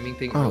this streaming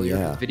thing earlier.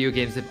 Yeah. Video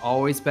games have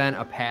always been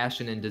a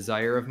passion and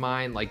desire of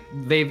mine. Like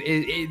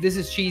this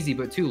is cheesy,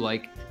 but too,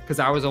 like, because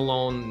I was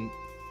alone,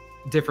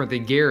 different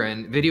than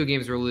Garen, video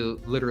games were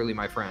literally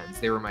my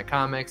friends. They were my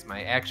comics,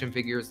 my action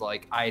figures.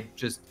 Like I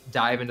just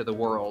dive into the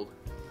world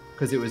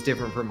because it was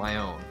different from my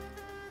own.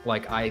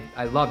 Like I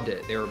loved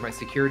it. They were my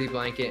security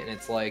blanket, and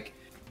it's like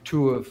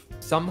to have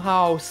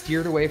somehow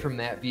steered away from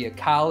that via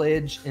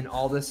college and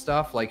all this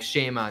stuff, like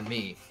shame on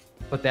me.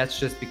 But that's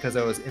just because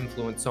I was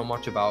influenced so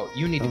much about,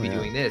 you need to be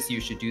doing this, you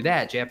should do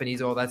that.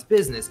 Japanese, oh, that's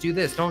business. Do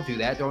this, don't do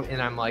that. Don't.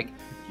 And I'm like,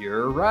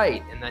 you're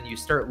right. And then you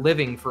start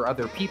living for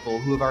other people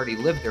who have already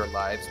lived their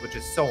lives, which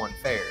is so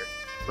unfair.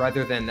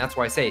 Rather than, that's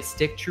why I say,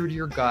 stick true to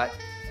your gut.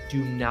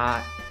 Do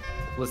not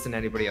listen to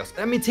anybody else.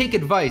 I mean, take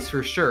advice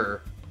for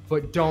sure,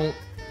 but don't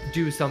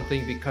do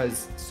something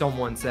because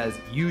someone says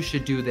you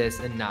should do this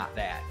and not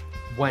that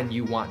when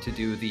you want to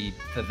do the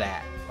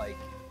that. Like,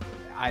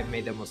 I've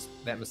made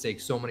that mistake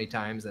so many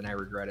times, and I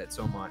regret it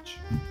so much.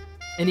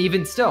 And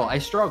even still, I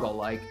struggle.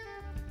 Like,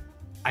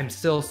 I'm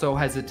still so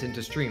hesitant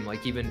to stream.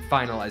 Like, even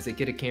finalize it,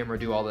 get a camera,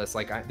 do all this.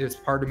 Like, there's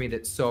part of me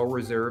that's so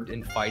reserved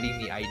in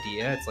fighting the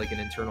idea. It's like an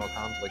internal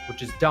conflict,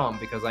 which is dumb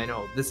because I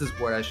know this is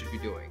what I should be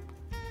doing.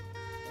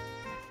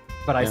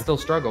 But I still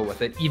struggle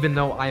with it, even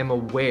though I am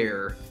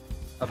aware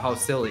of how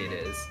silly it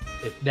is.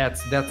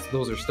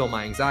 Those are still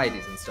my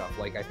anxieties and stuff.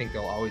 Like, I think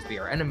they'll always be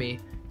our enemy.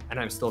 And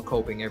I'm still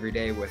coping every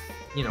day with,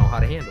 how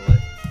to handle it.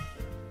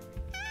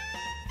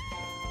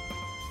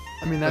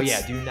 I mean, that's... But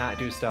yeah, do not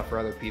do stuff for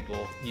other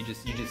people. You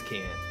just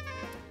can't.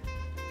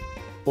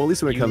 Well, at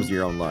least when it comes to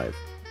your own life.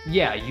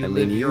 Yeah, you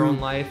live your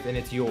own life, and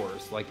it's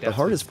yours. Like, that's the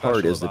hardest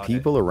part is the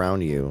people it.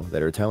 around you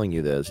that are telling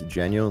you this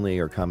genuinely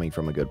are coming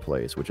from a good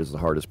place, which is the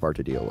hardest part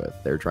to deal with.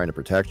 They're trying to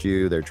protect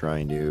you. They're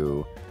trying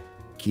to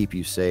keep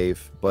you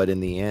safe. But in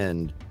the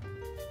end,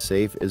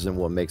 safe isn't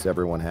what makes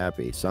everyone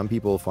happy. Some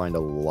people find a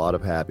lot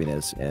of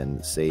happiness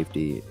and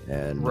safety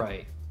and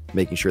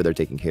making sure they're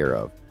taken care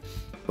of.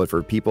 But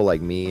for people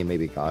like me and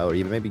maybe Kyle or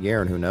even maybe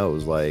Garen, who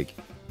knows, like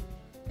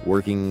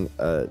working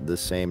the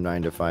same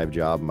 9-to-5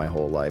 job my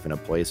whole life in a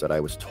place that I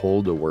was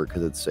told to work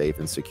because it's safe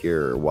and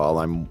secure, while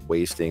I'm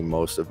wasting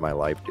most of my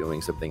life doing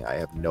something I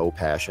have no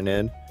passion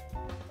in,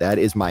 that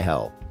is my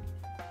hell.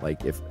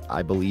 Like, if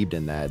I believed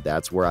in that,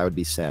 that's where I would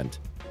be sent,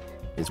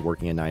 is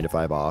working a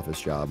 9-to-5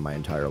 office job my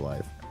entire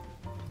life.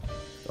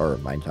 Or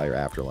my entire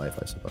afterlife,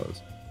 I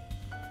suppose.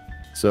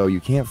 So you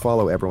can't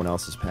follow everyone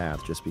else's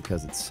path just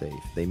because it's safe.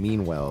 They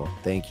mean well.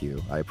 Thank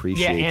you. I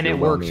appreciate and your it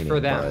works well-meaning,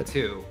 for them but...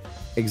 too.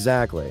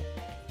 Exactly.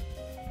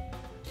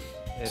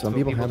 Some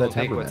people have that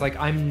temperament. It's like,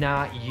 I'm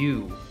not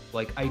you.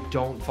 Like, I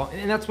don't fall.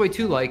 And that's why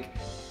too, like,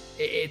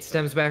 it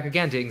stems back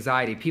again to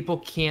anxiety. People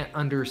can't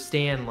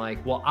understand,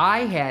 like, well, I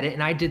had it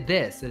and I did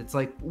this. And it's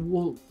like,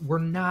 well, we're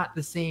not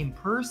the same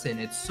person.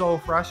 It's so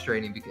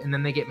frustrating. And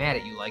then they get mad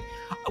at you, like,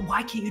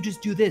 why can't you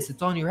just do this?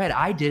 It's all in your head.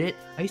 I did it.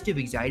 I used to have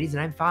anxieties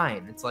and I'm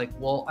fine. It's like,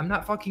 well, I'm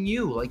not fucking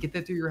you. Like, get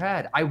that through your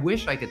head. I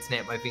wish I could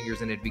snap my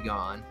fingers and it'd be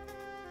gone.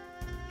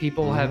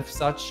 People have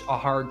such a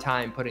hard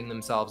time putting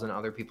themselves in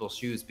other people's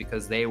shoes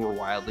because they were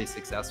wildly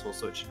successful.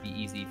 So it should be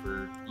easy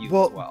for you as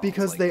well.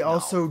 Because like, they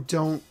also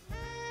don't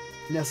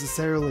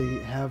necessarily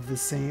have the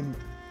same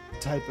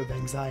type of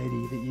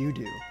anxiety that you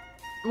do.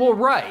 Well,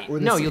 right.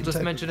 No, you'll just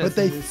type, mention but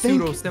they a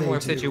pseudo similar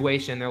they do.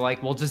 situation. They're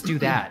like, well, just do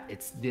that.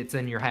 It's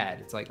in your head.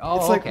 It's like, oh,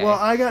 it's like, okay. well,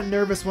 I got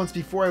nervous once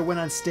before I went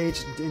on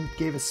stage and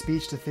gave a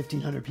speech to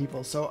 1,500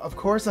 people, so of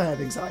course I have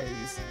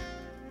anxieties.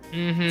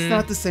 It's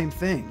not the same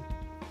thing.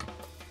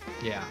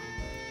 Yeah.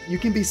 You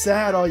can be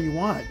sad all you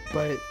want,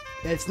 but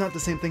it's not the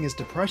same thing as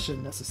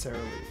depression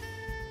necessarily.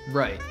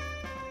 Right.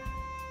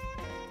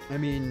 I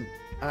mean,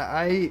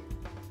 I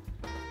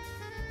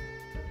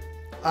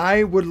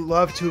would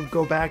love to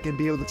go back and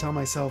be able to tell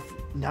myself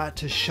not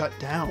to shut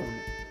down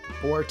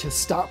or to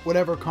stop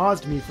whatever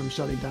caused me from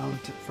shutting down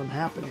from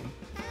happening.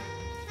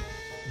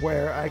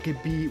 Where I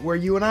could be, where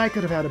you and I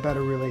could have had a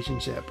better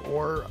relationship,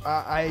 or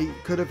I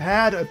could have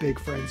had a big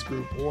friends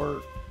group,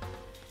 or,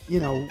 you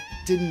know,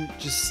 didn't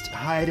just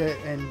hide it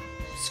and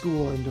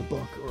school in the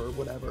book or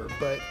whatever.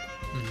 But,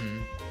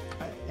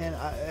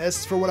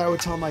 as for what I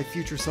would tell my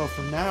future self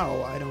from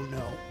now, I don't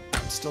know.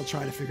 I'm still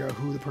trying to figure out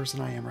who the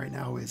person I am right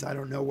now is. I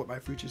don't know what my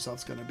future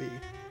self's going to be.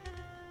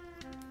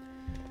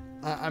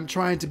 I'm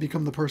trying to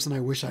become the person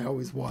I wish I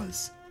always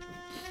was.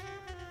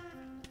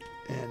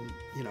 And,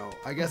 you know,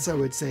 I guess I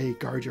would say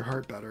guard your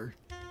heart better.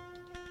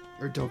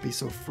 Or don't be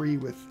so free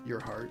with your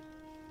heart.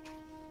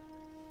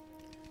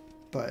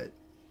 But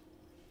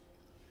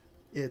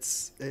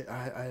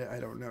I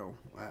don't know.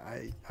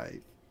 I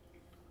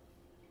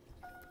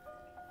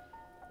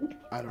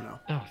don't know.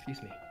 Oh,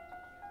 excuse me.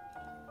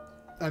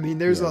 I mean,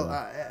 there's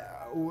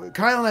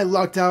Kyle and I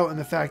lucked out in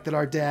the fact that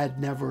our dad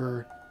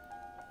never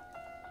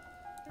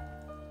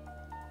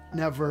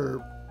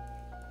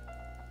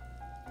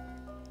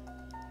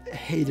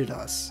hated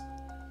us,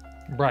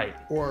 Right.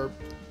 or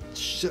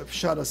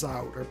shut us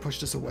out or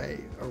pushed us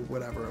away or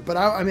whatever. But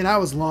I mean, I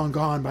was long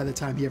gone by the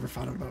time he ever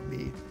found out about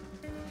me.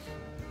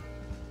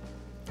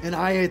 And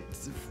I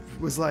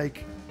was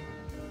like,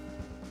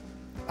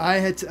 I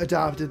had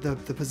adopted the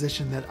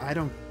position that I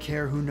don't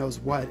care who knows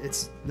what.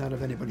 It's none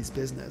of anybody's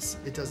business.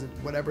 It doesn't,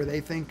 whatever they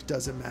think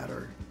doesn't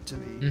matter to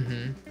me.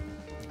 Mm-hmm.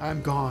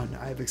 I'm gone.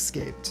 I've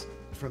escaped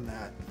from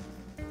that.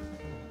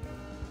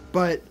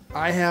 But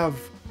I have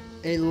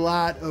a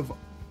lot of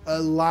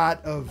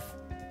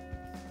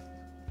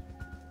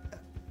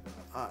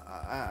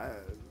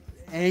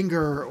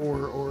anger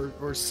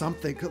or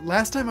something.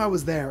 Last time I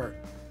was there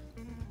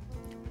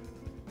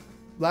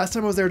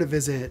to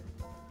visit,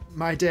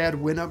 my dad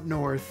went up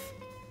north,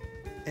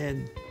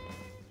 and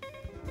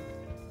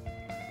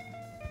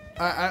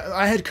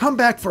I had come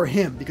back for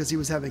him because he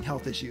was having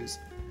health issues.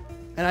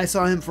 And I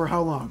saw him for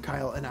how long,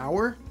 Kyle? An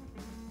hour?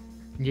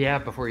 Yeah,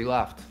 before you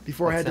left.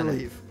 Before I had to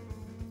leave.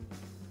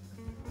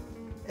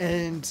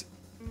 And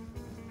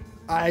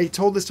I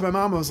told this to my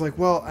mom. I was like,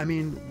 well, I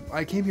mean,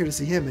 I came here to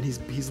see him, and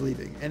he's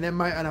leaving. And then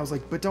I was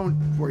like, but don't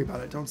worry about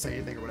it. Don't say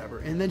anything or whatever.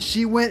 And then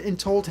she went and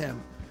told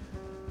him,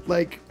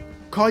 like,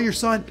 call your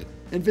son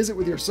and visit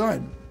with your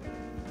son.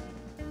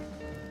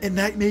 And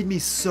that made me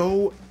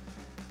so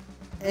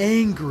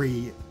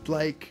angry.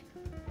 Like,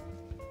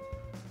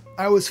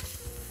 I was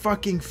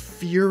fucking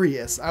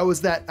furious. I was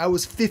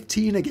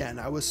 15 again.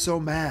 I was so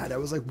mad. I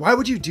was like, why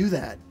would you do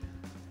that?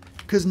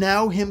 Because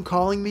now him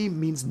calling me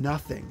means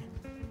nothing.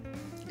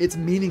 It's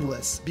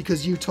meaningless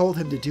because you told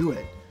him to do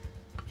it.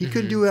 He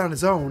couldn't do it on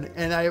his own.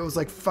 And I was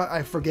like,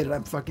 I forget it.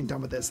 I'm fucking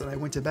done with this. And I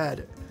went to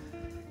bed.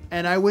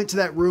 And I went to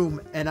that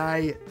room, and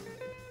I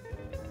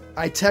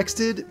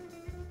texted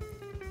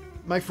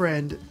my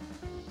friend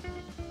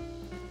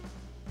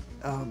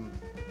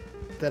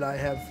that I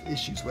have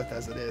issues with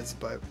as it is,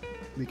 but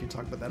we can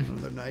talk about that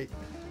another night.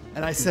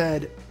 And I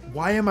said,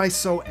 why am I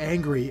so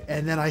angry?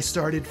 And then I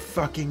started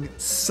fucking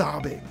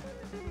sobbing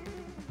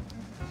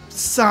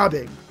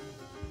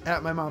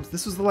at my mom's.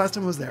 This was the last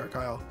time I was there,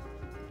 Kyle.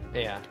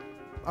 Yeah.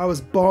 I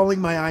was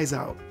bawling my eyes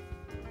out.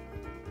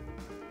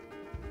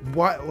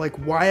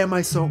 Why am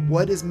I so,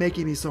 what is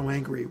making me so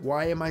angry?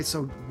 Why am I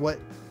so, what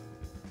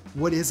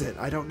is it?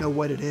 I don't know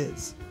what it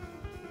is.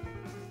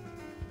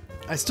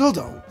 I still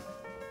don't.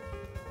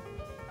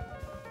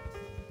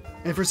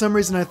 And for some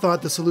reason I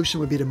thought the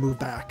solution would be to move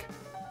back.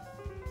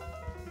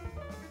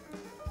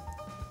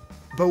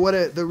 But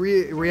what the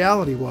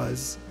reality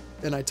was,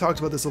 and I talked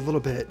about this a little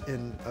bit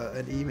in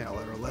an email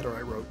or a letter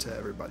I wrote to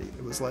everybody.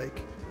 It was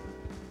like,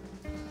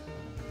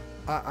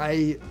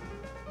 I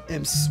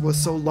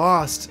was so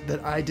lost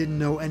that I didn't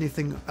know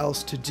anything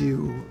else to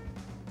do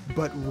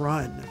but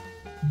run.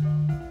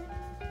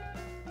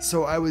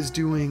 So I was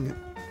doing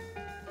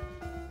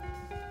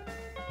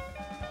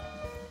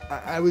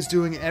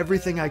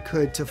everything I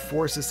could to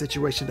force a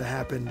situation to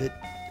happen that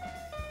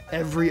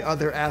every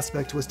other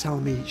aspect was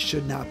telling me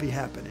should not be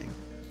happening.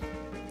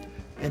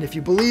 And if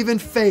you believe in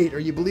fate or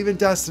you believe in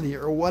destiny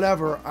or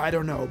whatever, I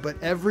don't know, but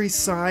every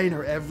sign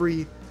or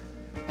every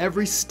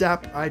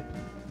step I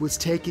was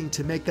taking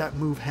to make that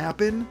move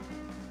happen,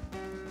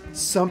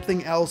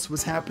 something else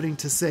was happening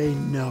to say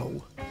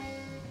no.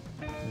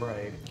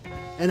 Right.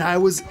 And I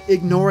was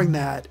ignoring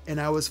that, and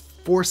I was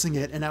forcing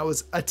it, and I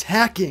was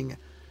attacking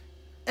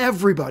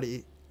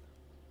everybody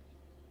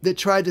that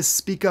tried to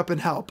speak up and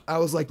help. I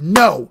was like,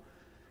 no!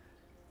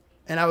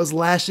 And I was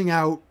lashing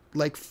out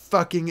like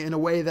fucking in a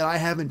way that I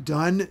haven't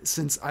done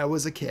since I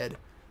was a kid.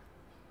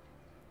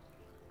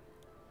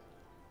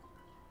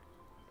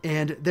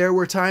 And there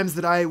were times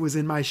that I was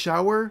in my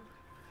shower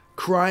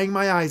crying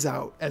my eyes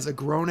out as a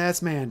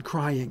grown-ass man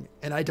crying,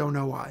 and I don't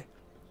know why.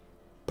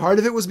 Part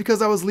of it was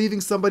because I was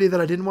leaving somebody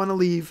that I didn't want to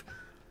leave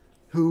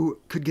who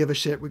could give a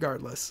shit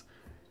regardless.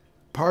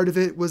 Part of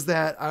it was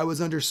that I was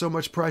under so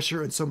much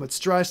pressure and so much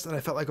stress, and I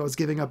felt like I was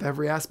giving up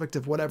every aspect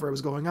of whatever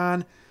was going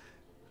on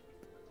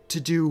to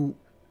do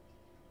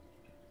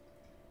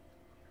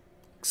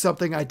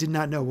something I did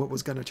not know what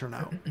was going to turn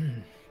out.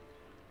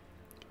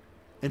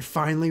 And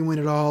finally, when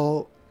it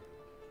all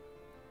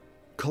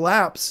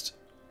collapsed,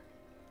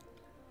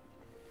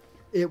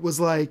 it was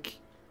like,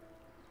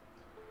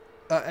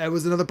 it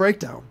was another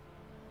breakdown.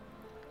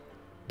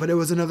 But it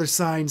was another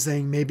sign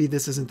saying maybe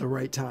this isn't the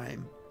right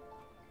time.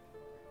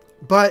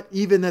 But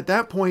even at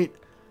that point,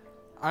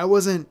 I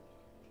wasn't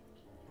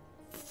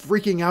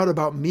freaking out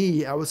about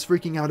me. I was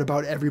freaking out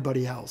about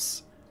everybody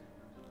else.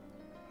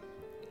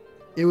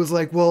 It was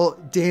like, well,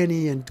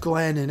 Danny and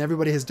Glenn and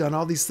everybody has done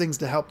all these things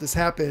to help this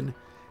happen.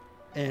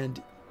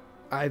 And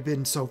I've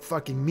been so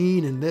fucking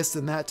mean and this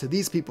and that to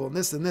these people and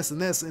this and this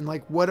and this. And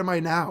like, what am I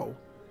now?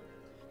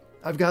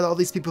 I've got all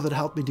these people that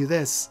helped me do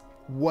this.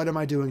 What am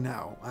I doing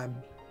now? I'm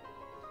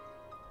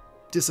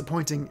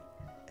disappointing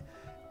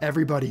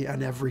everybody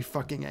on every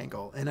fucking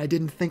angle. And I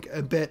didn't think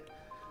a bit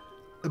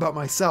about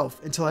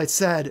myself until I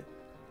said,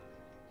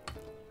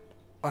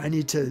 I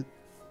need to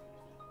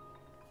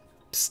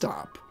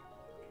stop.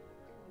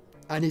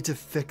 I need to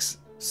fix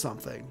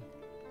something.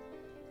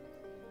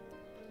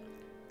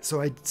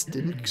 So I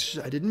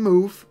didn't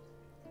move.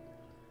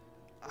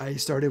 I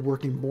started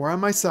working more on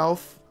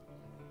myself.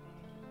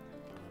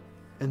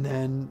 And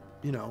then,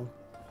 you know,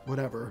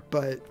 whatever.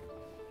 But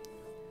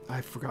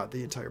I forgot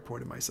the entire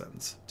point of my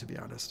sentence, to be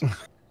honest.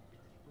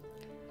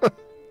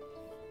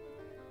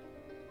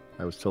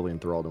 I was totally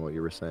enthralled in what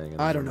you were saying.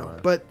 I don't know.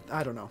 But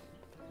I don't know.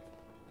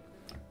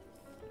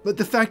 But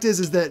the fact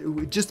is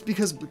that just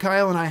because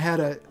Kyle and I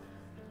had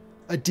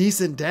a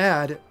decent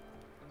dad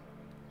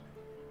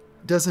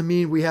doesn't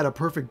mean we had a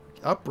perfect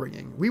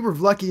upbringing. We were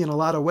lucky in a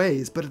lot of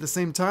ways, but at the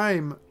same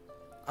time,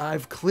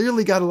 I've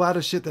clearly got a lot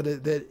of shit that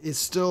is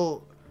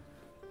still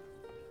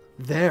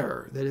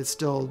there, that is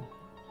still...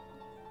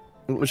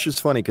 Which is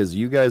funny because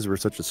you guys were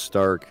such a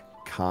stark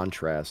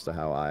contrast to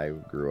how I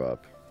grew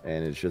up.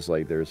 And it's just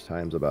like, there's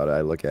times about it,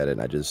 I look at it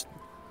and I just...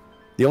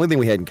 The only thing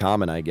we had in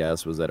common, I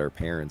guess, was that our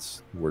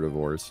parents were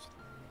divorced.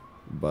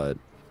 But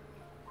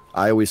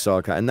I always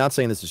saw... I'm not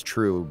saying this is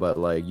true, but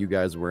like, you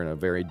guys were in a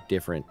very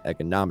different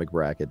economic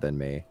bracket than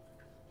me.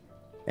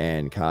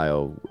 And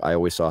Kyle, I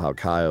always saw how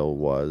Kyle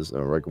was,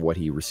 or like what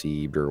he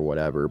received or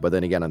whatever. But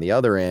then again, on the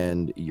other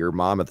end, your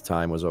mom at the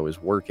time was always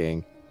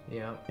working.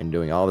 Yeah. And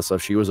doing all this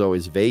stuff. She was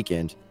always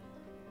vacant,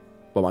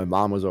 but my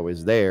mom was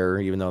always there,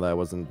 even though that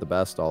wasn't the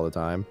best all the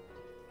time.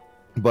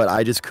 But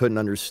I just couldn't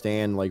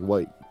understand like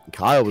what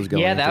Kyle was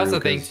going through. Yeah, that was the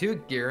thing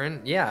too,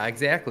 Garen. Yeah,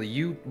 exactly.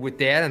 You with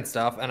dad and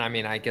stuff, and I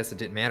mean, I guess it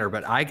didn't matter,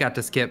 but I got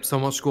to skip so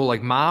much school.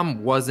 Like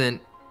mom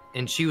wasn't,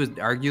 and she would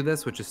argue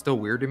this, which is still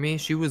weird to me.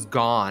 She was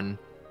gone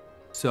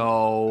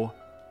so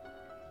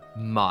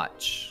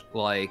much,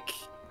 like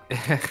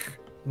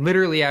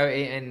literally.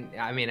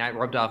 I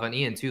rubbed off on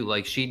Ian too.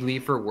 Like she'd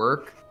leave for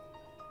work,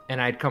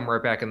 and I'd come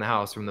right back in the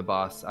house from the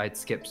bus. I'd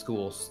skip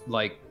school.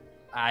 Like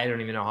I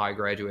don't even know how I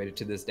graduated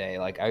to this day.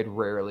 Like I'd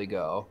rarely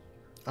go.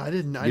 I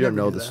didn't. You don't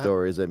know the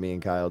stories that me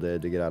and Kyle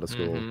did to get out of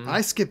school. Mm-hmm. I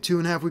skipped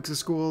 2.5 weeks of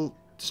school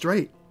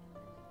straight.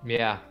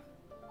 Yeah.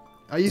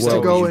 I used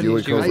to go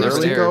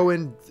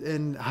covertly?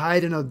 and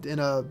hide in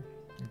a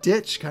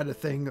ditch kind of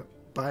thing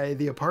by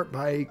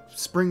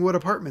Springwood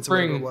Apartments or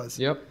whatever it was.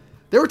 Yep.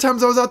 There were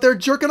times I was out there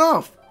jerking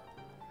off.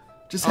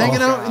 Just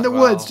hanging out in the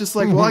woods, just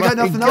like, well, I got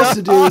nothing else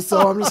to do,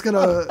 so I'm just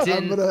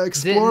gonna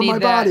explore my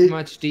body. That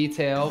much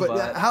detail,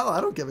 but hell, I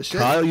don't give a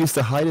shit. Kyle used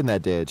to hide in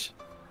that ditch.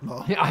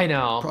 Well, I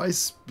know. Probably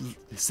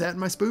sat in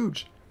my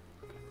spooge.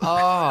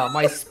 Oh,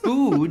 my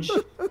spooge.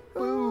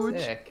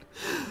 Sick.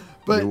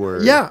 But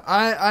yeah,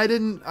 I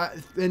didn't,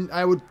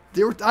 I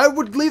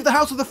would leave the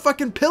house with a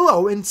fucking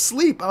pillow and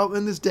sleep out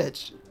in this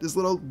ditch, this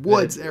little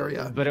woods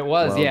area. But it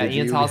was,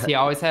 Ian's house. He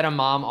always had a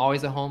mom,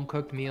 always a home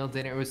cooked meal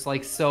dinner. It was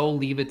like so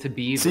Leave It to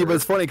Beaver. See, but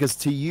it's funny because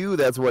to you,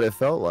 that's what it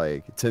felt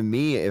like. To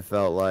me, it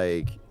felt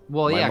like.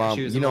 Well, yeah, mom,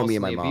 she was me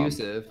and my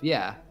abusive.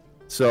 Yeah.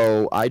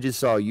 So I just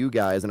saw you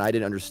guys, and I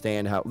didn't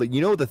understand how. Like, you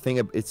know, the thing.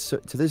 It's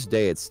to this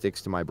day, it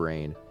sticks to my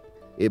brain.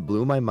 It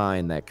blew my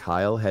mind that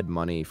Kyle had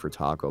money for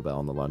Taco Bell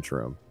in the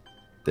lunchroom.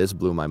 This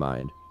blew my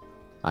mind.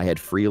 I had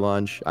free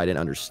lunch. I didn't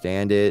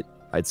understand it.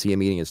 I'd see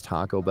him eating his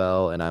Taco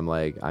Bell, and I'm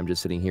like, I'm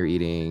just sitting here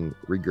eating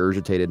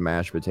regurgitated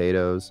mashed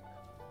potatoes.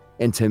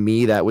 And to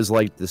me, that was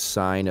like the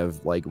sign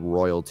of like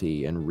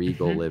royalty and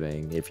regal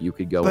living. If you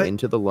could go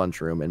into the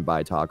lunchroom and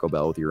buy Taco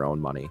Bell with your own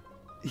money.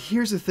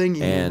 Here's the thing,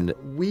 Ian.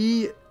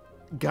 We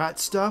got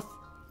stuff,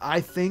 I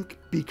think,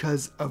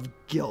 because of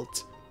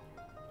guilt.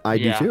 I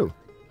do too.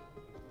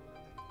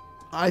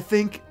 I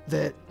think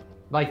that...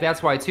 Like,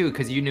 that's why, too,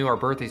 because you knew our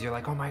birthdays. You're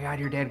like, oh, my God,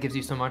 your dad gives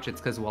you so much. It's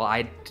because, well,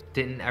 I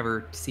didn't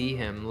ever see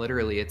him.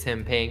 Literally, it's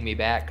him paying me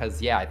back because,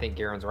 yeah, I think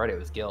Garen's right. It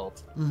was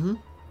guilt. Mm-hmm.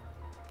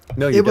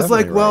 No, it was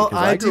like, right, well,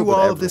 I do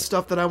all of this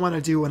stuff that I want to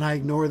do, and I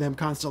ignore them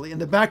constantly. In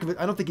the back of it,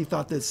 I don't think he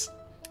thought this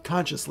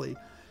consciously,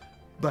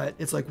 but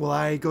it's like, well,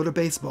 I go to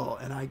baseball,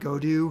 and I go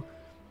to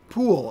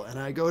pool, and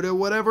I go to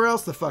whatever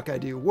else the fuck I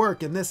do,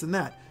 work, and this and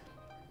that.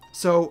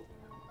 So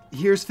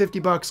here's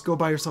 $50, go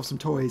buy yourself some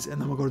toys,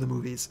 and then we'll go to the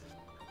movies.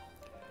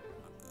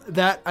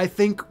 That I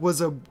think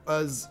was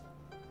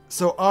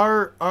so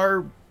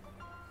our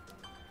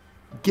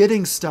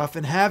getting stuff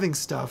and having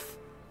stuff.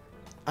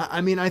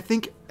 I mean, I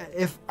think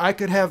if I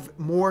could have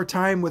more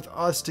time with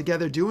us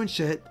together doing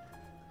shit,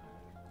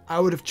 I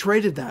would have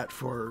traded that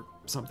for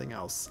something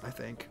else, I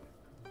think.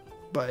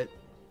 But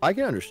I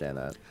can understand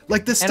that.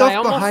 like the And stuff I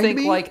almost behind think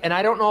me, like, and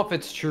I don't know if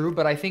it's true,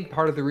 but I think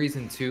part of the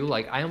reason too,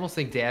 like I almost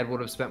think Dad would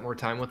have spent more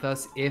time with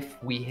us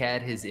if we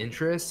had his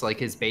interests, like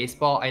his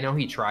baseball. I know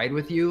he tried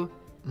with you,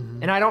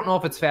 and I don't know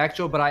if it's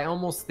factual, but I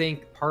almost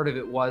think part of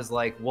it was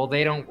like, well,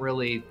 they don't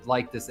really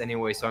like this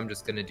anyway, so I'm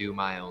just gonna do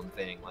my own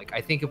thing. Like I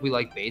think if we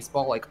like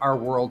baseball, like our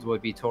world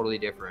would be totally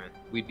different.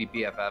 We'd be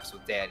BFFs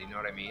with Dad, you know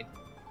what I mean?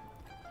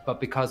 But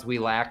because we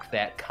lack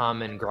that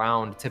common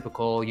ground,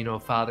 typical, you know,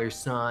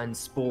 father-son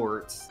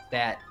sports,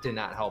 that did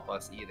not help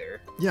us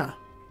either. yeah,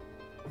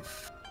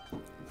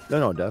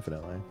 No,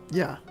 definitely.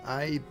 yeah,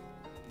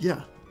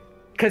 yeah.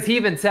 Because he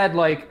even said,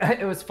 like,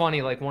 it was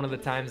funny, like, one of the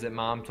times that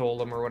Mom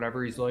told him or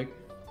whatever, he's like,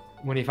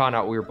 when he found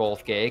out we were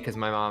both gay, because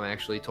my mom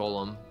actually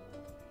told him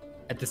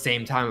at the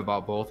same time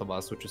about both of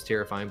us, which was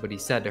terrifying, but he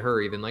said to her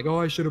even, like, oh,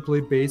 I should have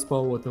played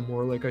baseball with him,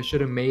 or, like, I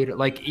should have made,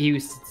 like, he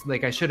was,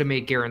 like, I should have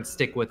made Garen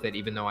stick with it,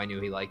 even though I knew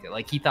he liked it.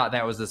 Like, he thought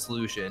that was the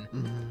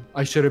solution.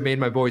 I should have made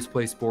my boys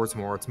play sports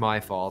more. It's my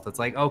fault. It's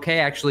like, okay,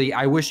 actually,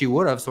 I wish you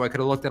would have, so I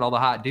could have looked at all the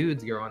hot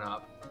dudes growing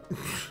up.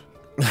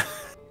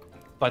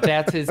 But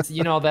that's his,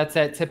 you know, that's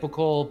that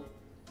typical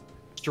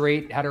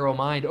straight hetero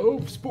mind.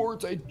 Oh,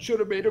 sports, I should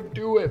have made him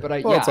do it. But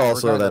Well, yeah, it's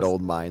also that regardless.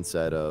 old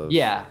mindset of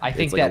Yeah, I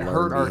think it's like that a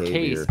hurt learned our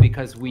behavior. case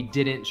because we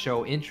didn't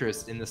show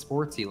interest in the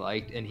sports he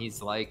liked, and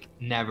he's like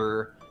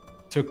never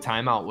took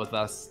time out with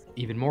us,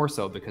 even more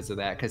so because of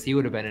that. Because he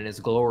would have been in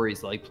his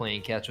glories, like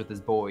playing catch with his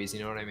boys.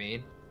 You know what I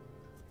mean?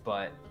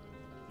 But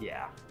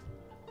yeah,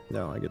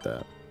 No, I get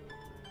that.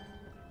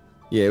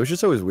 Yeah, it was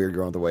just always weird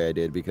growing up the way I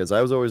did because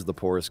I was always the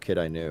poorest kid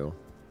I knew.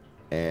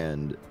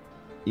 And,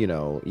 you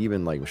know,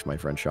 even like with my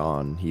friend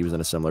Sean, he was in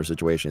a similar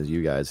situation as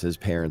you guys. His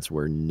parents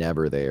were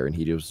never there and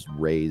he just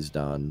raised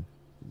on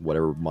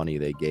whatever money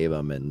they gave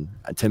him. And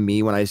to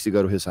me, when I used to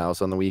go to his house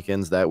on the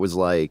weekends, that was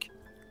like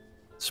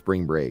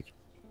spring break.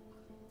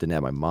 Didn't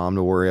have my mom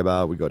to worry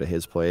about. We'd go to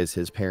his place.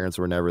 His parents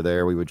were never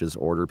there. We would just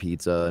order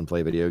pizza and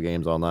play video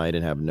games all night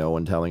and have no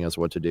one telling us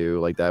what to do.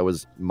 Like that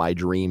was my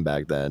dream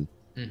back then.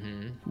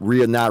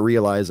 Not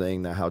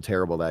realizing that how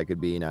terrible that could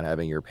be, not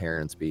having your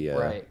parents be a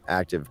Right.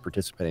 active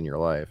participant in your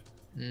life.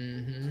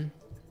 Then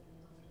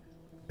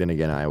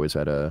again, I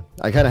kind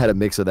of had a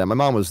mix of that. My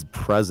mom was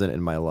present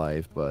in my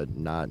life, but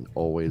not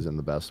always in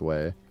the best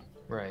way.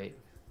 right.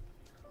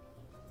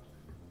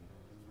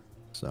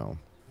 So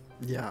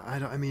Yeah, I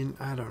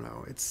don't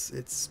know.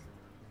 It's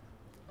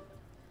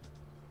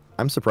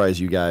I'm surprised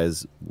you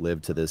guys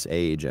live to this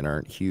age and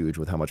aren't huge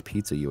with how much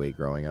pizza you ate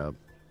growing up.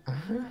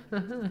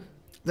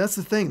 that's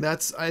the thing.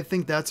 I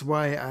think that's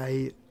why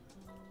I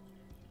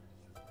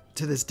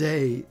to this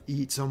day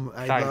eat some.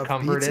 I Find love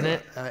comfort pizza, in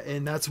it?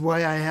 and that's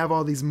why I have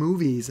all these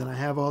movies and I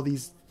have all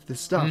this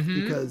stuff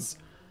Mm-hmm. because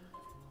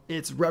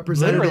it's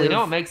representative. Literally,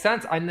 no, it makes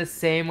sense. I'm the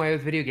same way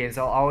with video games.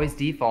 I'll always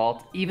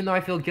default, even though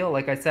I feel guilt.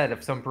 Like I said,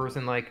 if some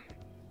person like,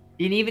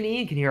 and even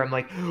Ian can hear, I'm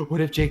like, what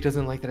if Jake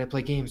doesn't like that I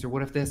play games, or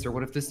what if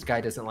this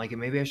guy doesn't like it?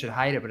 Maybe I should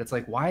hide it. But it's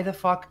like, why the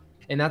fuck?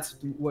 And that's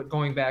what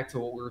going back to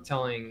what we were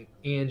telling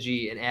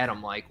Angie and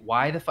Adam, like,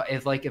 why the fuck?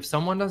 If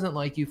someone doesn't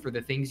like you for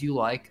the things you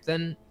like,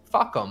 then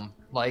fuck them.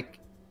 Like,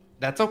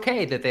 that's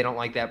okay that they don't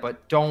like that,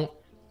 but don't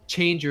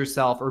change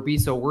yourself or be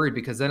so worried,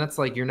 because then it's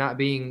like you're not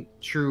being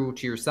true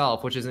to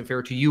yourself, which isn't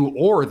fair to you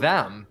or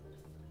them.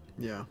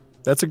 Yeah.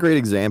 That's a great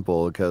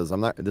example because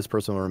this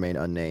person will remain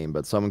unnamed,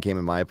 but someone came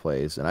in my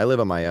place and I live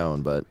on my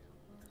own, but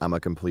I'm a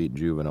complete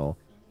juvenile.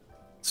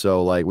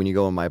 So like when you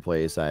go in my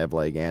place, I have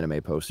like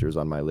anime posters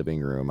on my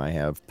living room. I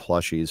have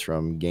plushies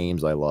from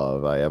games I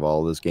love. I have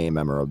all this game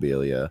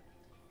memorabilia.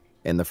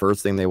 And the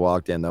first thing they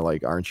walked in, they're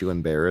like, aren't you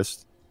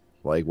embarrassed?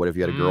 Like, what if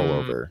you had a girl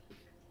over?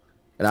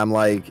 And I'm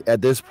like,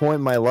 at this point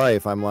in my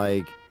life, I'm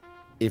like,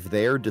 if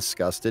they're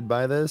disgusted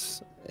by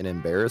this and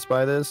embarrassed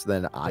by this,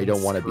 then I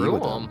don't want to be Screw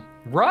with them.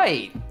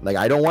 Right. Like,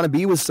 I don't want to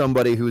be with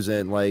somebody who's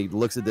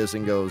looks at this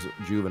and goes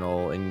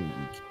juvenile and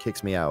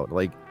kicks me out.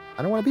 Like,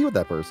 I don't want to be with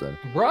that person.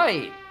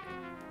 Right.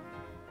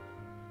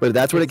 But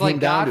that's what It's it came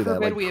like, down God to, that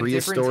forbid like we have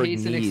different prehistoric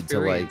tastes and need to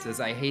like experiences.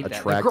 I hate that. Like,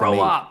 attract a grow mate.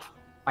 up.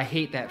 I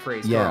hate that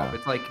phrase. Grow Yeah. up.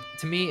 It's like,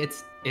 to me,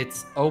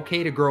 it's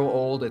okay to grow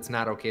old. It's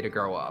not okay to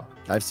grow up.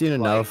 I've seen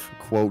enough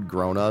quote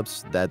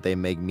grown-ups that they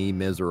make me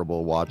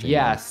miserable watching them.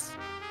 Yes.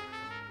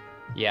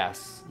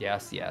 Yes.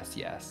 Yes. Yes.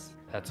 Yes.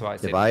 That's why I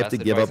say If the I have to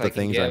best give up advice the I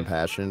can things I'm give.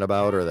 passionate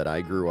about or that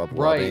I grew up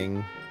Right.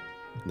 loving,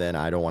 then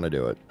I don't want to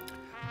do it.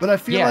 But I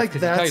feel Yeah, like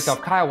because you tell that's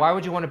yourself, Kyle, why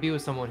would you want to be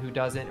with someone who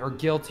doesn't, or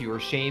guilt you, or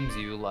shames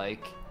you?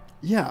 Like,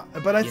 yeah,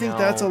 but I you think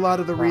that's a know, lot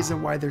of the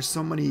reason why there's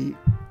so many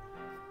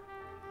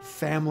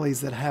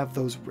families that have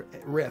those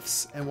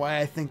rifts, and why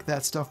I think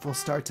that stuff will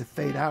start to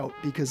fade out,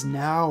 because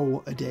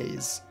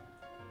nowadays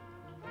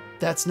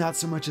that's not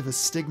so much of a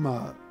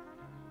stigma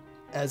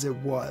as it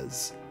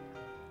was.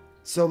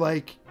 So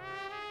like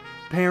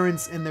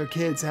parents and their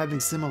kids having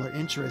similar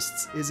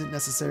interests isn't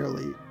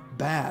necessarily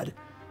bad.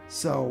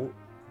 So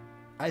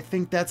I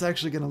think that's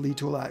actually going to lead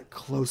to a lot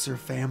closer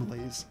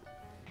families.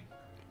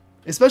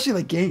 Especially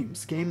like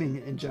games.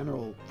 Gaming in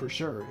general, for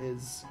sure,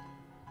 is...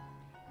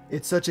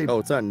 It's such a... Oh,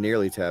 it's not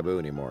nearly taboo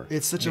anymore.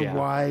 It's such a Yeah.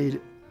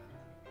 wide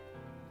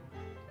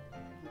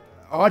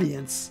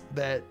audience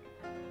that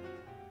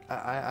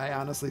I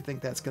honestly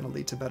think that's going to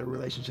lead to better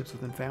relationships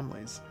within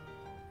families.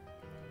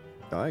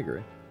 Oh, I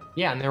agree.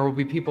 Yeah, and there will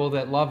be people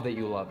that love that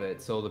you love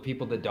it. So the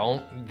people that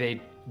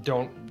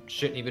don't,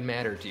 shouldn't even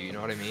matter to you. You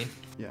know what I mean?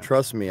 Yeah.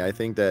 Trust me, I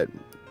think that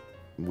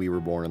we were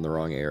born in the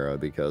wrong era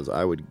because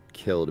I would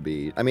kill to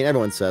be. I mean,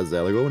 everyone says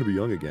that, like, I want to be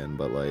young again,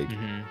 but like,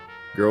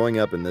 growing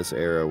up in this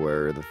era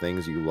where the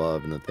things you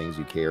love and the things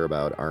you care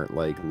about aren't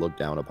like looked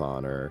down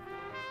upon or,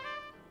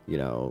 you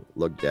know,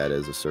 looked at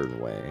as a certain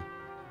way,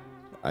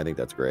 I think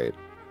that's great.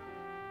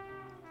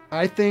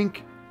 I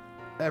think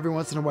every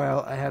once in a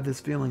while I have this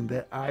feeling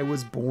that I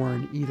was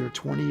born either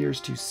 20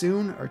 years too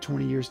soon or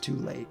 20 years too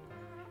late,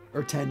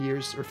 or 10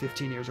 years or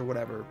 15 years or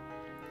whatever.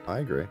 I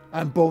agree.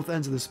 On both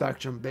ends of the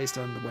spectrum based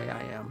on the way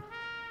I am.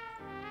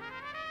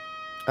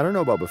 I don't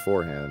know about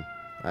beforehand.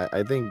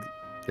 I think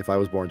if I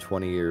was born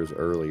 20 years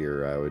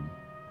earlier, I would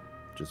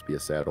just be a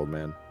sad old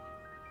man.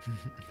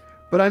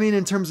 But I mean,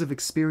 in terms of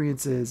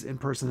experiences and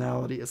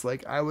personality, it's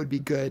like I would be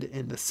good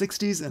in the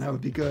 60s and I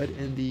would be good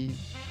in the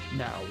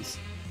nows.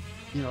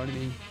 You know what I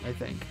mean? I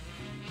think.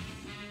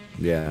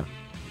 Yeah.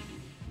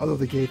 Although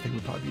the gay thing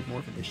would probably be more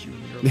of an issue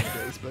in the early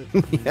days, but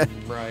Yeah.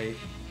 Right.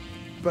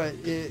 but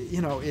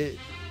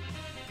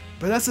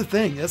but that's the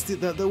thing. That's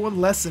the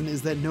one lesson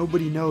is that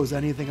nobody knows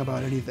anything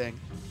about anything,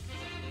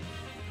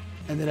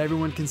 and that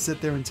everyone can sit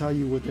there and tell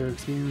you what their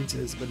experience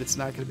is, but it's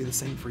not going to be the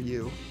same for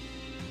you.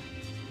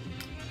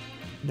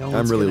 No I'm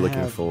one's really gonna looking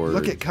have- forward.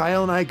 Look at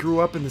Kyle and I grew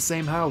up in the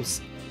same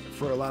house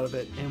for a lot of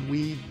it, and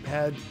we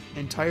had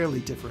entirely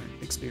different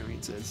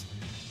experiences.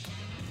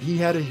 He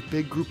had a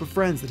big group of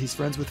friends that he's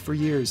friends with for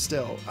years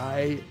still.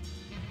 I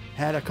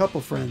had a couple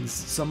friends,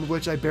 some of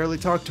which I barely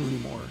talk to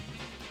anymore.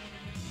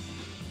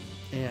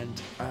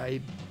 And I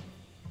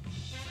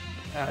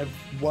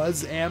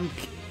was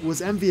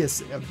envious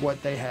of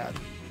what they had.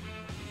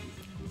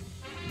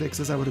 Vic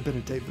says I would have been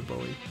a David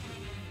Bowie.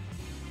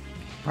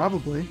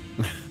 Probably.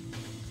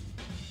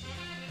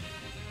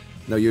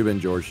 No, you'd have been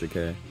George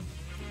Takei.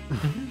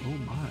 Oh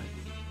my.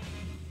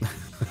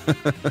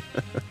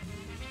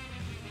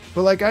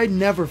 But like I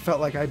never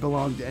felt like I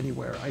belonged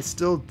anywhere. I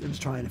still am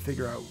trying to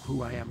figure out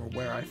who I am or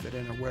where I fit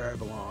in or where I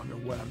belong or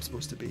what I'm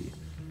supposed to be.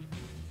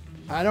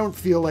 I don't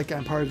feel like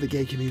I'm part of the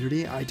gay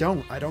community. I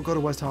don't go to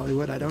West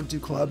Hollywood. I don't do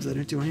clubs. I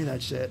don't do any of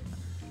that shit.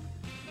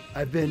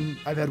 I've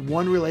had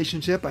one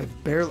relationship. I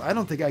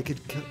don't think I could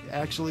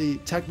actually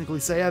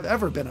technically say I've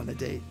ever been on a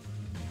date.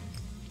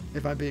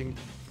 If I'm being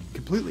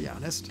completely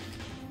honest.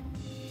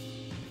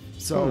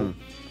 So,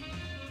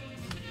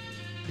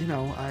 you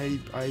know, I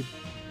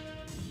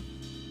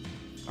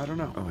don't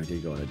know. Oh, I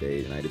did go on a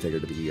date, and I had to take her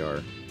to the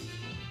ER.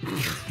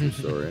 True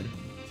story.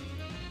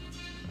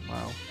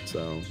 Wow.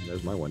 So,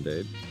 there's my one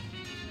date.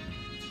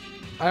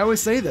 I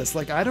always say this,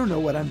 like, I don't know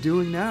what I'm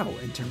doing now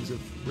in terms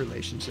of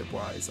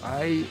relationship-wise.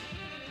 I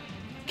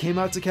came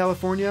out to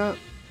California.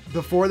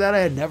 Before that, I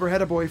had never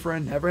had a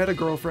boyfriend, never had a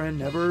girlfriend,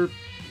 never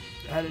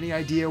had any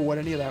idea what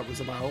any of that was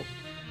about.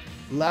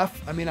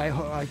 Left, I mean,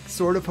 I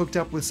sort of hooked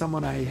up with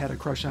someone I had a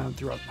crush on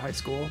throughout high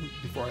school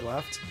before I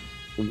left.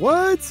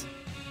 What?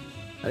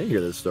 I didn't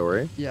hear this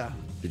story. Yeah.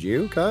 Did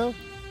you, Kyle?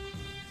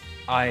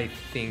 I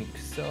think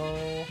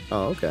so.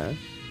 Oh, okay.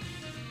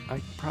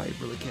 I probably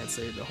really can't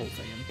say the whole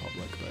thing in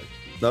public, but...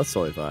 That's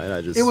totally fine.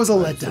 It was a I'm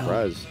letdown.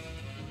 surprised.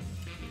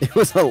 It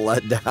was a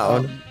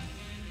letdown.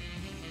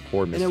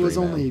 Poor and mystery it was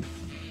man. only...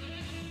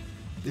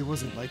 It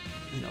wasn't like,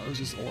 you know, it was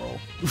just oral.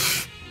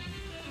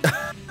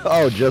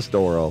 Oh, just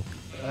oral.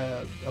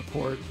 A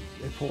poor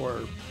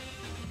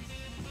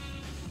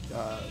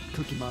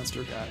Cookie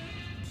Monster got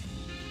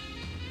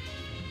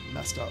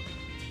messed up.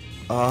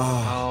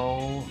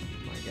 Oh, Oh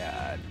my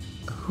god.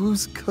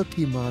 who's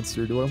Cookie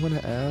Monster? Do I want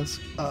to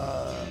ask?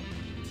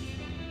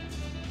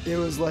 It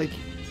was like,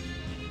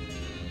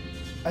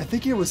 I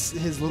think it was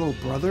his little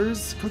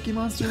brother's Cookie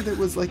Monster that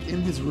was like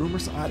in his room or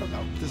something. I don't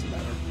know. Doesn't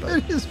matter.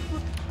 But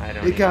I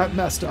don't it got even-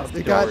 messed up. It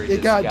story got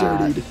just got-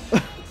 dirtied.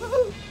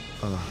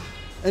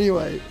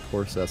 Anyway,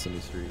 Poor Sesame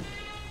Street.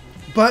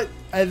 but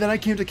then I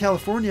came to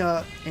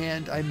California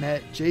and I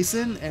met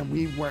Jason and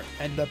we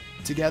ended up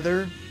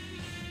together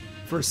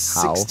for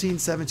 16,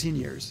 17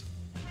 years.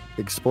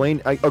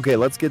 Explain. Okay,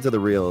 let's get to the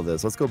real of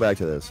this. Let's go back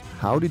to this.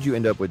 How did you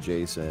end up with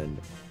Jason?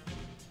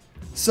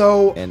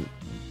 So And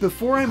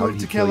before I how moved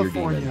did to he kill your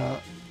demon?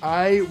 California,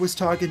 I was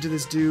talking to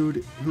this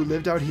dude who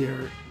lived out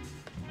here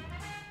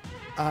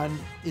on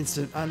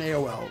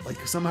AOL. Like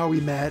somehow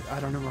we met. I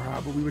don't remember how,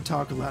 but we would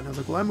talk a lot. And I was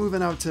like, well, I'm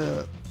moving out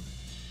to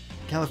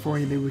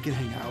California. Maybe we can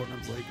hang out. And I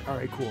was like, all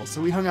right, cool.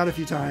 So we hung out a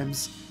few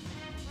times.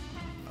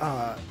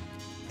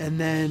 And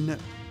then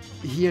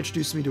he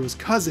introduced me to his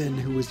cousin,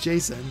 who was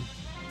Jason.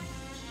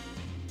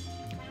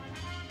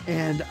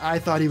 And I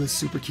thought he was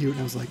super cute. And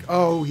I was like,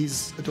 oh,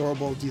 he's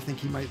adorable. Do you think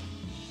he might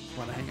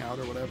want to hang out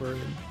or whatever?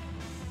 And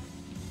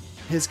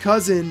his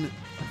cousin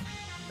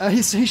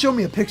He showed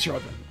me a picture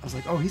of him. I was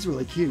like, oh, he's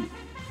really cute.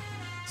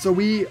 So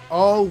we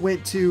all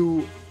went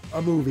to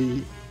a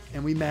movie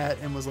and we met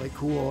and was like,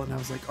 cool. And I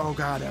was like, oh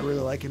God, I really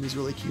like him. He's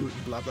really cute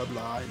and blah, blah,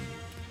 blah. And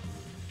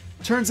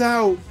turns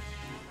out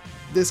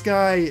this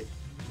guy,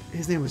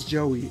 his name was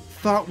Joey,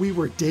 thought we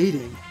were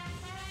dating.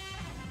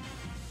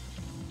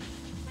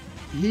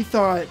 He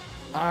thought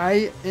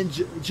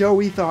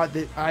Joey thought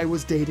that I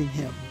was dating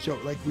him.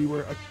 Like we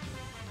were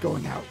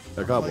going out.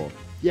 A couple. Like,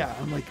 yeah.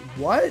 I'm like,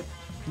 what?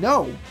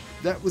 No,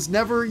 that was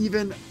never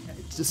even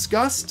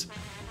discussed.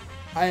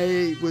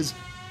 I was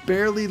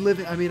barely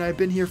living. I mean, I'd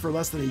been here for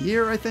less than a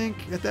year, I think,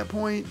 at that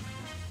point.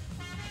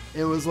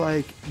 It was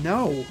like,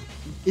 no,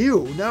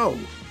 ew, no.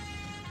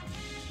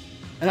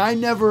 And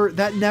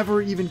that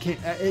never even came,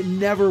 it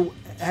never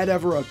had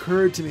ever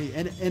occurred to me.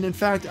 And in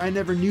fact, I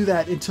never knew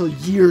that until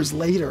years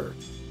later.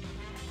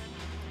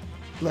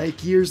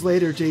 Like years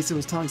later, Jason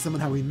was telling someone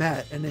how we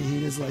met, and then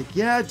he was like,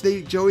 yeah,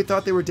 Joey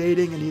thought they were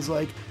dating, and he's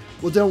like,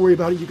 well, don't worry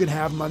about it. You can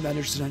have him. I'm not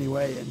interested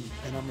anyway. And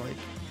I'm like,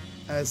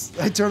 as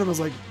I turned to him, I was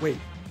like, wait,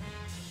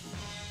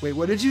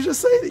 what did you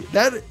just say?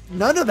 That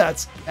none of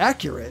that's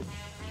accurate.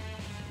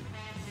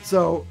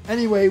 So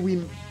anyway,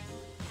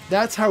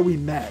 that's how we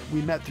met.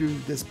 We met through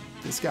this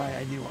guy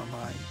I knew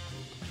online.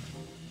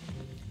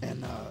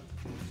 And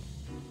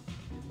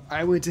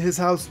I went to his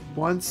house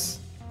once.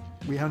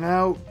 We hung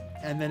out,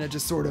 and then it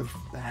just sort of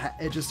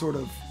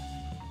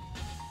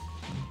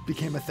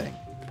became a thing.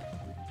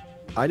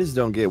 I just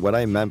don't get what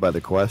I meant by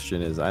the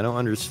question is I don't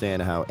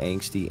understand how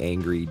angsty,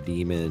 angry,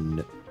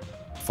 demon,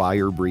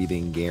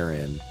 fire-breathing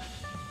Garen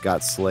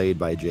got slayed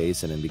by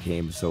Jason and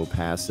became so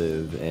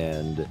passive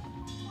and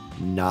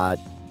not,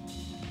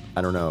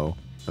 I don't know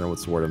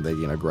what's the word I'm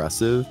thinking,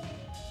 aggressive.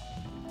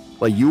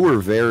 Like, you were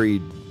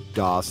very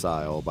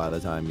docile by the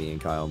time me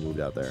and Kyle moved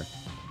out there.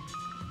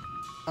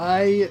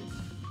 I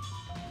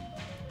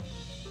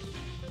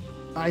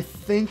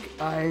think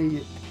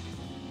I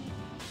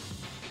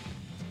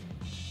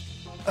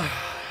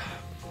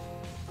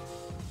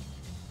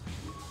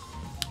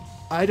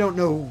don't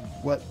know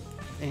what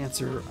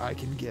answer I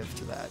can give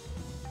to that,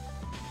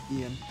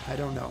 Ian. I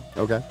don't know.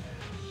 Okay.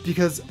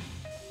 Because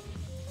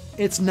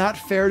it's not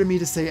fair to me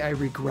to say I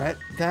regret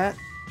that,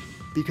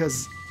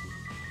 because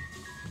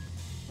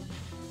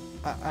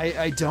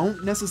I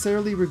don't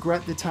necessarily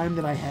regret the time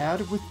that I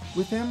had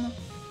with him.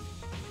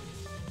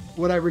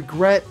 What I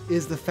regret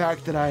is the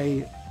fact that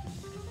I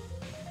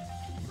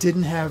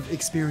didn't have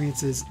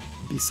experiences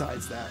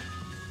besides that.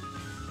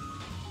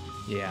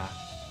 Yeah.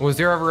 Was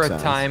there ever a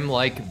time,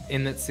 like,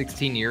 in that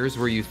 16 years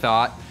where you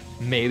thought,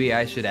 maybe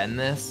I should end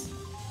this?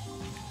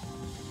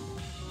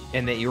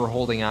 And that you were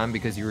holding on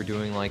because you were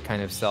doing, like,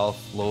 kind of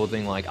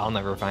self-loathing, like, I'll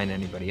never find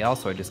anybody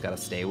else, so I just gotta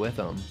stay with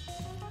him?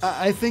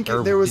 I think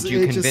or there was, did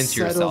you it convince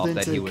just settled yourself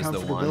into that he was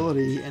the one?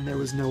 comfortability, and there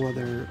was no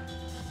other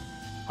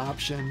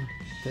option.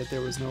 That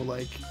there was no,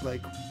 like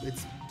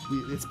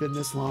it's been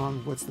this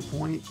long, what's the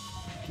point?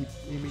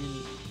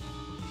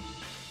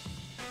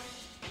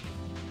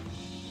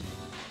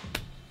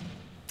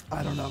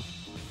 I don't know.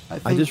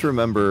 I just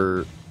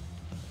remember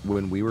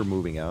when we were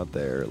moving out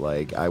there,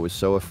 like, I was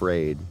so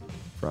afraid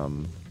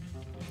from,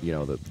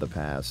 the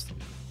past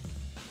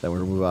that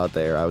when we move out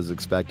there, I was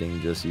expecting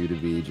just you to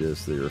be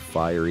just your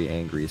fiery,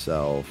 angry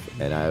self.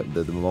 And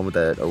the moment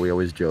that we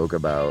always joke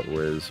about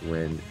was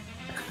when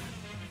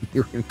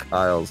you and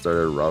Kyle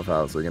started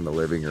roughhousing in the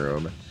living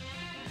room,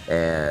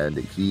 and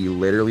he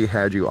literally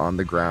had you on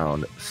the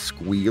ground,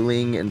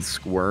 squealing and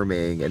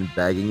squirming and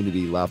begging to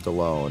be left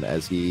alone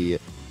as he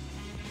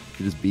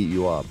just beat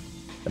you up.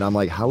 And I'm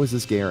like, how is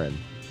this Garen?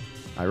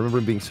 I remember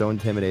him being so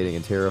intimidating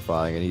and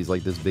terrifying, and he's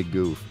like this big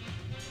goof.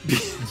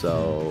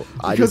 So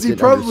because he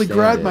probably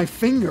grabbed my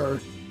finger.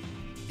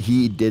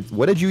 He did.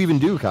 What did you even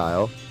do,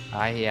 Kyle?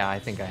 I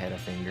think I had a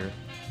finger.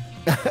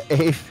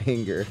 A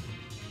finger.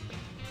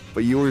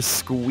 But you were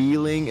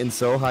squealing and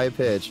so high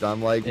pitched.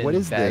 I'm like, what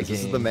is this?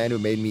 This is the man who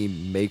made me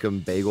make him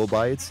bagel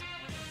bites.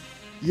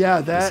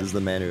 Yeah, this is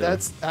the man who.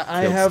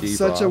 I have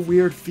such a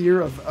weird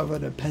fear of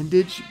an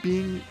appendage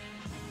being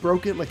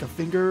broken, like a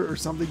finger or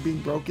something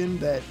being broken,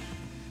 that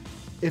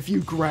if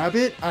you grab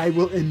it, I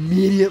will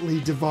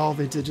immediately devolve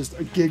into just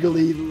a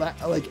giggly,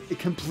 like a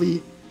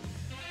complete.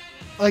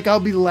 Like, I'll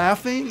be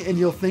laughing and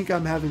you'll think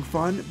I'm having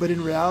fun, but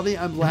in reality,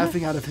 I'm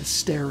laughing out of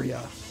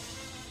hysteria.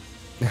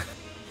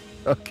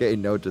 Okay,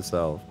 note to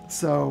self.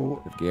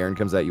 So if Garen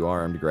comes at you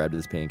armed, grab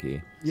his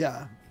pinky.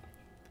 Yeah.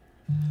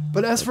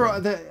 But as for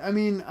that, I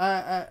mean,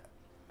 I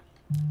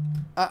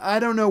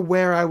don't know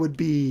where I would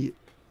be.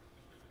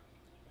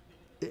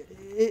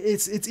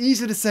 It's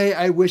easy to say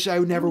I wish I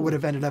never would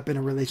have ended up in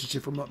a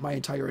relationship for my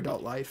entire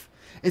adult life.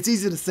 It's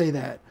easy to say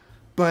that,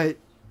 but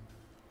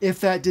if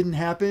that didn't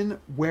happen,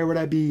 where would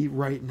I be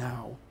right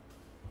now?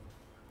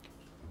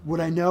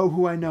 Would I know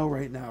who I know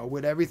right now?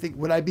 Would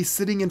I be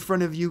sitting in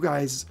front of you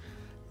guys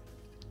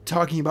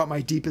talking about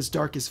my deepest,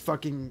 darkest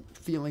fucking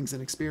feelings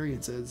and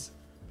experiences?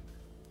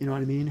 You know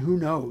what I mean? Who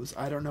knows?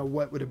 I don't know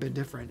what would have been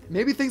different.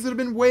 Maybe things would have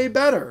been way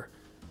better.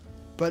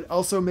 But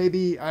also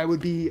maybe I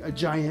would be a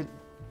giant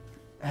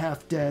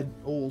half dead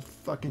old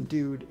fucking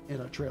dude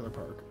in a trailer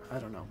park. I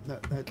don't know.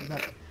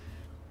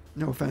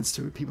 No offense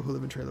to people who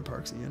live in trailer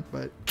parks, Ian,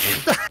 but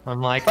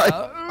I'm like,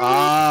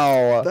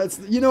 Ow! that's,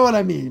 you know what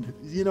I mean.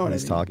 You know what I mean.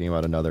 He's talking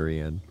about another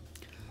Ian.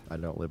 I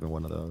don't live in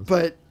one of those.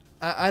 But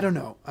I don't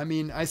know. I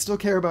mean, I still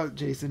care about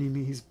Jason.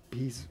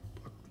 He's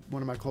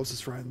one of my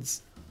closest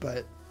friends,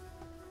 but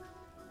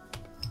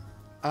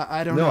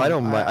I don't know. No, I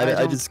don't.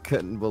 I just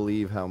couldn't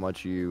believe how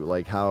much you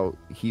like how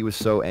he was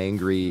so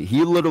angry.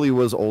 He literally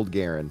was old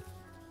Garen,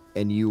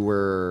 and you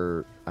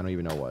were I don't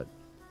even know what,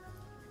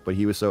 but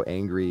he was so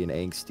angry and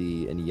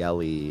angsty and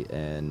yelly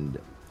and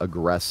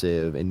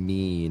aggressive and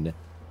mean,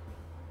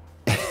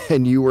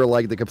 and you were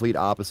like the complete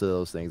opposite of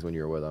those things when you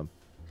were with him.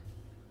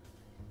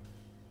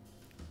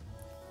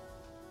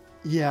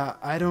 Yeah,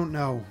 I don't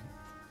know.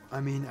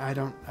 I mean, I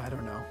don't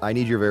know. I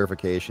need your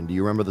verification. Do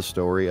you remember the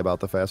story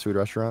about the fast food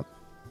restaurant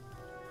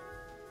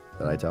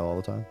that I tell all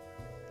the time?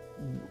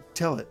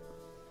 Tell it.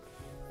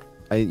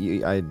 I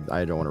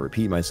don't want to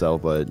repeat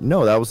myself, but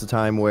no, that was the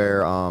time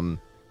where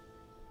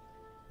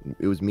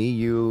it was me,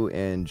 you,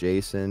 and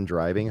Jason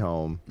driving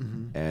home,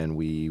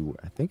 and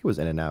I think it was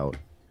In-N-Out.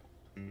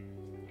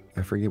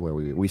 I forget where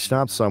we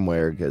stopped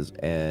somewhere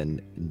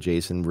and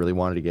Jason really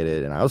wanted to get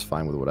it, and I was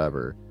fine with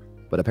whatever.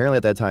 But apparently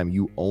at that time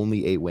you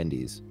only ate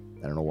Wendy's.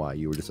 I don't know why.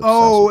 You were just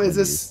obsessed with is Wendy's.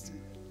 this?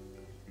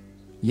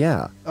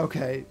 Yeah.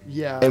 Okay,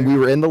 yeah. And we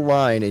were in the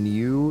line, and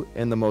you,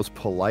 in the most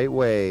polite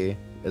way,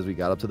 as we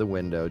got up to the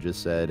window,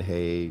 just said,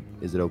 "Hey,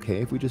 is it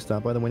okay if we just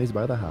stop by the Wendy's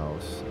by the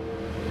house?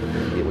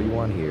 And you get what you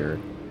want here."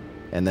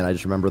 And then I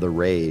just remember the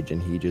rage,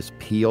 and he just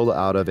peeled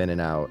out of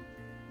In-N-Out,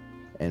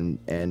 and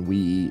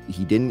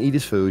he didn't eat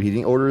his food. He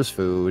didn't order his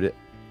food.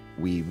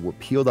 We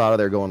peeled out of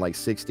there going like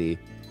 60,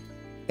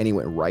 and he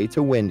went right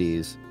to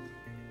Wendy's.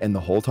 And the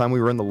whole time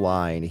we were in the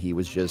line, he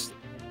was just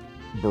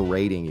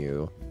berating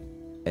you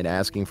and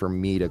asking for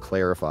me to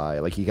clarify.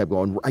 Like, he kept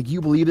going,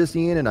 "You believe this,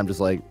 Ian?" And I'm just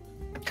like,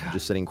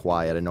 just sitting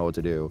quiet. I didn't know what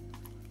to do.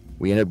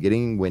 We ended up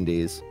getting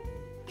Wendy's.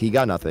 He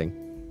got nothing.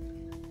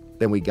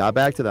 Then we got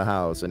back to the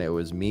house, and it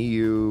was me,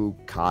 you,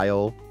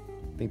 Kyle.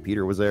 I think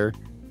Peter was there.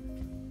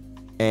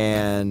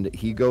 And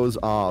he goes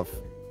off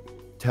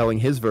telling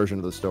his version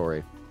of the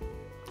story,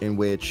 in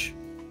which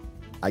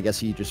I guess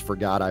he just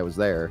forgot I was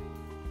there,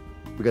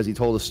 because he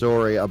told a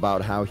story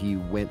about how he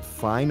went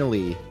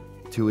finally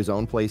to his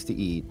own place to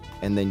eat,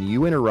 and then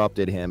you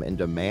interrupted him and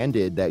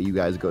demanded that you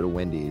guys go to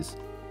Wendy's,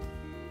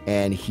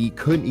 and he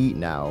couldn't eat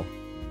now,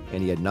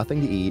 and he had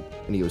nothing to eat,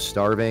 and he was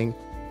starving,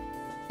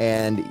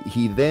 and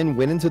he then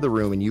went into the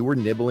room, and you were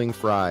nibbling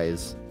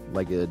fries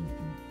like a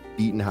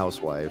beaten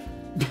housewife,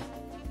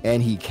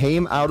 and he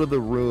came out of the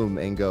room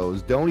and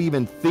goes, "Don't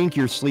even think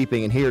you're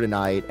sleeping in here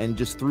tonight," and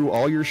just threw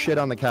all your shit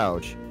on the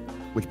couch,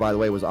 which, by the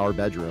way, was our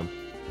bedroom.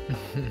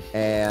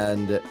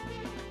 And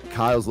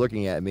Kyle's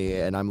looking at me,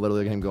 and I'm literally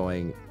looking at him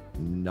going,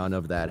 "None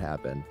of that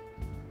happened.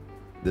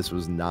 This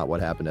was not what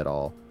happened at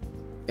all."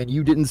 And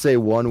you didn't say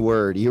one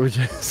word. You were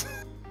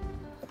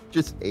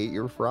just ate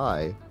your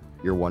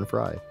one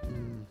fry.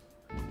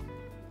 But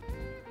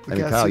I mean,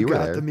 guess Kyle, who you were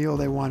got there. the meal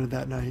they wanted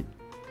that night?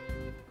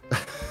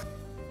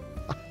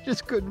 I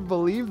just couldn't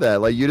believe that.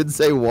 Like, you didn't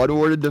say one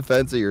word in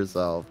defense of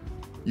yourself.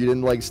 You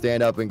didn't like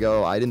stand up and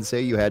go, "I didn't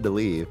say you had to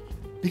leave."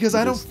 Because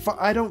I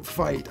don't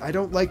fight. I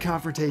don't like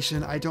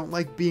confrontation. I don't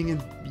like being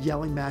in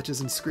yelling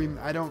matches and screaming.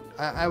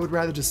 I would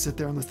rather just sit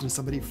there and listen to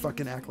somebody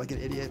fucking act like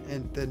an idiot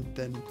and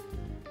then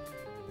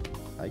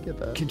I get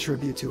that.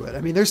 contribute to it.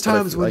 I mean, there's But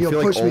times when I you'll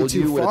feel push like me old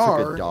you too would've took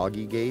far. a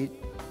doggy gate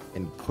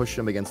and pushed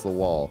him against the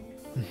wall.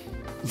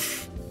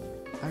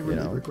 I really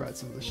know? regret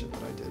some of the shit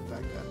that I did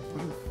back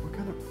then. What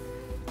kind of?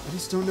 I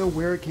just don't know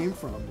where it came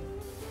from.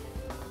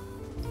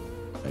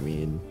 I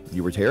mean,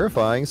 you were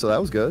terrifying, so that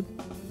was good.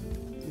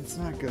 It's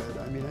not good.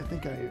 I mean, I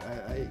think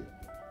I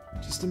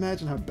just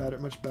imagine how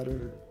much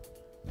better.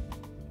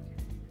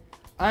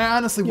 I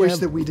honestly wish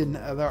that we didn't.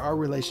 Our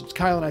relationship,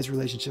 Kyle and I's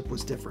relationship,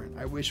 was different.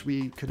 I wish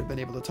we could have been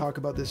able to talk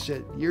about this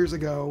shit years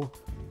ago.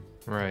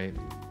 right.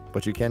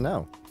 But you can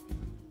now.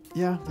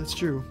 Yeah, that's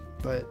true.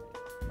 But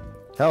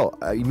Hell,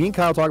 me and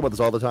Kyle talk about this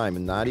all the time,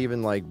 and not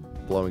even like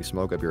blowing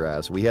smoke up your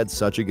ass. We had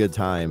such a good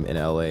time in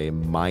LA,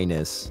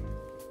 minus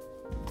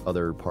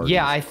other parties.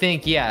 Yeah, I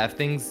think,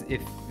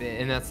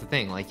 and that's the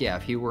thing, like, yeah,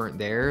 if he weren't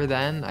there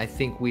then, I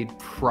think we'd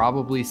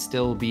probably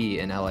still be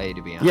in LA,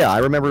 to be honest. Yeah, I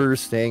remember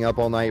staying up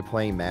all night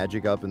playing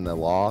Magic up in the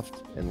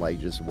loft and like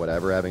just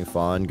whatever, having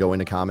fun, going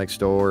to comic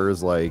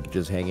stores, like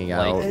just hanging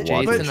out, Like, watching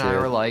Jason and I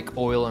shit. were like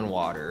oil and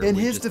water. in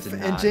We his just did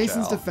in not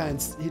Jason's gel.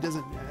 defense, he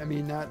doesn't. I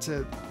mean, not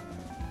to.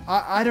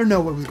 I don't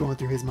know what was going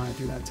through his mind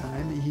through that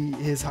time.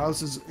 His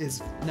house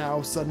is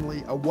now suddenly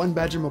a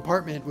 1-bedroom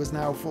apartment was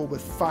now full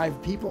with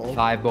 5 people.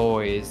 5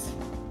 boys.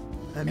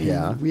 I mean,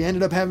 Yeah. we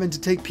ended up having to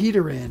take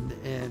Peter in,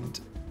 and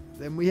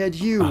then we had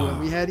you, and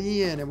we had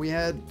Ian, and we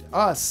had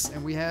us,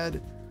 and we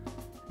had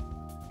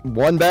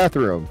One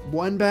bathroom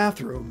 1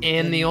 bathroom.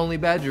 In the only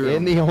bedroom.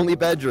 in the only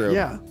bedroom.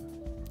 Yeah.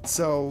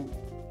 So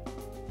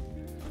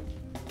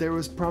there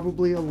was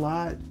probably a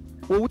lot.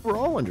 Well, we were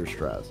all under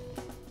stress.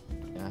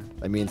 Yeah.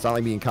 I mean, it's not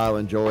like me and Kyle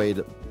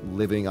enjoyed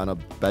living on a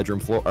bedroom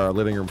floor or a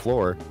living room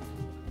floor.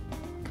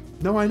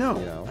 No, I know.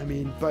 You know. I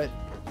mean, but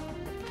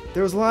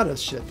there was a lot of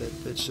shit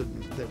that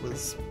shouldn't. That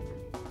was.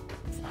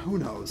 Who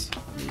knows?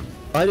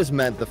 I just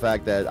meant the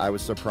fact that I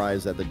was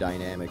surprised that the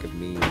dynamic of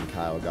me and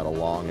Kyle got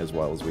along as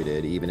well as we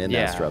did, even in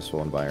Yeah. that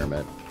stressful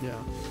environment. Yeah.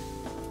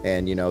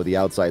 And, you know, the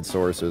outside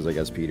sources, I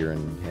guess Peter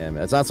and him,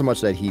 it's not so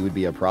much that he would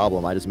be a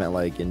problem. I just meant,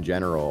 like, in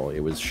general, it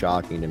was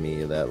shocking to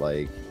me that,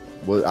 like,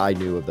 what I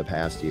knew of the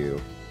past you,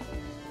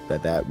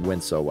 that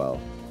went so well.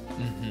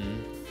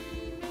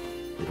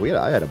 Mm-hmm.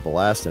 I had a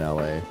blast in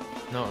LA.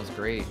 No, it was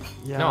great.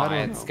 Yeah. No, I I don't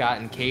had know. Scott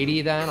and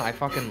Katie then. I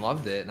fucking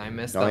loved it, and I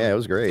missed Oh, them yeah, it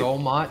was great. so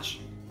much.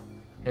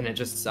 And it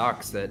just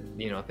sucks that,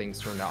 you know, things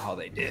turned out how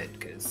they did,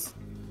 because...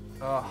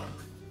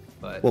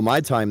 but... Well, my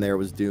time there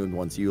was doomed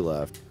once you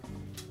left.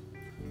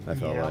 I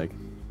felt Yeah. like.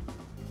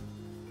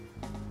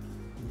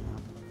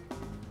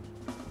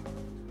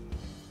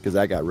 Because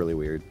that got really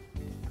weird.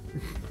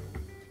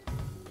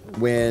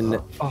 When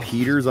Oh.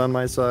 Peter's on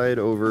my side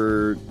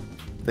over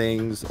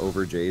things,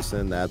 over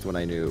Jason, that's when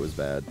I knew it was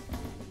bad.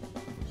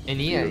 And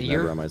He yeah, was never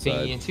you're on my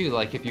thinking side. too,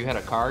 like, if you had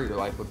a car, your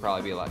life would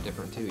probably be a lot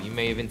different, too. You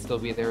may even still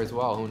be there as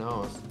well, who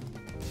knows?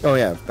 Oh,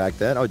 yeah, back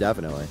then? Oh,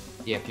 definitely.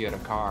 Yeah, if you had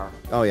a car.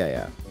 Oh, yeah,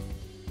 yeah.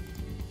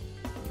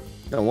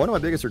 No, one of my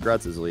biggest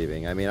regrets is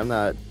leaving. I mean, I'm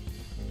not...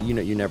 You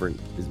know, you never...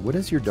 What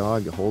is your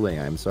dog holding?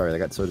 I'm sorry, that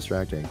got so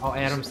distracting. Oh,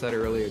 Adam said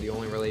earlier, the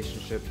only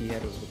relationship he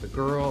had was with a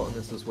girl, and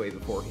this was way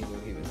before he knew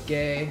he was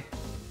gay.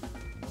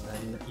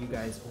 And you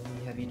guys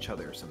only have each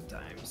other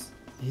sometimes.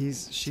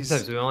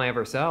 Sometimes we only have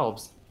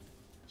ourselves.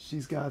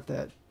 She's got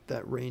that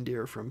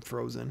reindeer from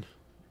Frozen.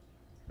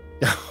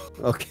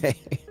 Okay.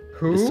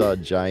 Who? Just saw a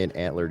giant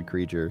antlered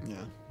creature. Yeah.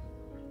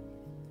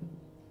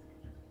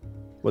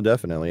 Well,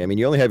 definitely. I mean,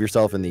 you only have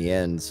yourself in the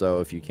end, so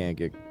if you can't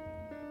get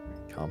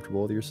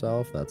comfortable with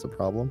yourself, that's a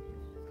problem.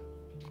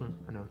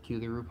 I know, cue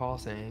the RuPaul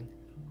saying.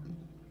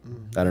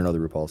 I don't know the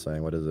RuPaul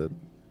saying. What is it?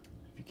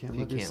 If you can't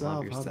If you love can't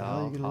love yourself, how the hell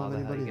are you yourself, gonna love how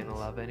the hell are you anybody gonna else?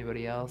 love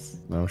anybody else?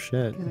 Oh,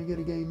 shit. Can I get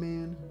a gay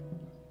man?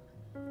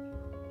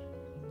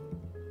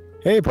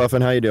 Hey,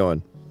 Puffin, how you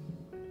doing?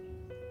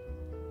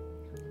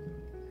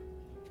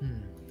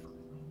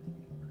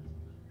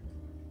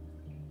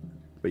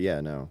 But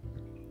yeah, no.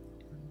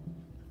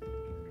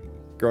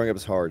 Growing up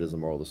is hard is the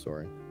moral of the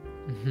story.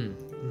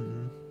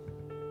 Mm-hmm.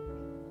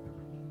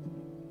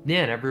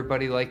 Yeah, and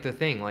everybody liked the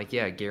thing. Like,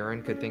 yeah,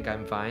 Garen could think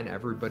I'm fine.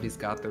 Everybody's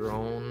got their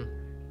own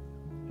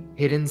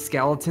hidden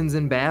skeletons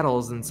in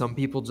battles, and some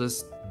people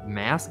just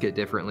mask it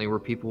differently where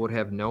people would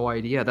have no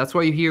idea. That's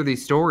why you hear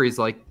these stories,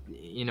 like,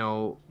 you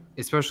know,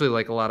 especially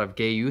like a lot of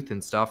gay youth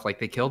and stuff, like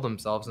they killed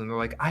themselves and they're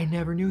like, I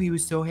never knew he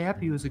was so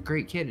happy. He was a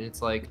great kid. And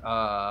it's like,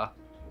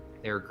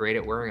 they were great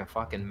at wearing a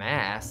fucking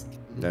mask.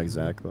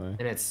 Exactly.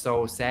 And it's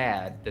so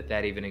sad that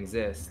that even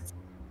exists.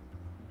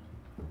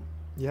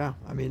 Yeah,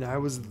 I mean, I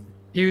was.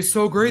 He was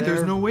so great. There-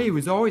 There's no way he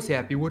was always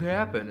happy. What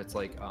happened? It's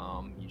like,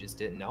 you just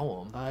didn't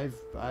know him.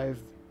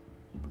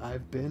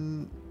 I've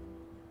been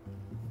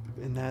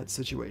in that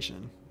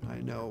situation. I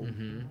know.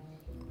 Mm-hmm.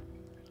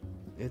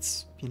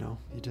 It's, you know,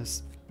 you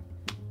just.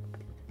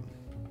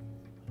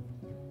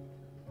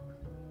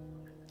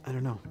 I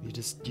don't know. You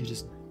just.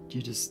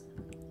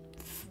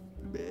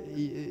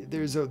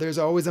 There's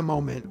always a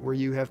moment where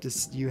you have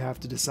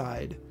to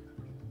decide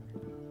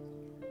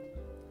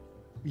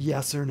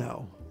yes or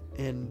no.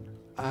 And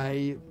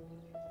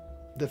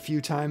the few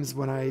times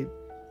when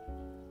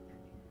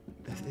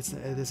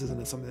this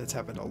isn't something that's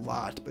happened a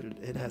lot, but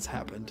it has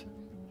happened.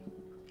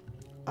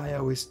 I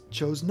always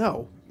chose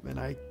no, and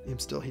I am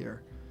still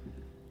here.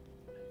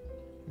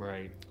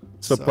 Right.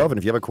 So, Puffin,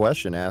 if you have a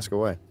question, ask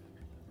away.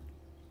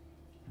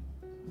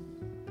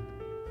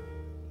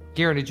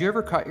 Garen, did you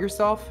ever cut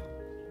yourself?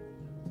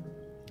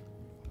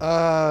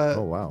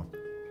 Oh, wow.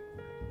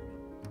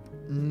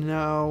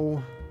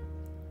 No.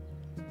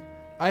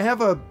 I have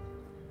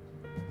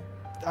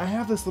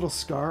this little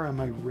scar on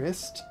my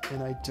wrist,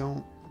 and I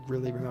don't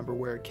really remember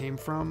where it came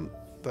from,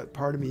 but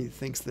part of me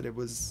thinks that it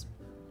was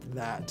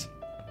that.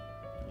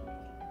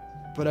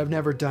 But I've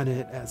never done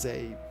it as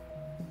a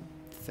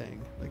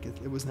thing. Like,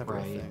 it was never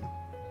a Right. thing.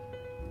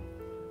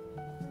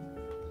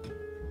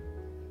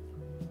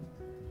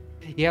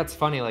 Yeah, it's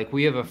funny. Like,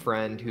 we have a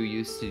friend who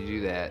used to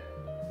do that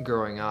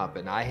growing up,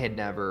 and I had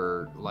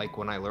never, like,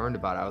 when I learned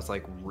about it, I was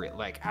like,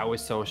 I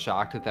was so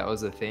shocked that that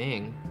was a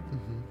thing.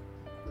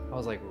 Mm-hmm. I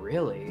was like,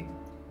 really?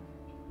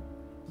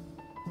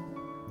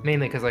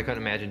 Mainly because I couldn't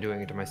imagine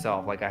doing it to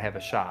myself. Like, I have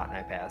a shot and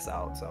I pass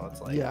out, so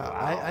it's like, Yeah,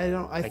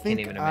 wow. I can't think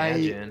even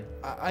imagine.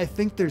 I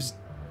think there's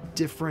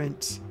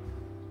different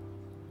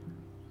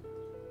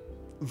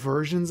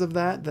versions of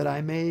that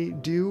I may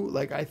do.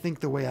 Like, I think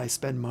the way I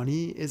spend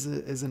money is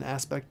an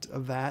aspect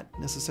of that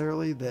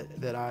necessarily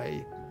that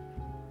I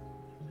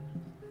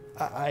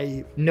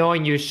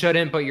knowing you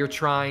shouldn't, but you're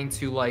trying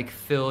to like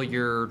fill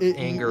your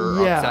anger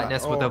or yeah,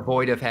 upsetness with a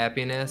void of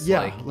happiness.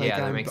 Yeah,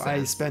 that makes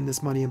sense. I spend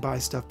this money and buy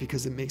stuff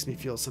because it makes me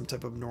feel some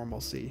type of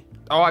normalcy.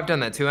 Oh, I've done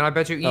that too, and I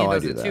bet you Ian I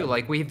does do it that. too.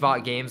 Like we've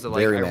bought games that like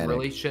Very I manic.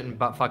 really shouldn't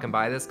fucking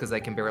buy this because I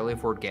can barely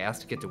afford gas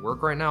to get to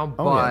work right now.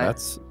 Oh, But yeah,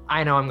 that's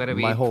I know I'm gonna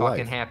be my whole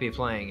fucking life. happy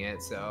playing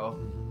it, so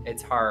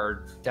it's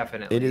hard.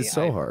 Definitely, It is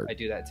so hard. I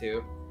do that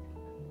too.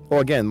 well.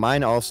 Again,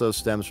 mine also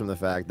stems from the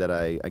fact that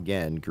I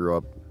again grew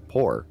up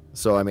poor.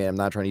 So I mean, I'm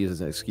not trying to use it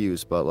as an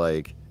excuse, but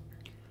like,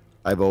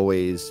 I've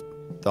always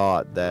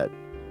thought that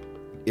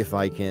if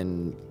I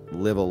can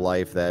live a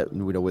life that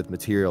with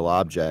material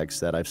objects,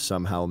 that I've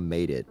somehow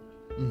made it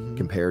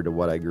compared to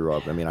what I grew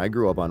up. I mean, I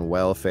grew up on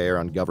welfare,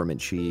 on government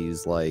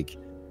cheese. Like,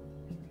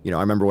 I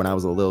remember when I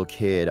was a little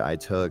kid, I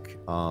took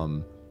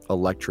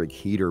electric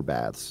heater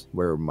baths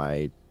where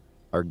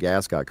our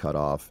gas got cut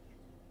off,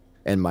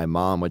 and my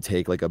mom would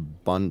take like a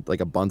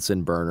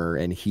Bunsen burner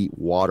and heat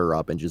water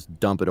up and just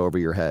dump it over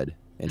your head,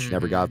 and she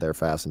never got there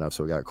fast enough,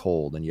 so it got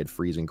cold and you had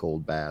freezing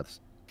cold baths.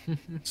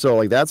 So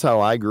like that's how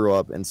I grew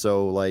up, and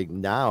so like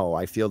now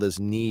I feel this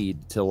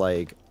need to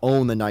like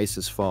own the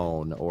nicest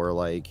phone or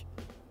like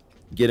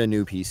get a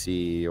new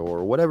PC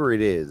or whatever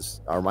it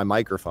is, or my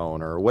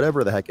microphone or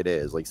whatever the heck it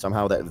is. Like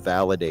somehow that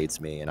validates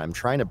me, and I'm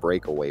trying to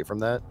break away from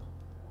that,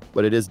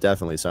 but it is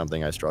definitely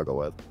something I struggle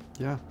with.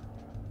 Yeah.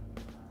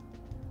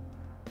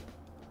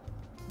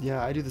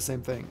 Yeah, I do the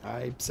same thing.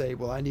 I say,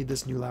 well, I need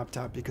this new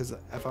laptop because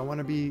if I want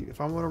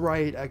to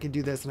write, I can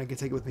do this and I can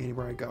take it with me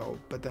anywhere I go,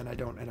 but then I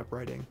don't end up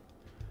writing.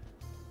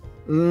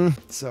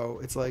 So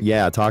it's like,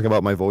 Yeah, talk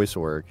about my voice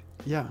work.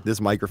 yeah,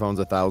 This microphone's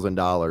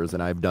 $1,000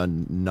 and I've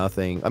done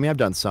nothing. I mean, I've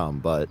done some,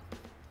 but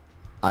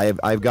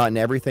I've gotten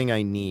everything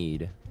I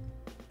need,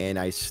 and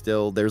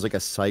there's like a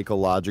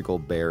psychological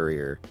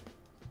barrier.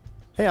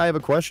 Hey, I have a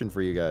question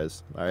for you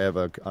guys. I have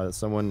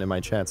someone in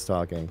my chat's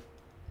talking. Do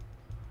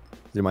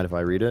you mind if I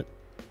read it?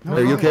 No,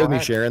 Are you no, okay go with me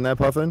ahead. sharing that,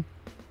 Puffin?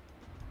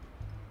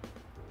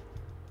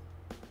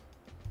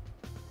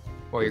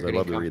 Well, you're Because I'd getting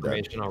love to read that.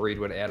 confirmation. I'll read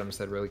what Adam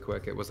said really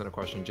quick. It wasn't a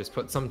question. Just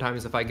put,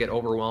 sometimes if I get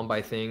overwhelmed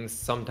by things,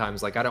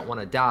 sometimes like I don't want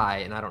to die,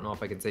 and I don't know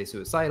if I can say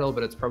suicidal,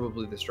 but it's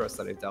probably the stress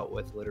that I've dealt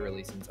with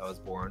literally since I was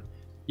born.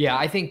 Yeah,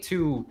 I think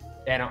too,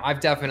 and I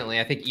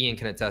think Ian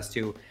can attest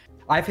to,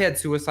 I've had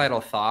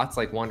suicidal thoughts,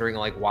 like wondering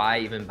like why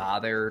even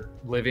bother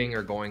living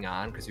or going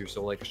on because you're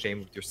so like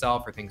ashamed with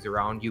yourself or things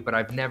around you, but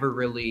I've never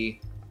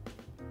really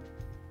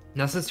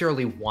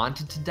necessarily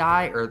wanted to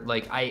die, or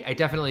like I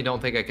definitely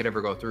don't think I could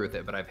ever go through with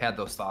it, but I've had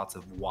those thoughts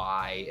of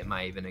why am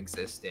I even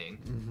existing,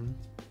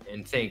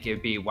 and think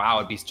it'd be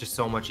just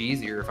so much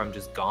easier if I'm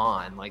just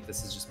gone, like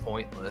this is just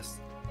pointless.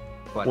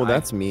 But Well,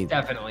 that's me.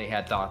 definitely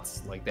had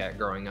thoughts like that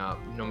growing up,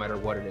 no matter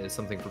what it is,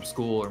 something from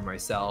school or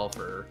myself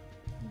or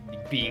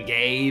being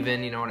gay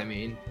even, you know what I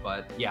mean?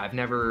 But yeah, I've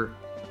never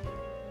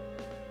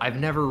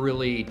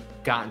really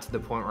gotten to the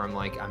point where I'm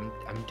like I'm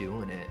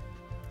doing it.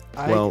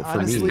 Well, for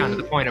me- This is kind of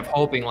the point of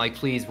hoping, like,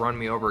 please run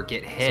me over,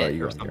 get hit, Sorry,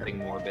 you're or on something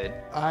morbid.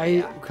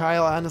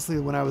 Kyle, honestly,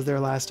 when I was there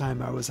last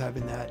time, I was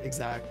having that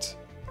exact.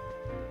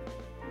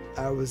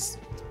 I was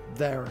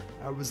there.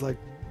 I was like,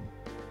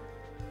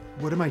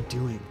 what am I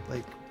doing?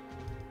 Like,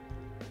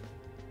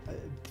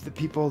 the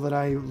people that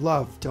I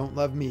love don't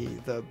love me.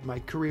 My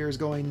career is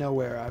going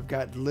nowhere. I've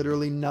got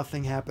literally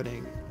nothing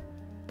happening.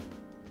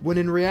 When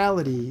in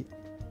reality,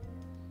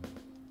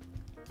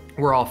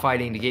 We're all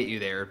fighting to get you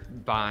there,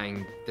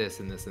 buying this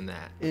and this and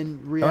that. in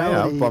I'm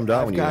reality, bummed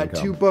out I've when you got didn't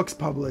come. 2 books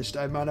published.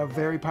 I'm on a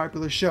very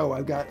popular show.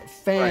 I've got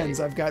fans.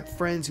 I've got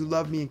friends who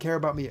love me and care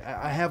about me.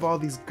 I have all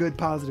these good,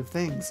 positive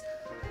things.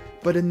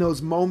 But in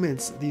those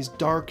moments, these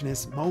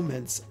darkness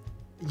moments,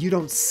 you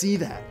don't see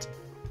that.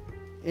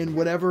 In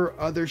whatever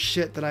other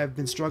shit that I've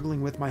been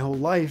struggling with my whole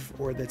life,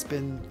 or that's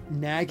been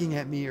nagging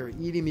at me or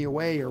eating me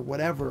away or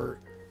whatever,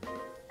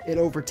 it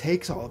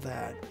overtakes all of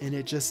that. And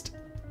it's just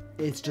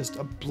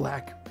a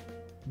black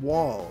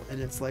wall.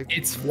 And it's like,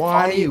 It's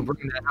why? funny you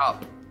bring that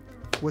up.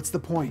 What's the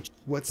point?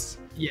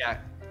 Yeah,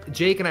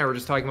 Jake and I were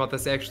just talking about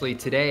this actually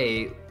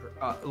today,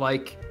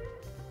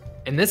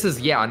 and this is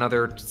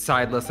another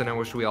side lesson I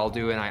wish we all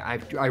do, and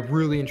I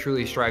really and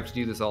truly strive to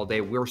do this all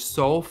day. We're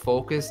so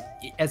focused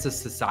as a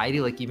society,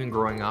 like even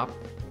growing up,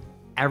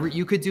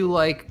 you could do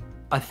like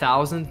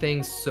 1,000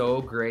 things so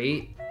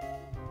great,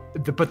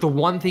 but the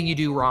one thing you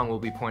do wrong will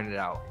be pointed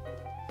out.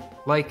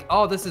 Like,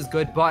 oh, this is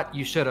good, but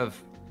you should have,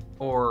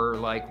 or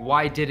like,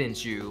 why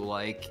didn't you?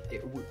 Like,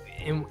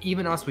 and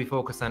even us, we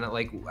focus on it.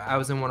 Like, I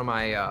was in one of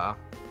my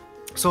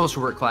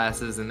social work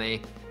classes, and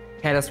they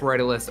had us write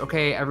a list.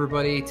 Okay,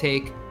 everybody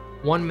take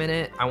 1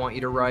 minute. I want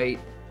you to write,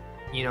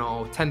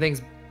 10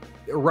 things,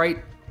 write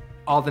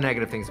all the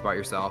negative things about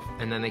yourself.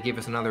 And then they gave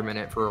us another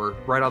minute for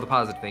write all the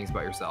positive things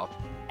about yourself.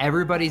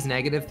 Everybody's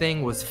negative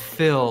thing was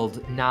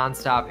filled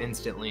nonstop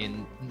instantly.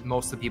 And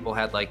most of the people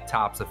had like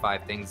tops of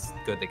 5 things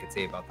good they could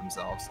say about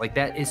themselves. Like,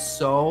 that is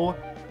so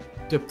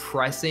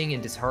depressing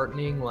and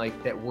disheartening,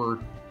 like that we're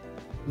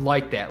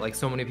like that. Like,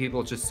 so many people,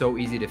 it's just so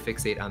easy to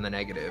fixate on the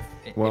negative.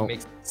 It Well,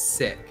 makes me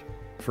sick.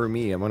 For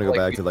me, I'm gonna go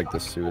back to like the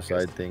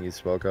suicide thing you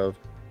spoke of.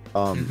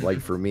 Like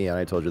for me, and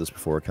I told you this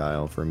before,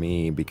 Kyle, for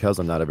me, because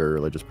I'm not a very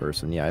religious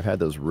person, yeah, I've had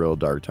those real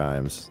dark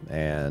times.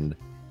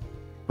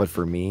 But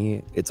for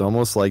me, it's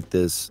almost like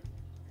this,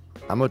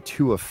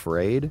 too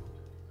afraid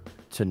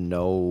to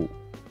know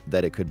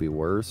that it could be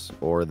worse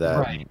or that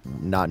Right.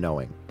 not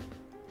knowing.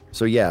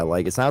 So yeah,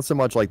 like it's not so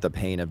much like the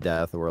pain of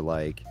death or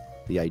like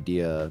the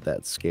idea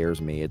that scares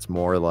me. It's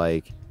more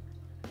like,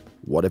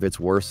 what if it's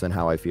worse than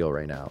how I feel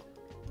right now?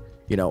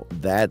 You know,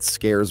 that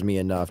scares me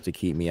enough to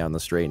keep me on the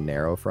straight and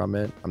narrow from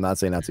it. I'm not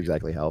saying that's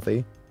exactly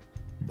healthy,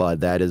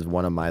 but that is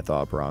one of my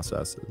thought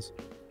processes.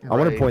 I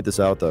want to Right. point this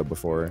out though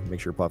before,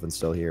 make sure Puffin's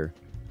still here.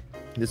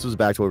 This was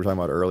back to what we were talking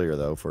about earlier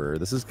though,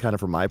 this is kind of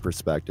from my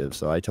perspective,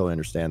 so I totally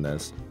understand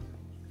this.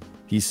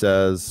 He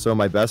says, so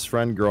my best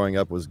friend growing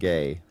up was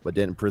gay, but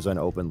didn't present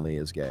openly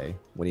as gay.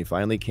 When he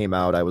finally came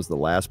out, I was the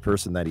last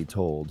person that he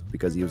told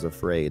because he was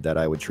afraid that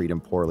I would treat him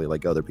poorly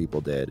like other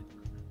people did.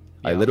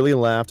 I Yeah. literally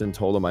laughed and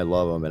told him I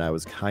love him, and I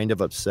was kind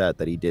of upset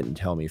that he didn't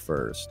tell me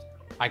first.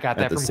 I got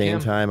that At the from same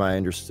Kim. time, I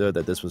understood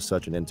that this was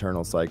such an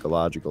internal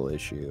psychological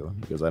issue.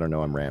 Because I don't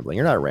know, I'm rambling.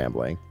 You're not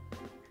rambling.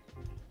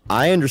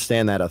 I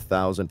understand that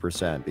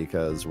 1,000%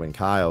 because when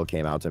Kyle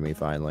came out to me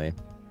finally,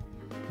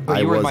 But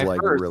I you were was my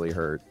like first. really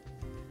hurt.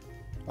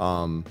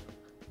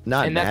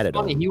 Not And mad that's at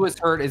funny. him. He was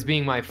hurt as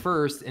being my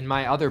first, and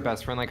my other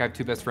best friend, like I have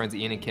two best friends,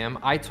 Ian and Kim.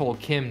 I told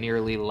Kim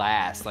nearly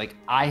last. Like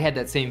I had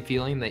that same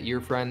feeling that your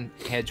friend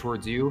had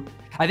towards you.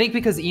 I think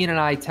because Ian and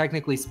I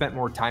technically spent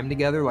more time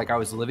together. Like I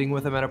was living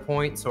with him at a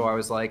point, so I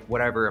was like,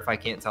 whatever. If I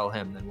can't tell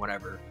him, then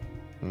whatever.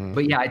 Mhm.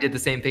 But yeah, I did the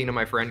same thing to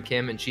my friend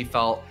Kim, and she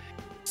felt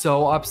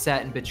so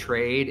upset and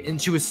betrayed,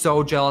 and she was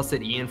so jealous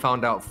that Ian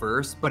found out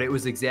first. But it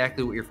was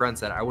exactly what your friend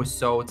said. I was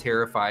so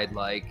terrified,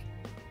 like.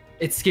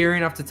 It's scary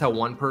enough to tell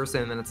one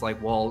person, and then it's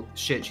like, well,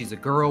 shit, she's a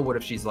girl. What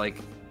if she's like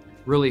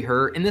really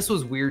hurt? And this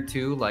was weird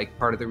too. Like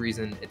part of the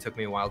reason it took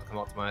me a while to come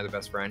out to my other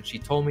best friend. She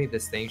told me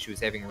this thing she was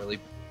having really.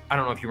 I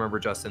don't know if you remember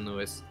Justin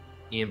Lewis,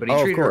 Ian, but he Oh,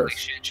 of treated her like course.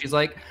 shit. She's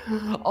like,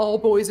 all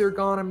boys are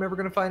gone. I'm never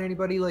gonna find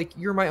anybody. Like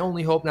you're my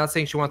only hope. Not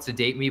saying she wants to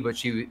date me, but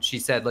she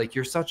said like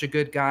you're such a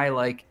good guy.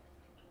 Like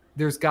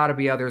there's got to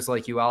be others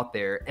like you out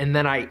there. And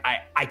then I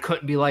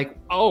couldn't be like,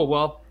 oh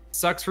well.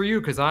 Sucks for you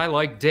because I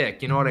like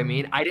dick. You know what I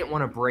mean? I didn't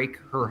want to break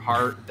her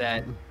heart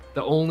that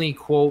the only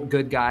quote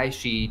good guy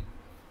she,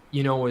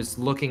 was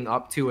looking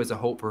up to as a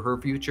hope for her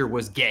future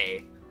was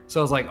gay. So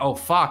I was like, oh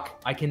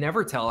fuck, I can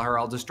never tell her.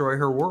 I'll destroy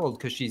her world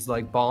because she's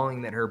like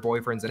bawling that her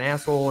boyfriend's an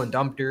asshole and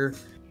dumped her.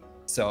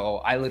 So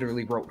I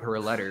literally wrote her a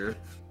letter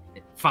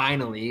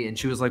finally, and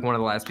she was like one of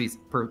the last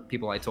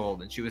people I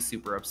told, and she was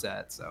super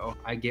upset. So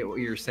I get what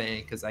you're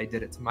saying because I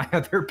did it to my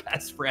other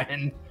best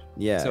friend.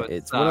 Yeah, So it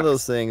it's one of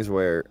those sucks. things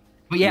where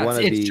But you yeah, wanna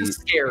it's be- just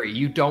scary.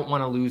 You don't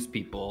want to lose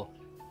people,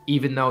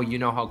 even though you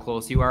know how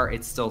close you are.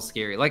 It's still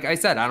scary. Like I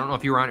said, I don't know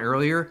if you were on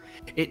earlier.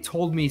 It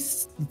told me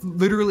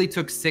literally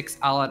took 6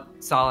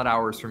 solid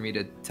hours for me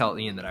to tell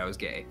Ian that I was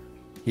gay.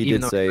 he even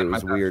did though say he's it been my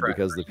was best weird friend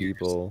because for the years.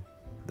 people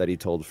that he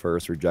told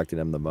first rejected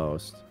him the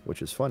most,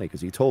 which is funny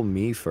because he told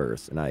me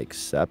first and I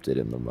accepted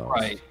him the most.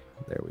 Right.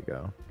 There we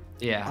go.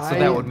 Yeah. So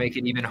that would make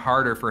it even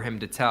harder for him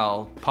to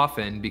tell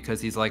Puffin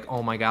because he's like,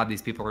 oh my God,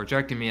 these people are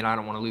rejecting me and I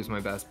don't want to lose my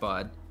best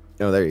bud.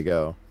 Oh, there you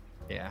go.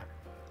 Yeah.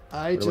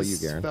 I What about you,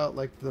 just Garen? felt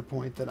like to the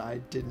point that I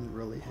didn't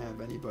really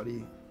have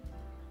anybody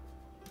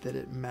that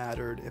it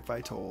mattered if I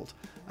told.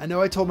 I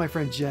know I told my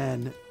friend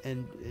Jen,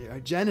 and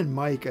Jen and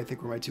Mike, I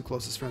think, were my two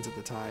closest friends at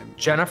the time.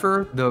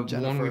 Jennifer, the one we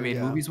Jennifer, made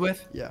yeah. movies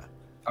with? Yeah.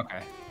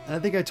 Okay. And I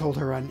think I told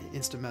her on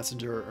Instant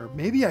Messenger, or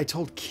maybe I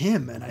told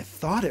Kim, and I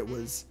thought it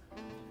was.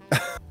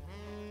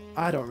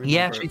 I don't remember.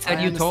 Yeah, she said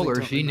I you told her.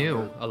 honestly She don't knew,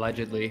 remember.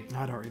 allegedly.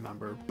 I don't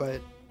remember,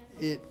 but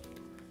it.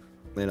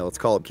 Let's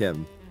call up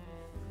Kim.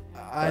 I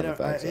Find the don't.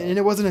 facts out. And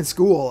it wasn't in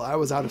school. I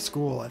was out of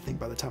school, I think,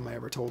 by the time I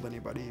ever told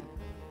anybody.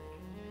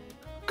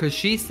 Because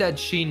she said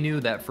she knew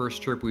that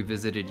first trip we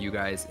visited you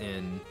guys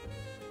in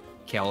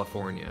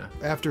California.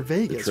 After The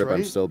Vegas, trip I'm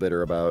right? still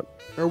bitter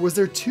about. Or was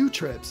there 2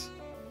 trips?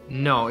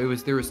 No,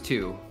 there was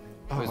 2.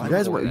 Oh, was I You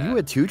guys before were that. you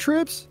had 2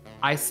 trips?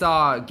 I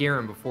saw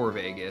Garen before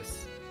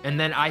Vegas, and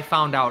then I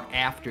found out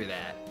after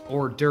that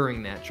or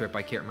during that trip.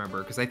 I can't remember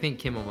because I think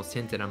Kim almost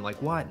hinted. I'm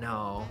like, what?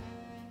 No.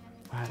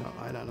 I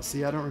don't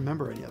see. I don't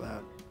remember any of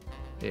that.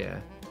 Yeah.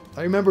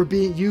 I remember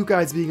you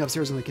guys being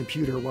upstairs on the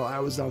computer while I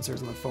was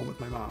downstairs on the phone with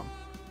my mom,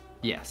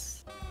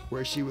 Yes.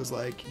 where she was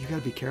like, "You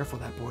gotta be careful,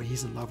 that boy.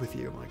 He's in love with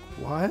you." I'm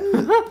like,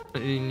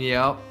 "What?"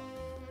 Yep.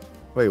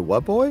 Wait,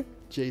 what boy?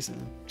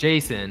 Jason,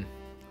 Jason.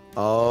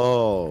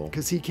 Oh.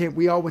 because he came.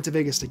 We all went to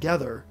Vegas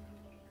together.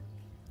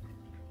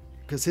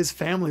 Because his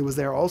family was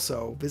there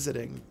also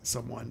visiting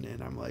someone,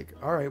 and I'm like,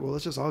 "All right, well,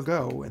 let's just all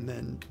go." And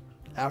then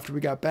after we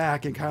got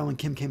back, and Kyle and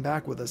Kim came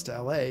back with us to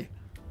LA,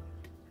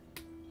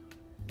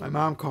 my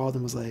mom called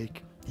and was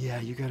like, "Yeah,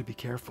 you got to be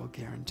careful,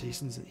 Garen.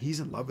 He's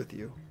in love with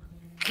you.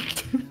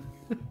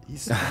 You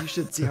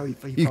should see how he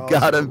You follows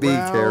gotta you be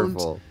around.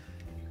 careful.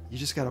 You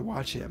just gotta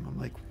watch him." I'm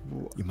like,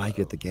 You might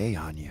get the gay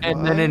on you.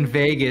 And then in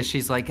Vegas,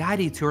 she's like, God,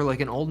 he tour like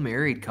an old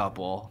married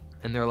couple.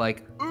 And they're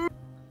like,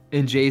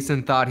 and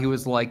Jason thought he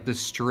was like the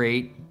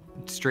straight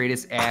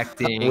straightest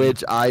acting.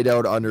 Which I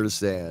don't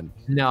understand.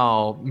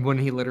 No, when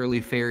he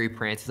literally fairy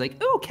pranced, he's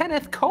like, "Ooh,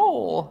 Kenneth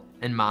Cole."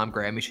 And mom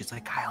grabbed me. She's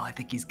like, "Kyle, I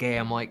think he's gay."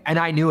 I'm like, and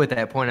I knew at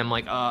that point. I'm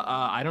like,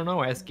 I don't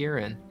know. Ask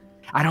Garen.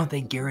 I don't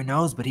think Garen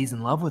knows, but he's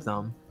in love with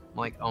him. I'm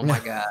like, oh my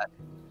god.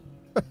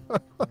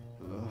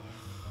 Ugh.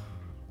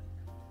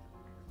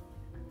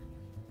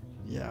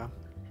 Yeah,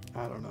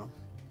 I don't know.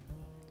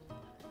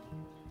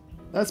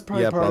 That's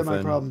probably Yeah, part of my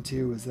Puffin. problem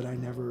too, is that I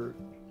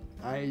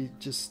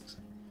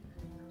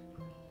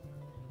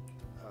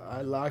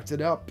locked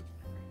it up,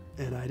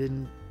 and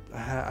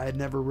I'd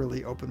never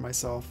really opened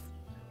myself.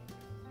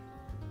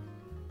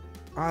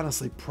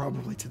 Honestly,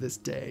 probably to this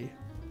day,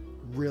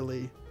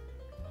 really,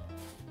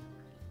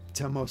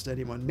 to most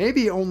anyone.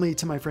 Maybe only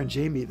to my friend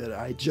Jamie that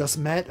I just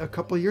met a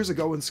couple years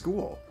ago in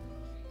school.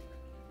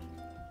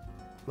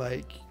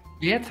 Like,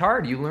 Yeah, it's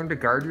hard. You learn to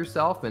guard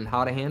yourself and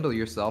how to handle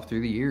yourself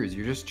through the years.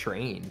 You're just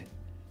trained.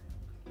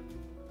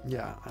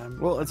 yeah,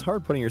 Well, it's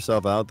hard putting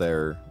yourself out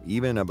there,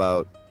 even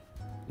about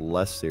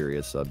less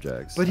serious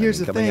subjects. But here's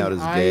the coming thing, out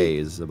as gay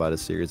is about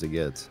as serious as it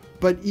gets.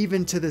 but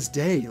even to this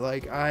day,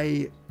 like,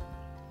 I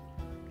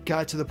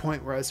got to the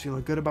point where I was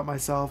feeling good about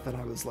myself, and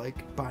I was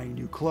like buying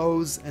new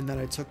clothes, and then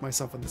I took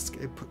myself on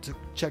the to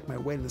check my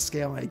weight on the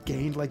scale, and I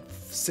gained like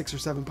 6 or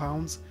 7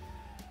 pounds,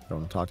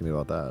 Don't talk to me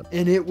about that.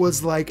 and it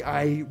was like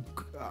I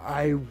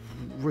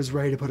was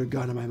ready to put a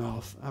gun in my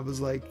mouth. I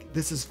was like,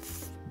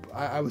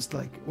 I was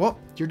like, well,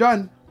 you're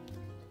done.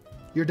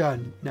 You're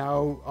done.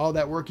 Now all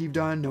that work you've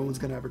done, no one's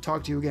gonna ever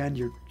talk to you again.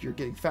 You're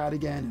getting fat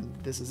again,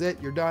 and this is it.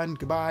 You're done.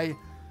 Goodbye.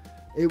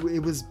 It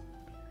was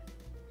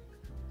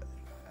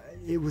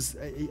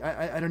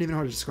I don't even know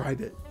how to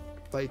describe it.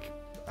 Like,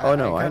 Oh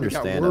no, I kinda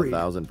got understand worried.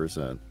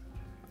 1000%.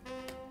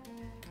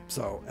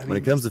 So I mean, When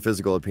it comes to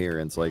physical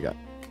appearance, like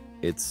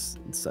it's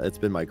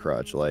been my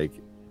crutch. Like,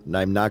 and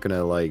I'm not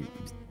gonna like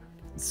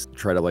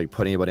try to like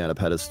put anybody on a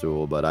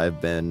pedestal, but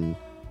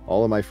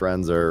all of my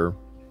friends are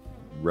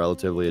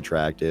relatively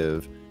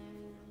attractive,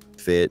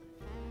 fit,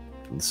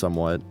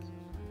 somewhat,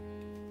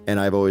 and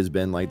I've always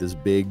been like this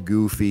big,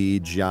 goofy,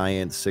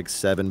 giant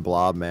 6'7"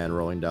 blob man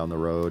rolling down the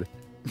road,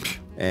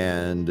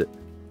 and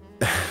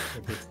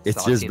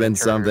it's Saw just Tina been Turner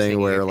something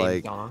singing where a theme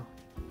like song.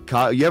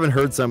 Kyle, you haven't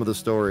heard some of the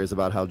stories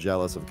about how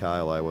jealous of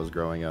Kyle I was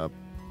growing up.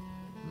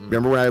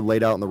 Remember when I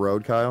laid out in the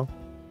road, Kyle?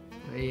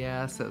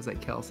 Yeah, so it was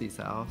at Kelsey's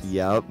house.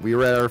 Yep, we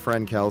were at our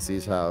friend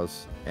Kelsey's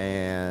house,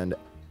 and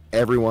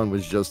everyone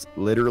was just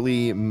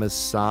literally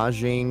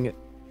massaging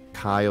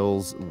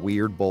Kyle's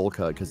weird bowl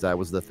cut, because that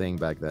was the thing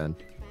back then,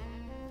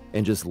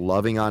 and just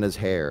loving on his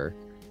hair.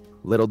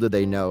 Little did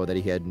they know that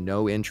he had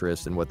no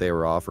interest in what they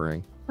were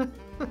offering.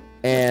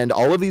 And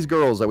all of these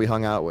girls that we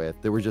hung out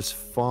with, they were just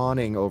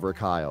fawning over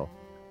Kyle.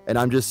 And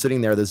I'm just sitting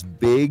there, this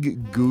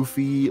big,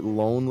 goofy,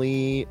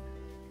 lonely,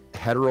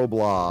 hetero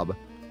blob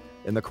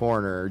in the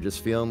corner,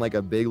 just feeling like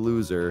a big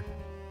loser.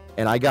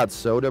 And I got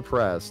so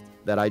depressed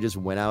that I just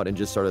went out and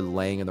just started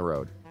laying in the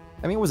road.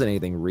 I mean, it wasn't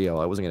anything real.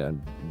 I wasn't going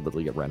to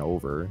literally get run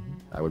over.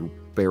 I would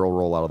barrel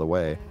roll out of the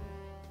way.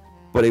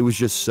 But it was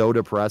just so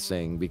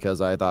depressing because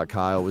I thought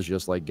Kyle was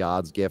just like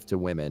God's gift to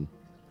women.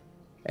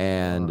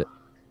 And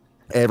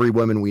every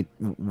woman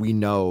we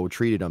know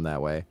treated him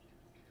that way.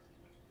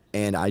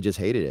 And I just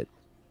hated it.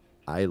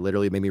 I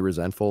literally made me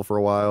resentful for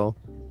a while.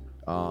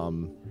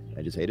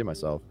 I just hated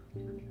myself.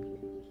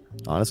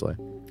 Honestly.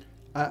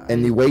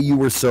 And the way you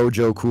were so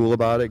Joe Cool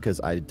about it, because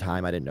I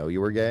didn't know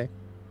you were gay.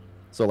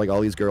 So like all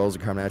these girls are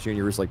coming at you and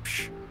you're just like,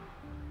 psh,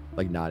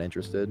 like not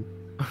interested.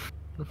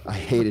 I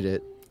hated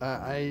it.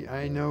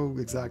 I know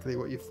exactly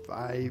what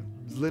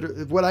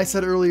what I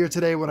said earlier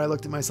today when I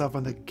looked at myself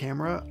on the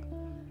camera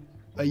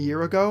a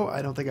year ago.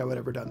 I don't think I would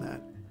have ever done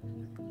that.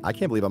 I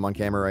can't believe I'm on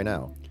camera right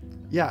now.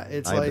 Yeah,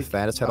 it's I have like the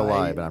fattest head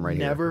alive, and I'm right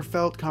here. I never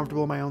felt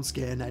comfortable in my own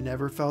skin. I've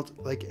never felt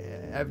like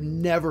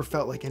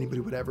anybody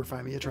would ever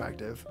find me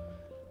attractive.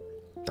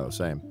 Oh,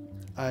 same.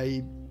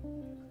 I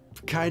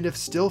kind of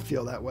still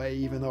feel that way,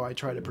 even though I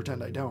try to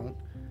pretend I don't.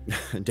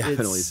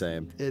 Definitely It's-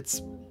 same.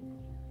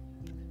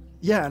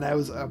 Yeah, and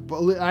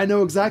I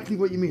know exactly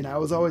what you mean. I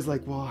was always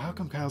like, well, how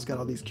come Kyle's got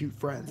all these cute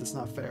friends? It's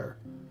not fair.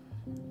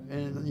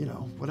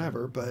 And,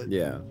 whatever, but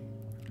Yeah.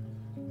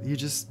 you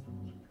just,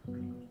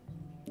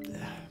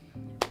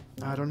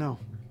 I don't know.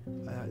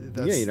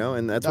 Yeah,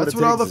 and that's That's what it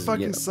what all the takes is,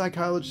 fucking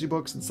psychology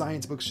books and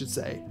science books should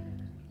say.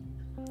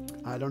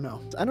 I don't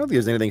know. I don't think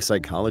there's anything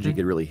psychology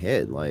could really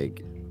hit.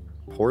 Like,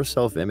 poor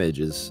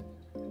self-image is...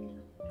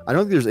 I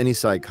don't think there's any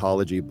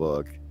psychology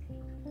book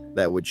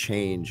that would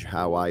change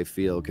how I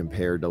feel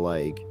compared to,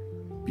 like,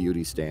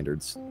 beauty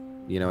standards.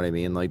 You know what I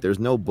mean? Like, there's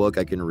no book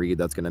I can read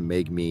that's going to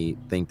make me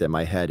think that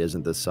my head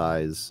isn't the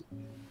size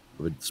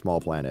of a small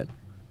planet.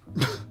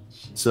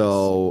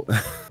 So,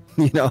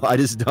 I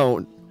just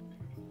don't...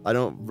 I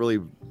don't really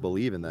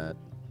believe in that.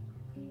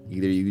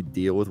 Either you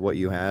deal with what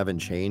you have and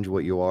change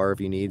what you are if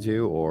you need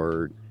to,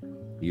 or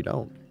you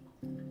don't.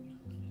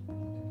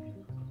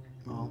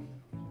 Well,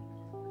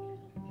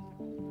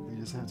 we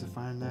just have to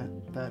find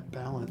that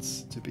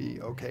balance to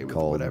be okay with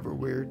Called- whatever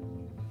we're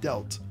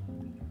dealt.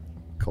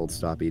 called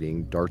Stop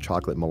Eating Dark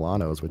Chocolate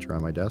Milanos, which are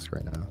on my desk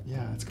right now.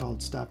 Yeah, it's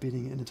called Stop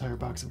Eating an Entire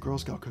Box of Girl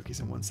Scout Cookies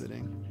in One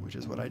Sitting, which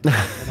is what I did.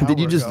 Did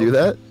you just do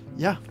that?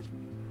 Yeah,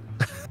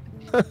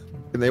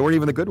 And they weren't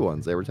even the good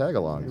ones. They were they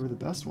tag-alongs. were the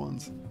best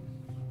ones.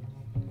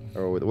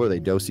 Or what are they?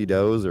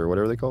 Do-si-dos or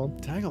whatever they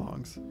called?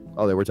 Tag-alongs.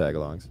 Oh, they were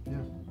tag-alongs.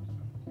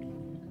 Yeah.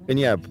 And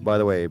yeah, by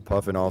the way,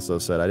 Puffin also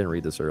said, I didn't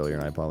read this earlier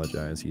and I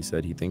apologize. He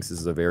said he thinks this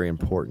is a very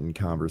important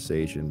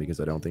conversation because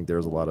I don't think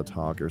there's a lot of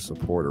talk or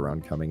support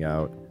around coming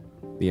out.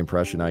 The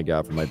impression I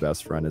got from my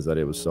best friend is that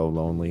it was so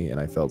lonely and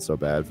I felt so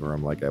bad for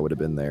him. Like I would have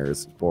been there to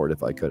support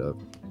if I could have.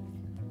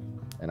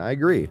 And I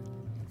agree.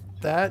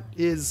 That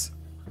is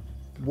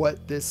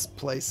what this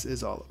place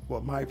is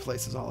what my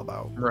place is all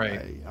about.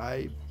 Right.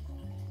 I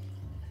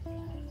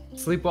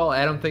Sleep well,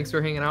 Adam. Thanks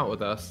for hanging out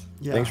with us.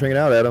 yeah. Thanks for hanging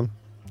out, Adam.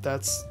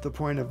 That's the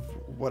point of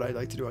what I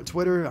like to do on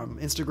Twitter, on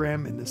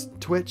Instagram, and this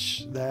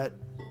Twitch. That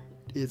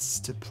is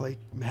to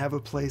have a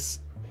place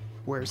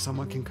where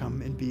someone can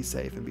come and be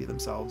safe and be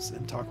themselves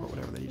and talk about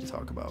whatever they need to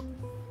talk about.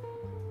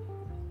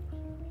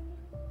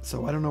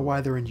 So I don't know why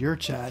they're in your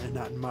chat and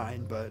not in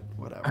mine, but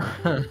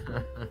whatever.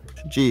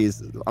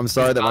 Jeez, I'm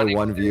sorry that my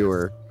one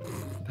viewer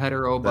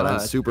Hetero, that I'm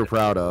but super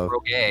proud of.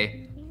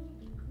 gay.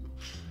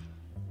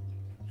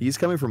 He's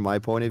coming from my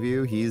point of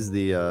view. He's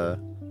the Oh,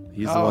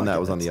 one that okay,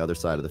 was on the that's- other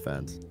side of the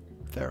fence.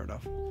 Fair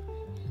enough.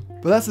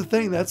 But that's the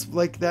thing. That's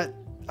like that.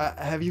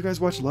 Have you guys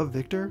watched Love,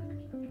 Victor?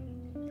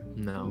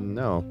 No.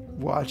 No.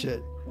 Watch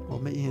it.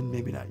 Well, Ian,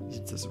 maybe not. He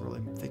doesn't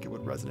really think it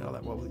would resonate all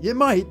that well. It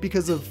might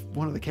because of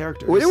one of the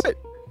characters. Wait.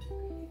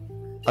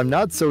 I'm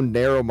not so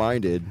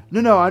narrow-minded.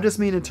 No. I just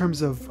mean in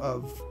terms of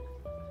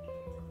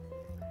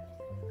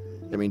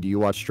I mean, do you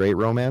watch straight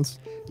romance?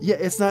 yeah.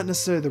 It's not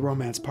necessarily the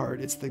romance part.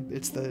 It's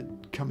the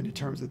coming to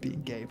terms with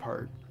being gay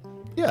part.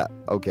 Yeah.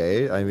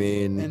 Okay. I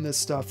mean, And the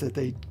stuff that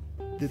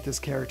this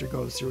character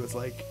goes through is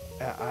like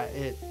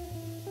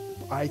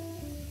I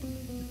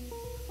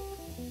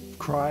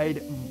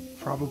cried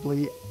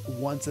probably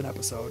once an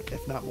episode,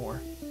 if not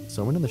more.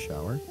 someone in the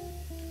shower?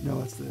 No,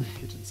 that's the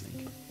kitchen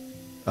sink.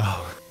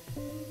 Oh.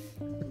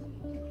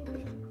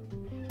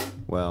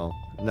 Well,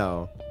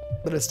 no.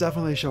 But it's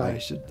definitely a show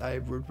I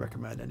would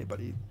recommend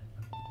anybody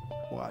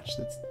watch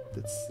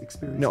that's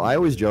experienced. No, I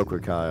always joke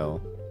with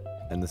Kyle,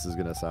 and this is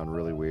gonna sound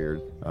really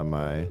weird on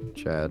my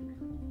chat,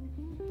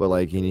 but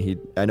like he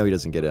I know he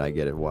doesn't get it. I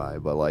get it why,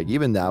 but like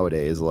even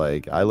nowadays,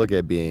 like I look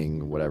at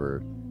being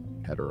whatever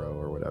hetero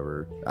or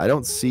whatever. I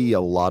don't see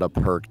a lot of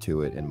perk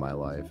to it in my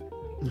life.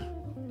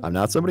 I'm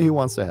not somebody who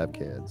wants to have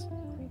kids.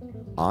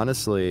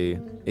 Honestly,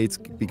 it's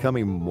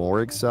becoming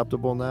more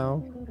acceptable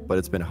now, but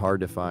it's been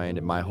hard to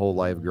find my whole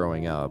life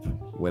growing up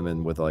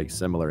women with like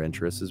similar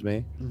interests as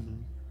me. Mhm.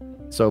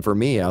 So for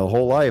me, a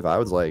whole life, I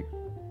was like,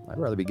 I'd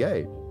rather be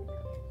gay.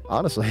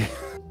 Honestly,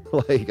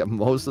 like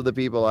most of the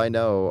people I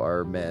know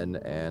are men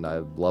and I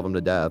love them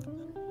to death.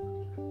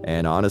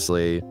 And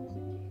honestly,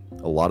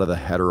 a lot of the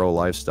hetero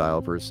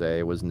lifestyle per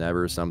se was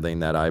never something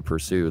that I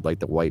pursued, like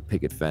the white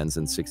picket fence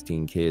and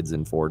 16 kids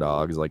and 4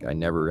 dogs. Like I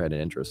never had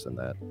an interest in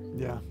that.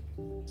 Yeah.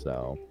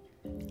 So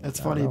It's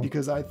I don't funny know.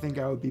 because I think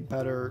I would be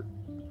better.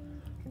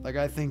 Like,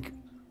 I think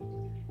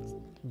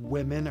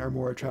women are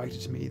more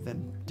attracted to me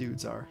than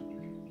dudes are.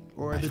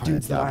 Or I the find dudes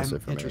it's the that I'm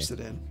opposite for me. interested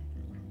in.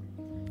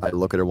 I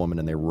look at a woman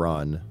and they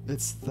run,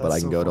 That's but I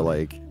can so go to funny.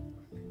 like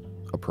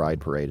a pride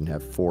parade and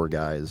have 4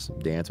 guys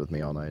dance with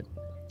me all night.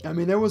 I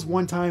mean, there was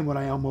one time when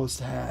I almost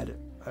had,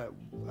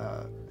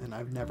 and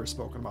I've never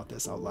spoken about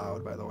this out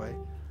loud, by the way.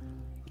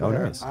 Oh,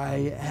 where nice.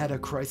 I had a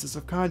crisis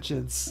of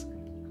conscience,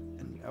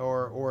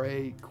 or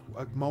a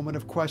moment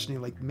of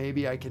questioning, like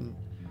maybe I can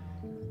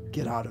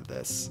get out of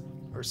this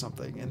or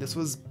something. And this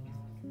was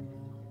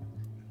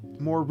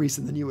more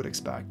recent than you would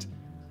expect.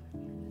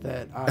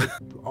 That I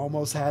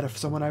almost had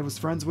someone I was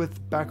friends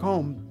with back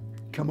home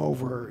come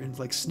over and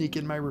like sneak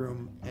in my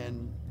room,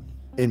 and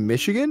In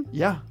Michigan,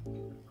 yeah,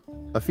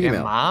 a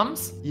female.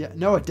 moms?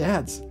 no, at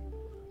Dad's.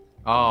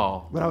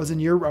 Oh. When I was I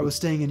was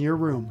staying in your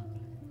room.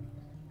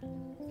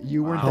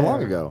 You weren't How there.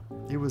 long ago?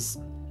 It was.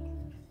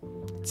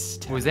 It's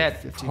 10, Was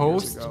that 15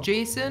 years ago. post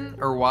Jason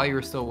or while you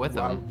were still with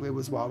him? It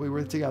was while we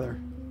were together.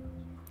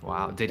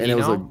 Wow. Did And he it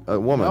was know? a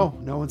woman. No,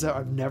 no one's out.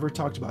 I've never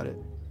talked about it.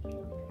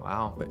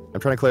 Wow. Wait,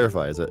 I'm trying to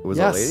clarify. Was it a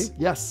yes,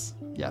 lady?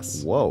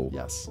 yes, Whoa.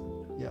 yes.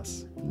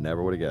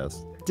 Never would have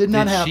guessed. Did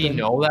not Did happen. she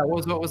know that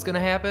was what was gonna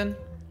happen?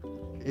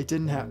 It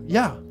didn't happen.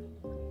 Yeah,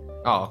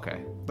 Oh,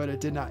 okay. but it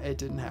did not. It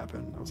didn't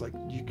happen. I was like,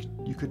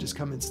 you could just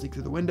come and sneak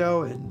through the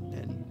window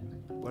and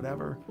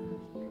whatever.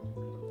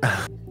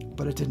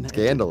 But it didn't.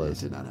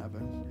 Scandalous. It did not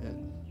happen.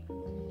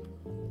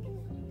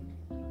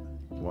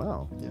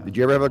 Wow. Yeah. Did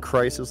you ever have a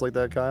crisis like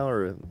that, Kyle?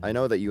 Or I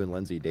know that you and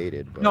Lindsay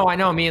dated. But No, I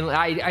know. I mean,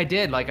 I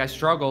did. Like, I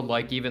struggled.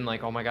 Like, even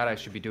like, oh my god, I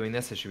should be doing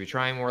this. I should be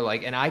trying more.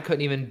 Like, and I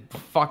couldn't even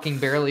fucking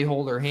barely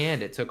hold her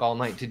hand. It took all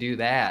night to do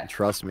that.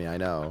 Trust me, I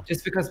know.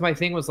 Just because my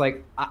thing was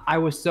like, I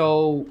was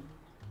so,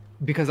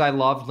 because I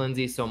loved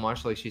Lindsay so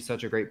much. Like, she's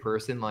such a great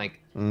person. Like,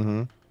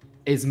 Mm-hmm.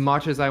 as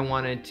much as I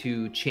wanted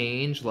to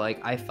change, like,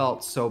 I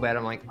felt so bad.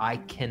 I'm like, I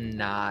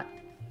cannot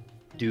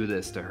do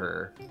this to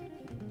her.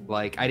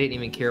 Like, I didn't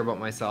even care about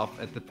myself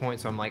at the point,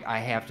 so I'm like, I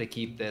have to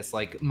keep this.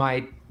 Like,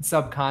 my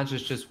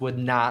subconscious just would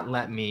not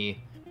let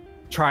me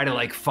try to,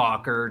 like,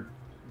 fuck or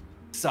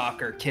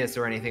suck or kiss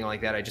or anything like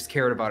that. I just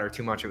cared about her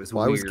too much. It was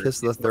Why weird. was kiss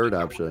the third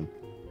option?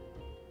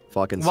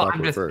 Fucking Well, suck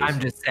her first. I'm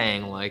just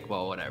saying, like,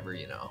 well, whatever,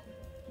 you know.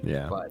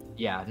 Yeah. But,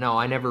 yeah, no,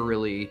 I never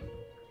really...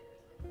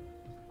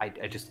 I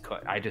just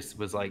could. I just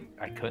was like,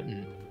 I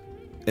couldn't.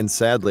 And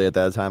sadly, at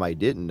that time, I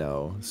didn't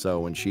know. So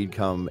when she'd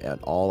come at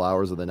all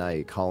hours of the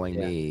night calling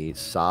me,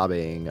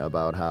 sobbing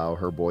about how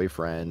her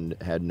boyfriend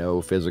had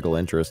no physical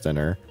interest in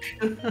her,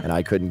 and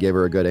I couldn't give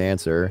her a good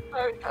answer,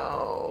 I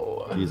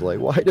know. she's like,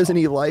 why doesn't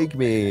he like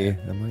me?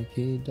 I'm like,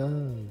 he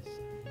does.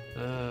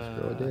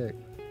 Throw a dick.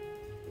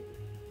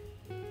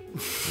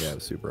 Yeah, it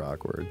was super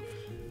awkward.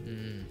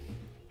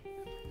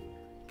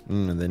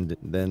 And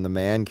then the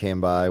man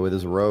came by with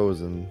his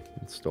rose and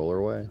stole her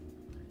away.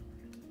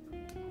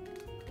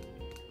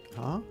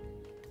 Huh?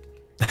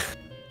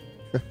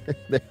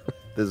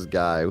 This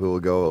guy who will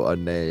go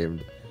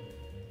unnamed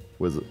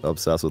was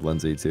obsessed with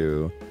Lindsay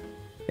too.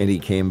 And he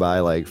came by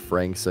like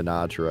Frank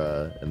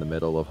Sinatra in the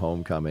middle of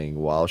homecoming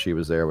while she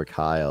was there with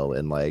Kyle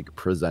and like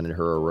presented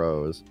her a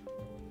rose.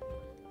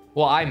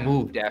 Well, I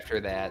moved after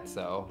that,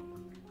 so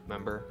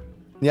remember?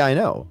 Yeah, I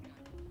know.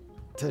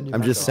 Then you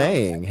I'm got just the-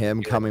 saying,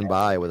 him coming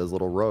by with his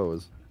little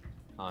rose.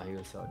 Oh, he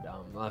was so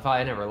dumb. Well, if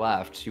I never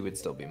left, she would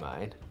still be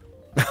mine.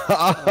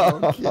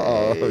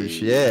 Oh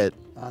shit.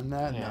 On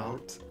that Yeah.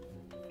 note.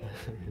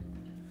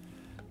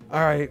 All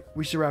right,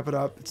 we should wrap it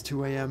up. It's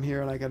 2 a.m.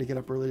 here, and I got to get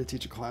up early to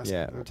teach a class.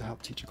 Yeah. Or to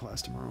help teach a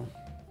class tomorrow.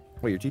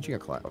 Wait, you're teaching a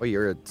class? Wait,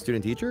 you're a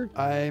student teacher?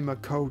 I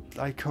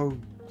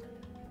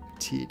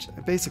co-teach.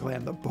 Basically,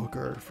 I'm the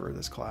booker for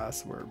this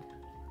class where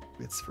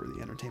it's for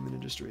the entertainment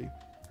industry.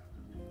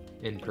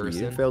 In You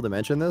person. failed to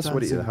mention this? It's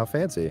What? on Zoom. How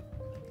fancy?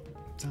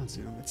 It's on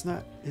Zoom. It's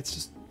not. It's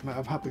just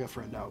I'm helping a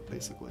friend out,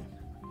 basically.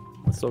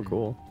 That's so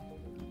cool.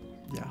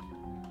 Yeah.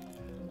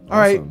 All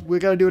right, Awesome. we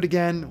got to do it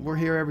again. We're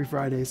here every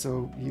Friday,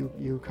 so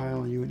you,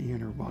 Kyle, you and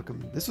Ian are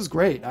welcome. This was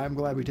great. I'm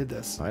glad we did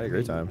this. I had a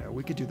great time.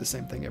 We could do the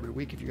same thing every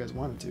week if you guys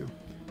wanted to.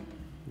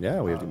 Yeah,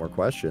 we have to do more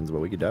questions, but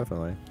we could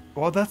definitely.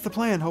 Well, that's the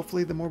plan.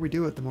 Hopefully, the more we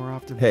do it, the more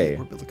often Hey.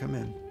 more people to come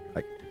in.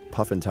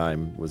 Puffin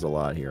time was a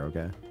lot here,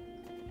 okay?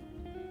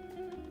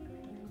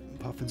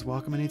 Puffin's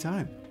welcome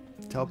anytime.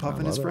 Tell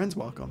Puffin his love it. friends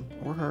welcome,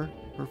 or her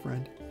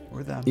friend,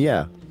 or them.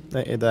 Yeah,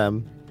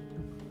 them.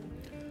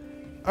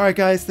 All right,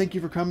 guys, thank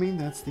you for coming.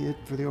 That's it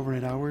for the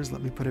overnight hours.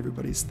 Let me put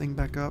everybody's thing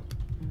back up.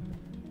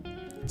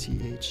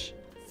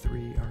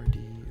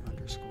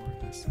 TH3RD_S.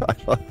 I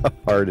love how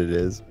hard it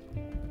is.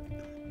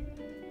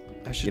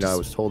 I should You know, I just-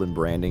 was told in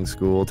branding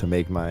school to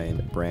make my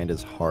brand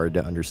as hard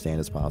to understand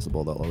as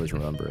possible. They'll always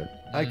remember it.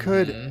 I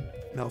could Mhm.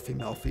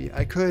 Melfi.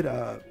 I could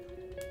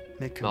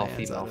make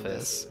commands out of Melphus.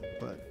 this,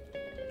 but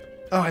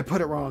I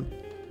put it wrong.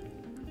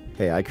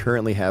 Hey, I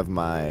currently have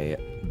my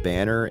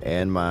banner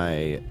and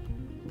my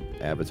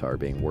avatar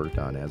being worked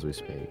on as we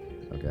speak.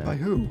 Okay. By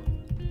who?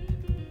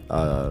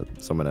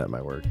 Someone at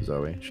my work,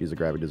 Zoe. She's a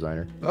graphic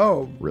designer.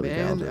 Oh, Really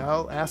man, talented.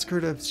 I'll ask her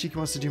to. She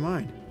wants to do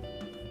mine.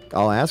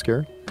 I'll ask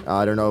her.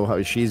 I don't know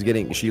how she's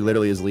getting. She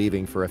literally is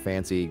leaving for a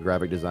fancy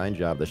graphic design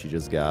job that she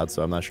just got.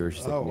 So I'm not sure if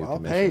she's taking new I'll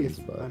pay.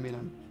 commissions. But... I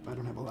mean, I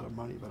don't have a lot of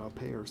money, but I'll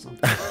pay her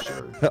something for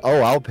sure.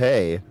 Oh, I'll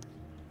pay.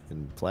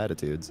 In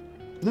platitudes.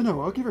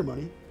 No, I'll give her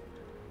money.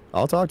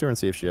 I'll talk to her and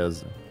see if she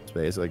has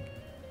space. Like,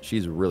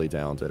 she's really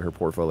talented. Her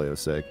portfolio is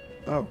sick.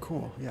 Oh,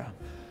 cool. Yeah.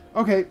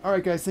 Okay. All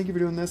right, guys. Thank you for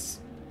doing this.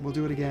 We'll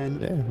do it again.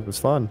 Yeah, it was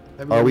fun.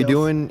 Everybody Are we else-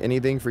 doing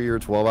anything for your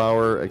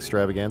 12-hour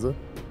extravaganza?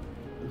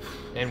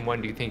 And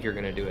when do you think you're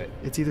gonna do it?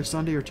 It's either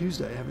Sunday or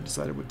Tuesday. I haven't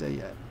decided what day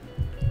yet.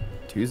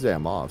 Tuesday,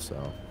 I'm off,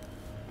 so.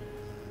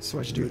 So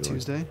I should do it Usually.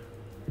 Tuesday.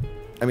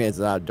 I mean, it's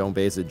not. Don't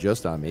base it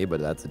just on me, but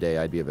that's the day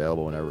I'd be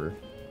available whenever.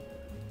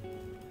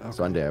 Okay.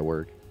 Sunday, I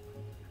work.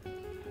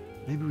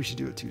 Maybe we should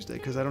do it Tuesday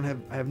because I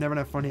have never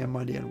enough funny on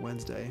Monday and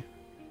Wednesday.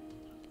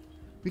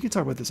 We can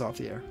talk about this off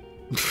the air.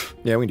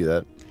 Yeah, we can do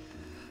that.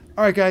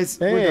 All right, guys.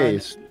 We're Hey,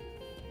 done.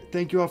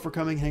 Thank you all for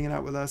coming, hanging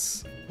out with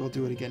us. We'll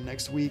do it again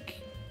next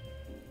week.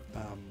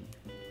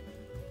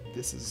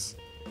 This is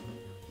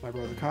my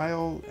brother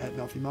Kyle at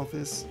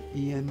Melphus,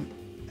 Ian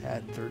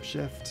at Third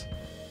Shift.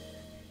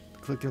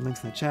 Click their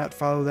links in the chat,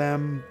 follow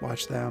them,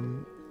 watch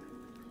them,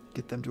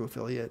 get them to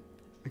affiliate.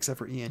 Except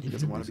for Ian, he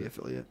doesn't want to be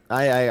affiliate.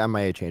 I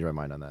might change my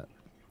mind on that.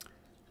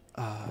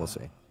 Uh, We'll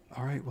see.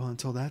 All right, well,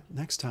 until that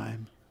next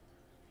time,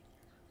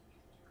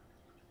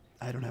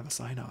 I don't have a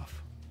sign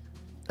off.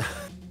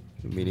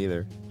 Me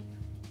neither.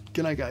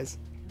 Good night, guys.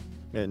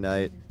 At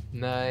night.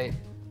 Night.